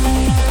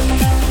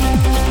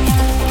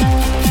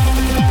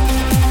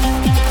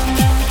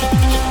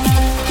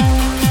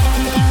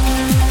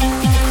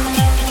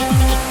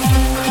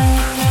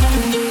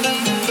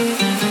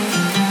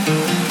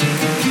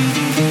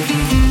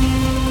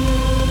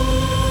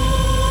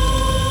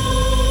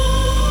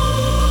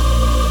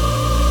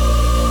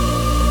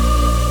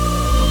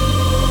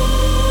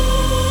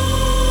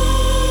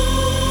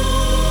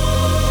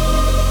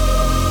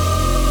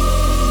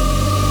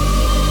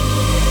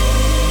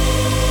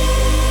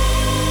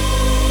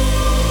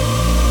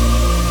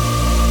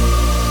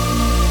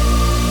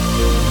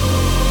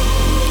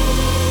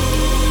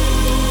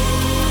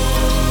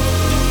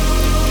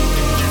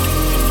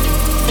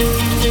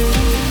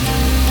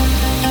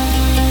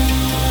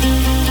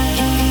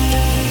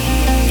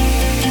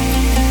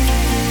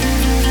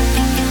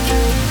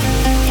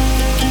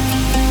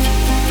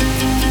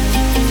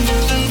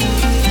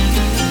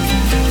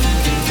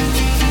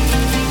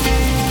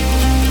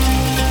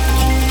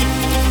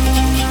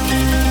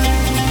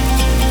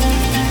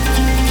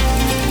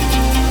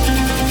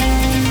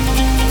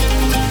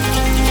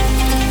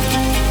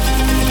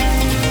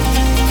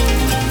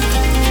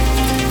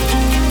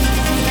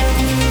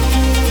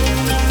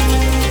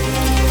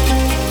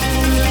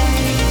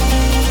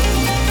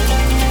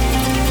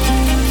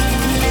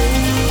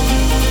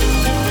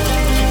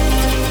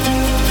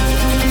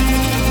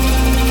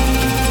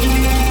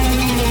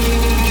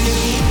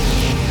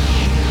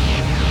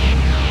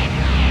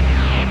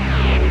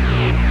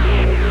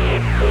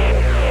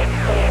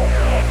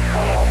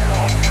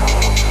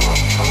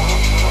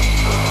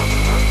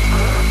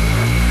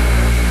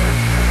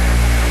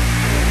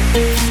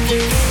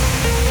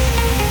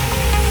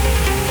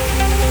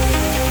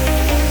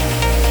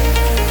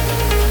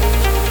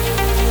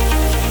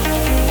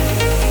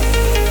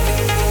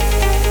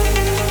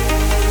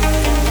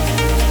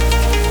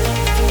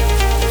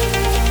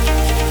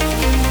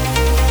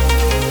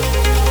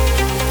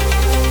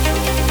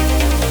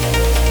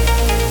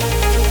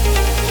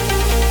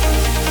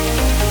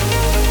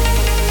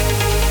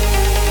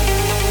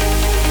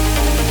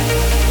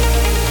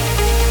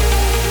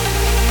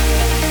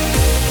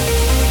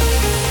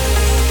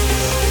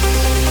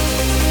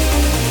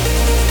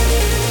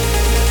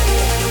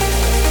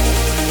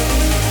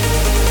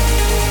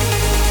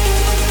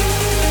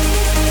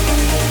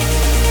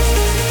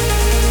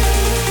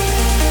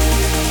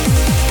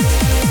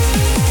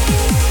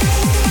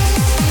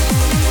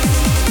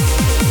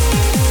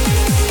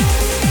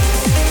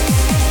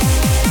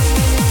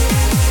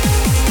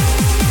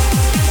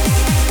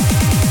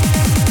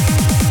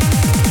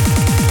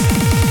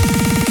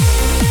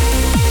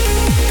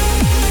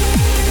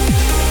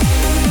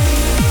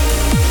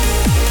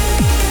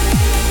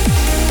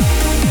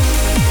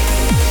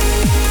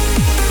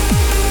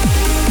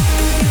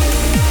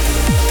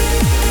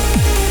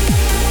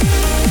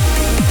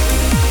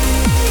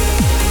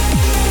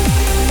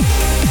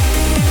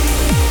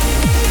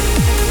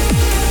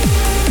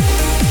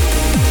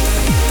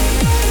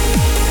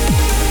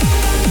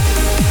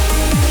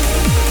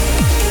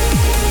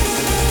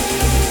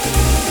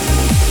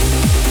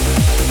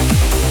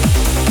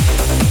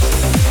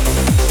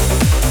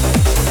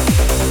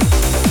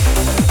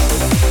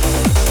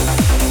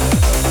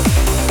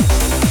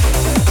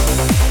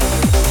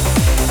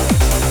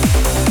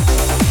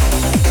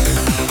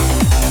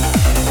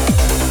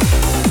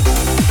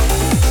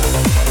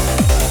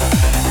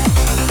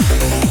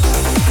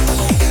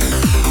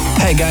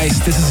 Hey guys,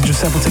 this is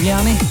Giuseppe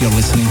Tagliani. You're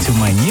listening to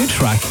my new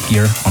track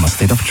here on A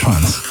State of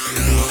Trance.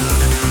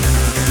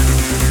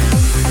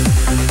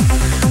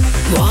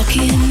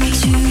 Walking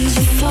to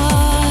the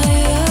fire,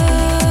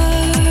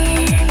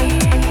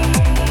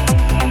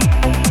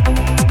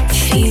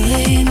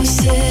 feeling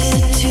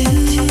set to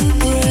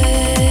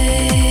break.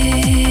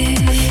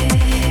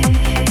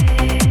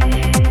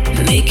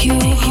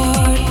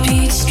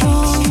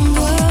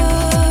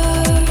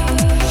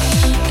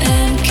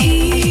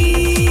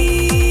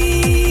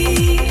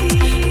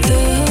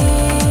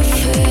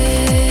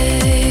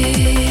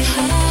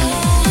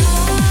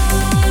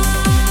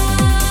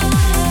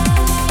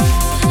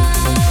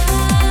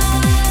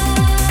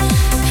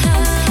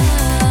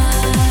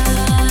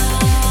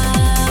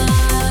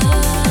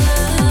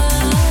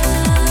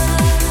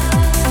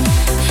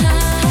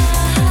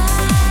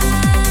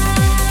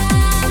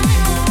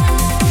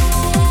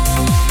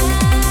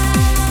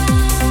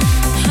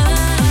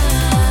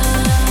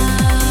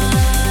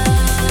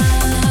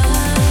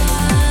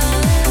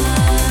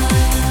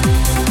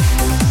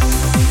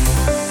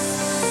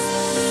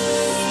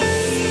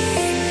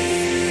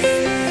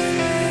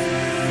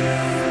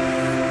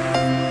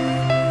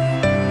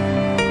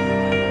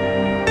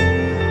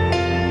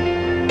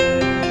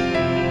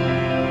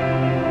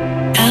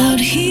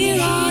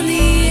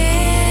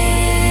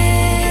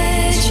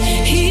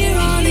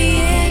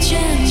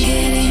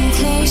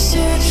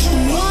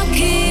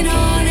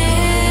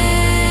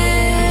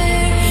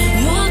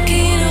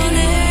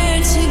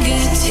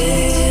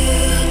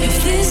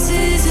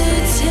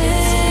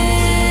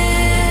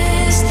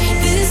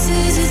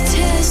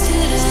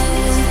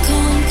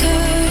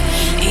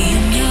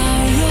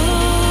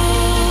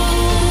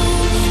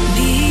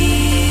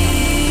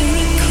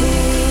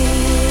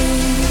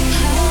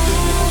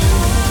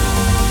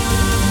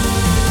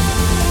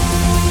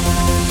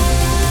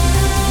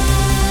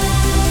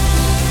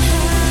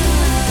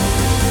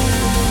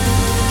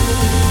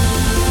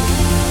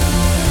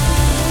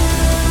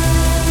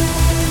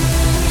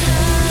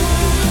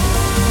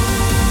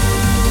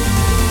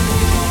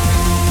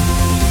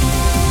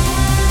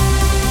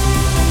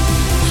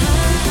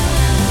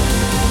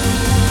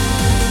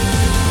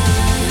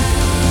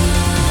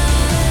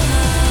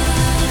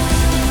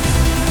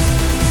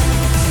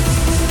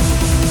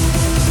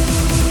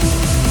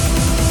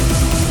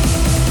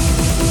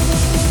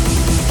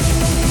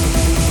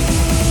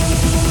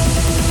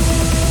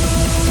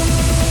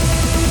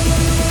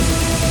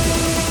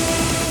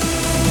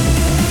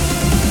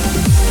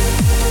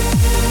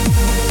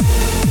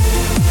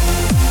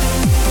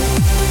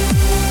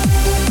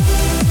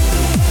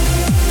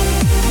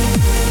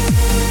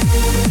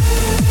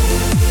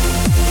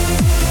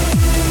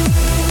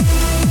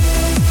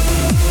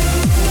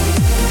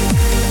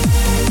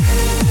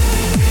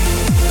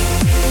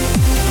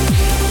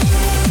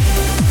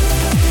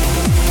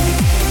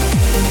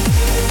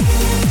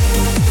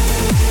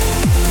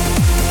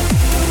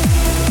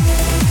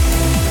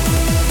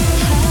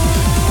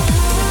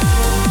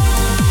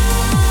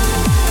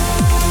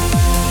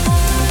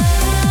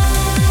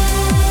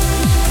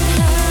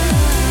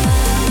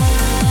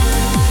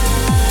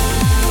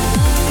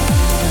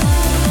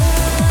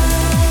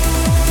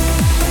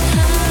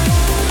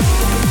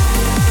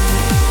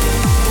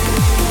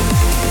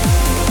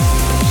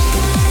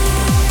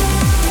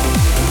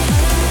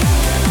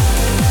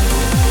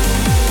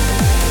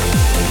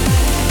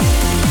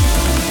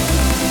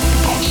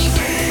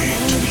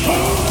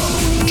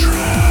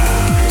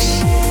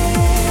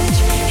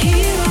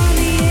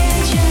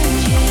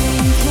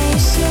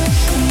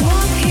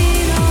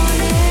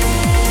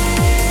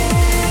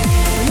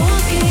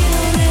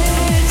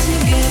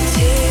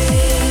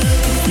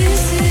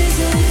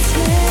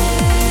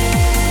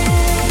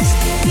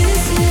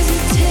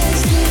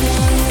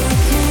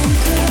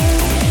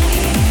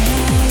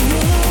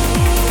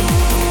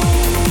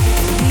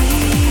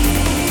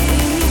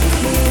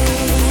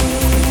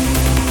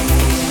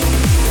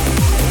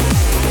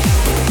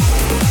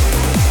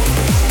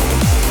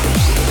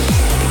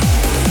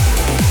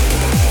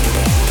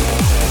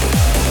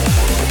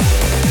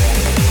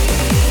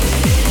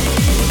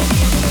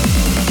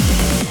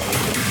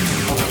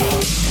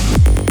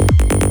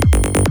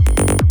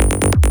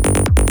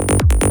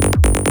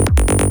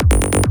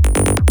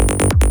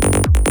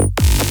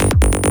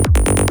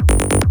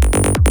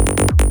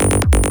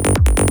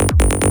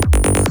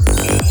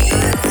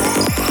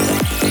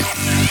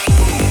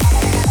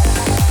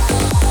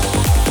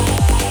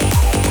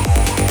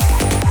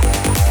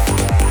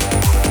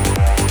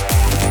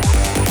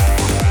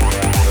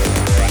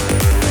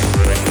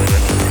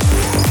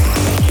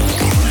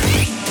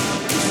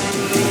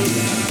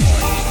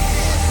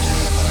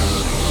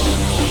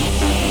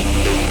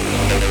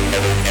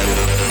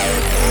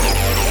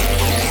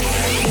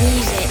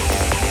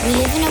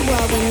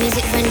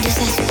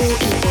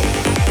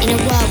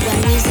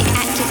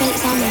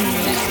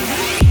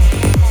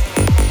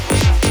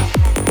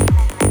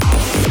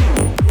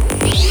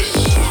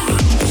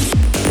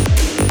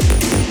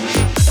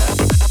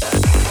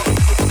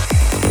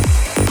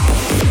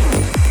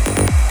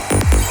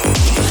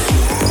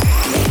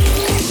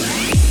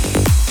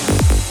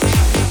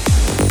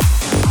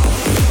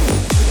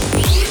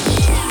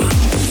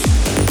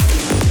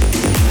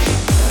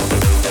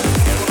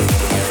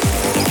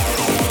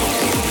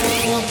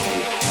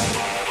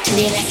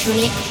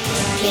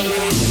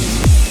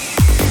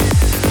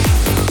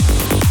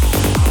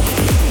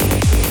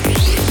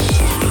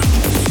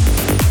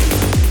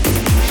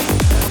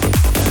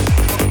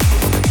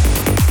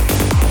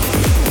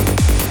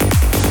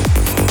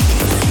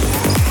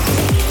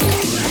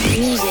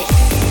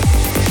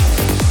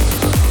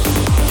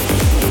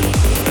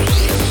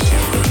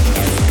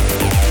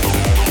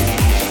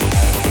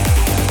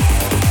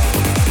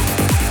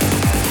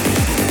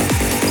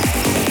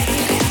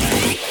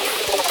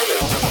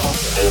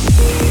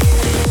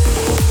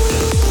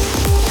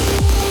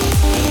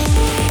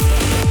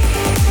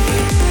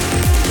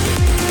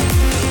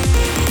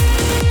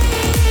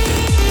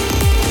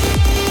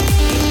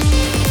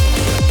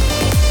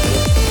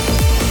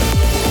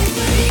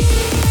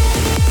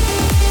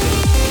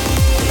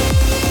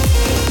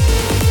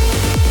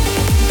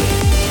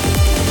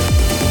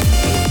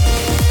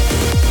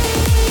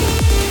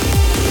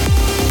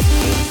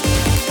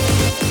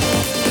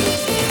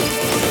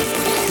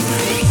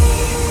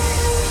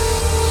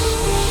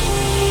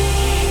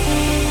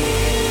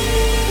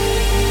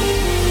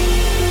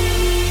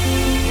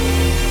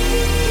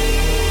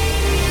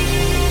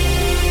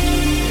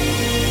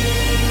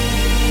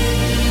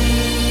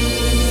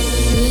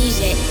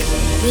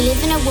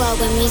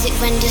 Where music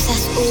renders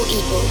us all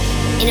equal,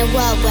 in a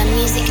world where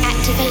music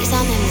activates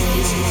our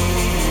memories.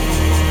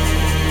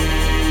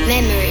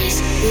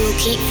 Memories we will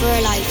keep for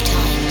a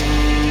lifetime.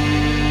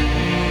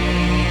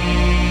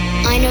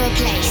 I know a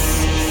place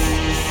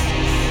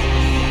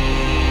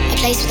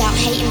without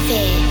hate and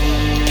fear,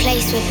 a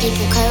place where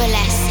people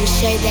coalesce and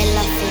show their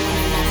love for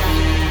one another.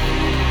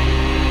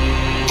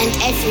 And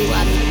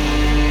everyone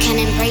can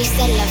embrace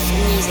their love for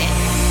music.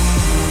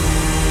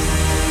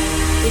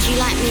 Would you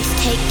like me to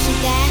take you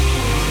there?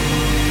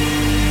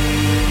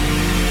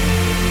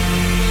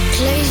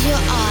 Close your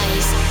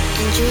eyes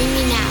and join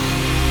me now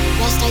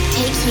whilst I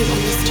take you on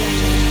this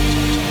journey.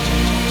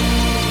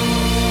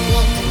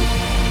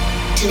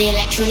 Welcome to the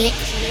Electronic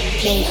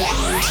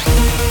Playground.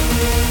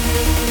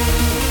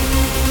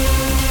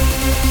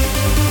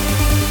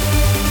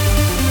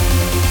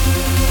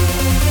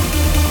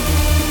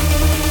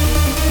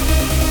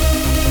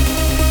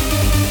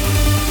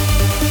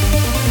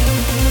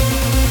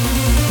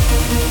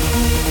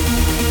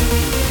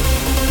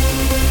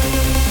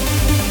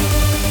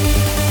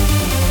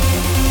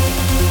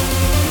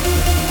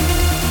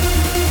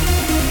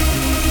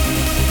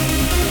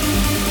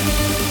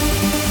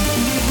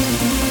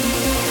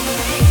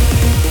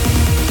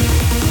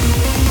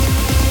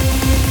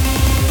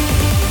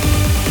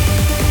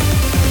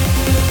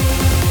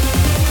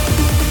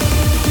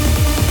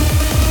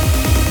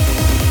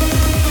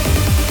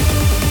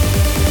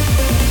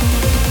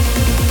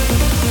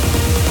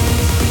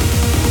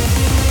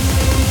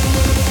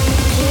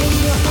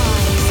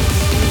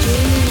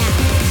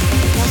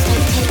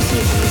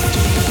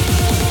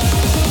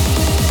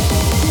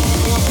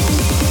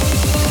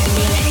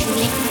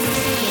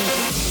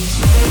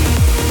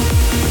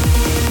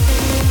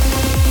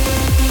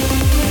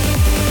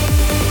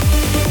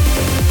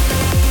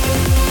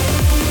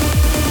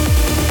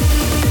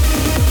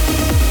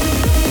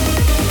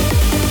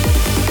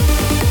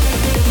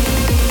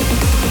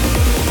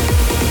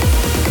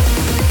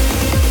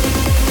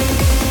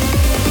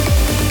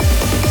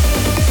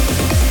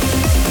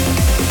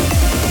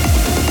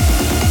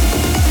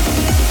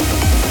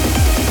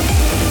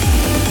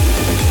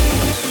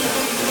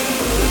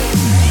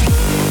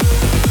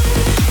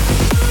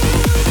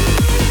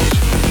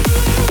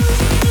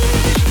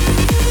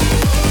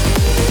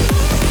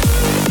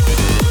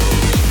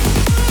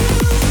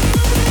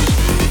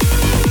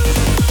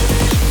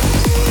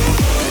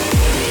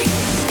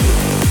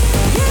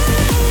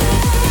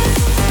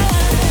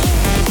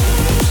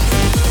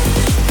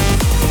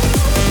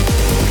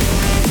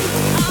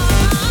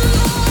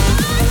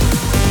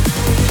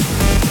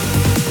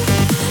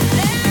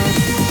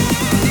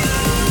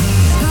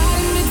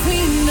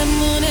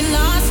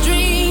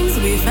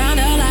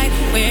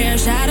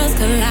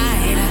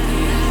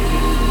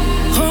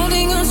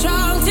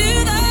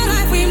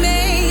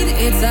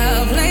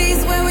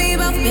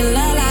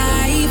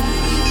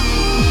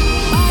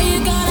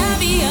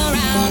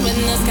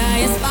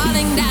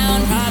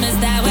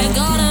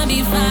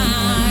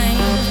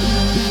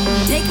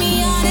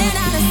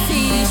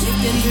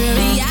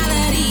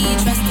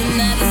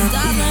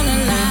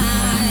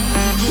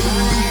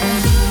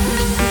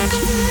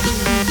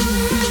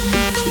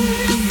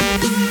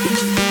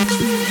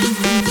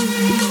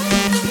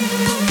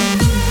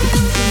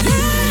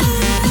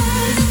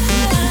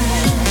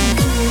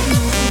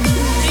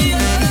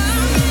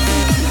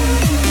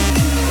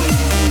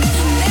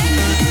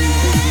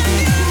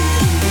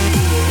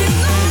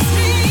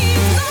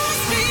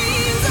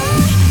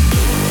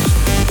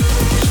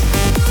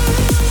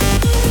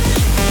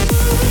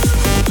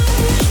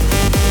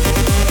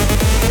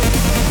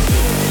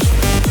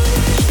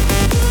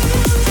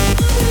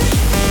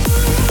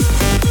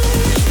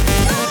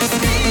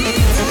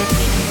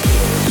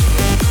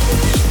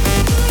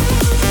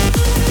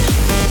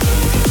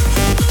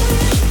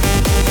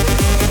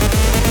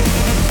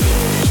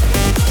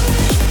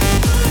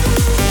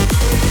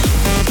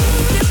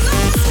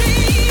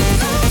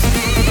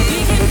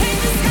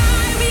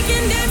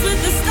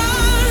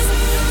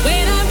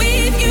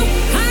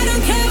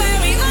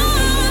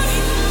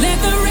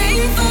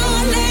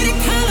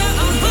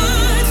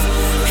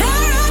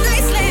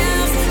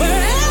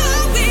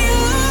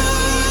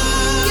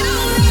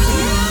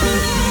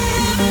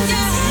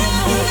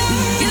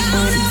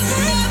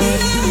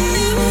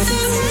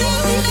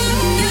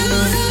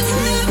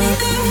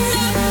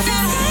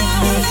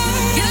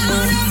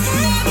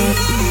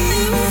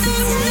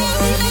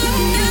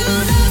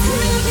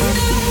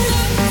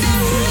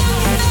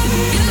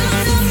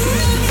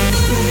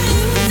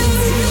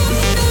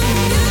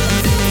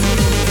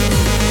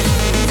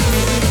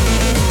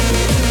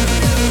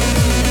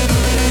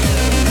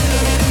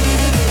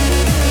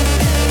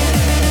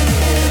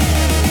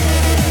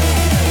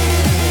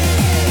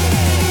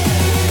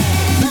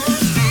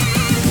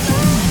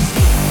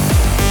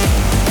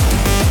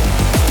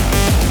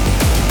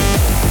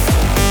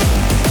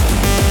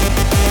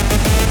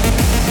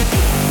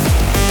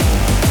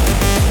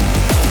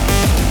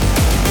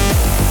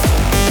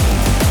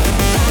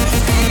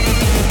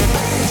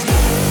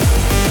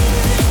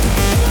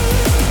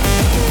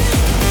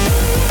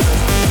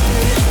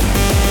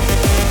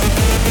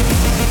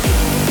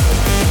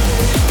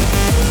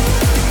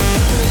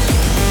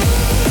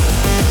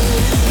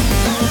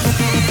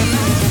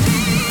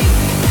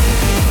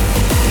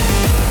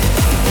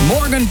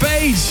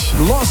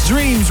 Lost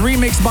Dreams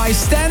remixed by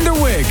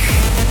Standerwick.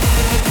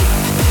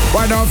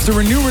 Right after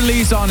a new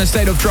release on A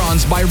State of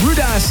Trance by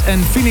Rudas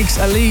and Phoenix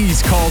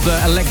Elise called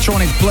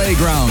Electronic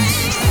Playground.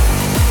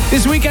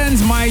 This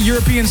weekend, my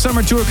European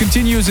summer tour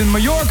continues in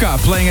Mallorca,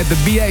 playing at the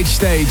BH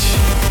stage.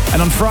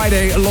 And on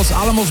Friday, Los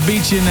Alamos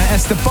Beach in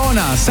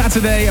Estepona.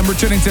 Saturday, I'm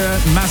returning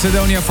to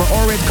Macedonia for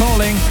Orbit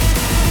Calling.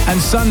 And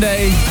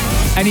Sunday,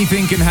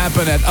 anything can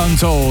happen at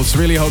Untold.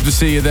 Really hope to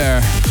see you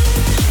there.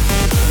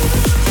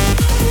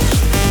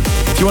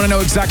 If you want to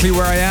know exactly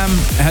where I am,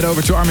 head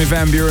over to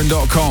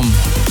arminvanburen.com.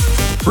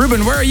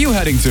 Ruben, where are you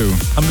heading to?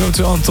 I'm going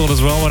to Untold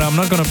as well, but I'm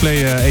not going to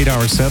play an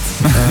 8-hour set.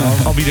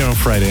 I'll be there on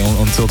Friday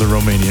until the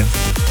Romania.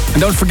 And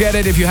don't forget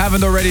it, if you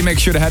haven't already, make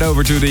sure to head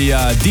over to the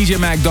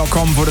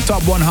djmag.com for the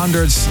top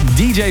 100s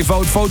DJ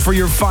vote. Vote for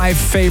your 5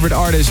 favorite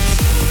artists.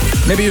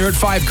 Maybe you heard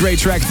 5 great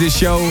tracks this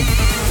show.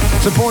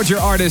 Support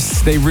your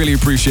artists, they really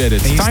appreciate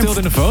it. And you still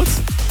didn't vote?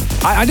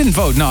 I didn't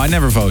vote, no, I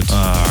never vote.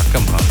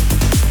 Come on.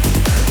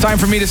 Time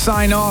for me to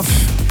sign off.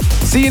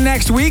 See you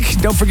next week.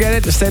 Don't forget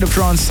it, the State of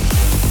Trance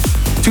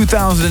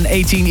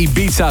 2018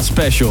 Ibiza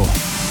special.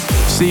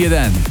 See you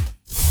then.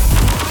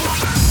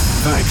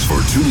 Thanks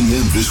for tuning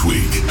in this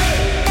week.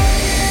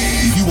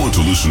 If you want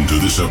to listen to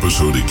this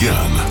episode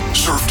again,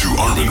 surf to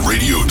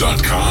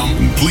ArminRadio.com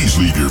and please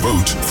leave your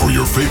vote for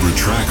your favorite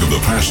track of the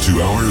past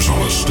 2 hours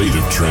on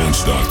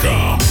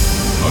AStateOfTrance.com.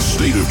 A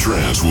State of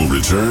Trance will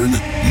return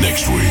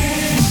next week.